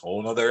and this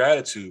whole nother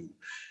attitude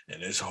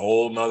and this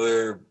whole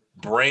nother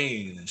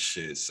brain and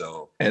shit.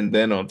 So, and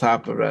then on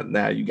top of that,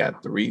 now you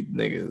got three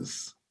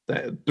niggas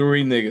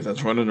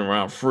that's running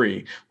around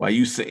free while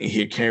you sitting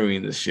here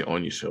carrying this shit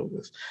on your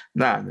shoulders.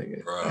 Nah,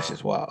 nigga, bruh. That's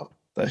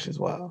just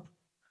wild.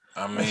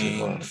 I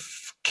mean,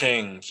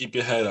 King, keep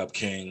your head up,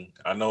 King.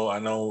 I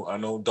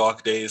know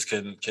dark days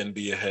can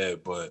be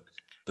ahead, but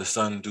the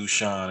sun do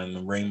shine and the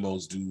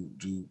rainbows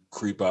do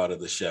creep out of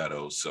the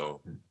shadows.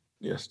 So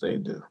yes, they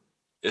do.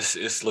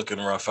 It's looking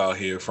rough out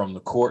here, from the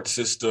court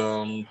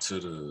system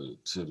to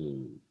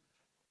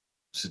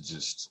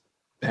just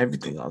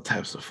everything, all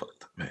types of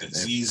fucked up, man.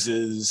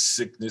 Diseases,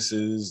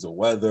 sicknesses, the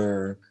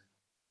weather.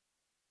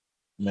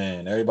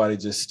 Man, everybody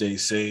just stay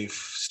safe,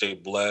 stay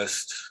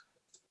blessed.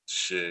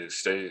 Shit,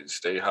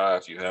 stay high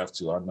if you have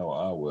to. I know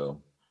I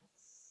will.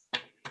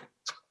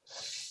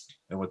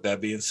 And with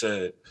that being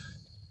said,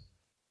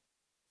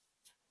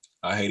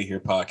 I Hate It Here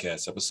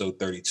podcast, episode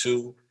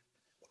 32.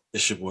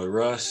 It's your boy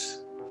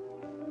Russ.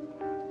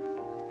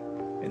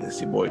 And it's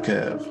your boy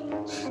Kev.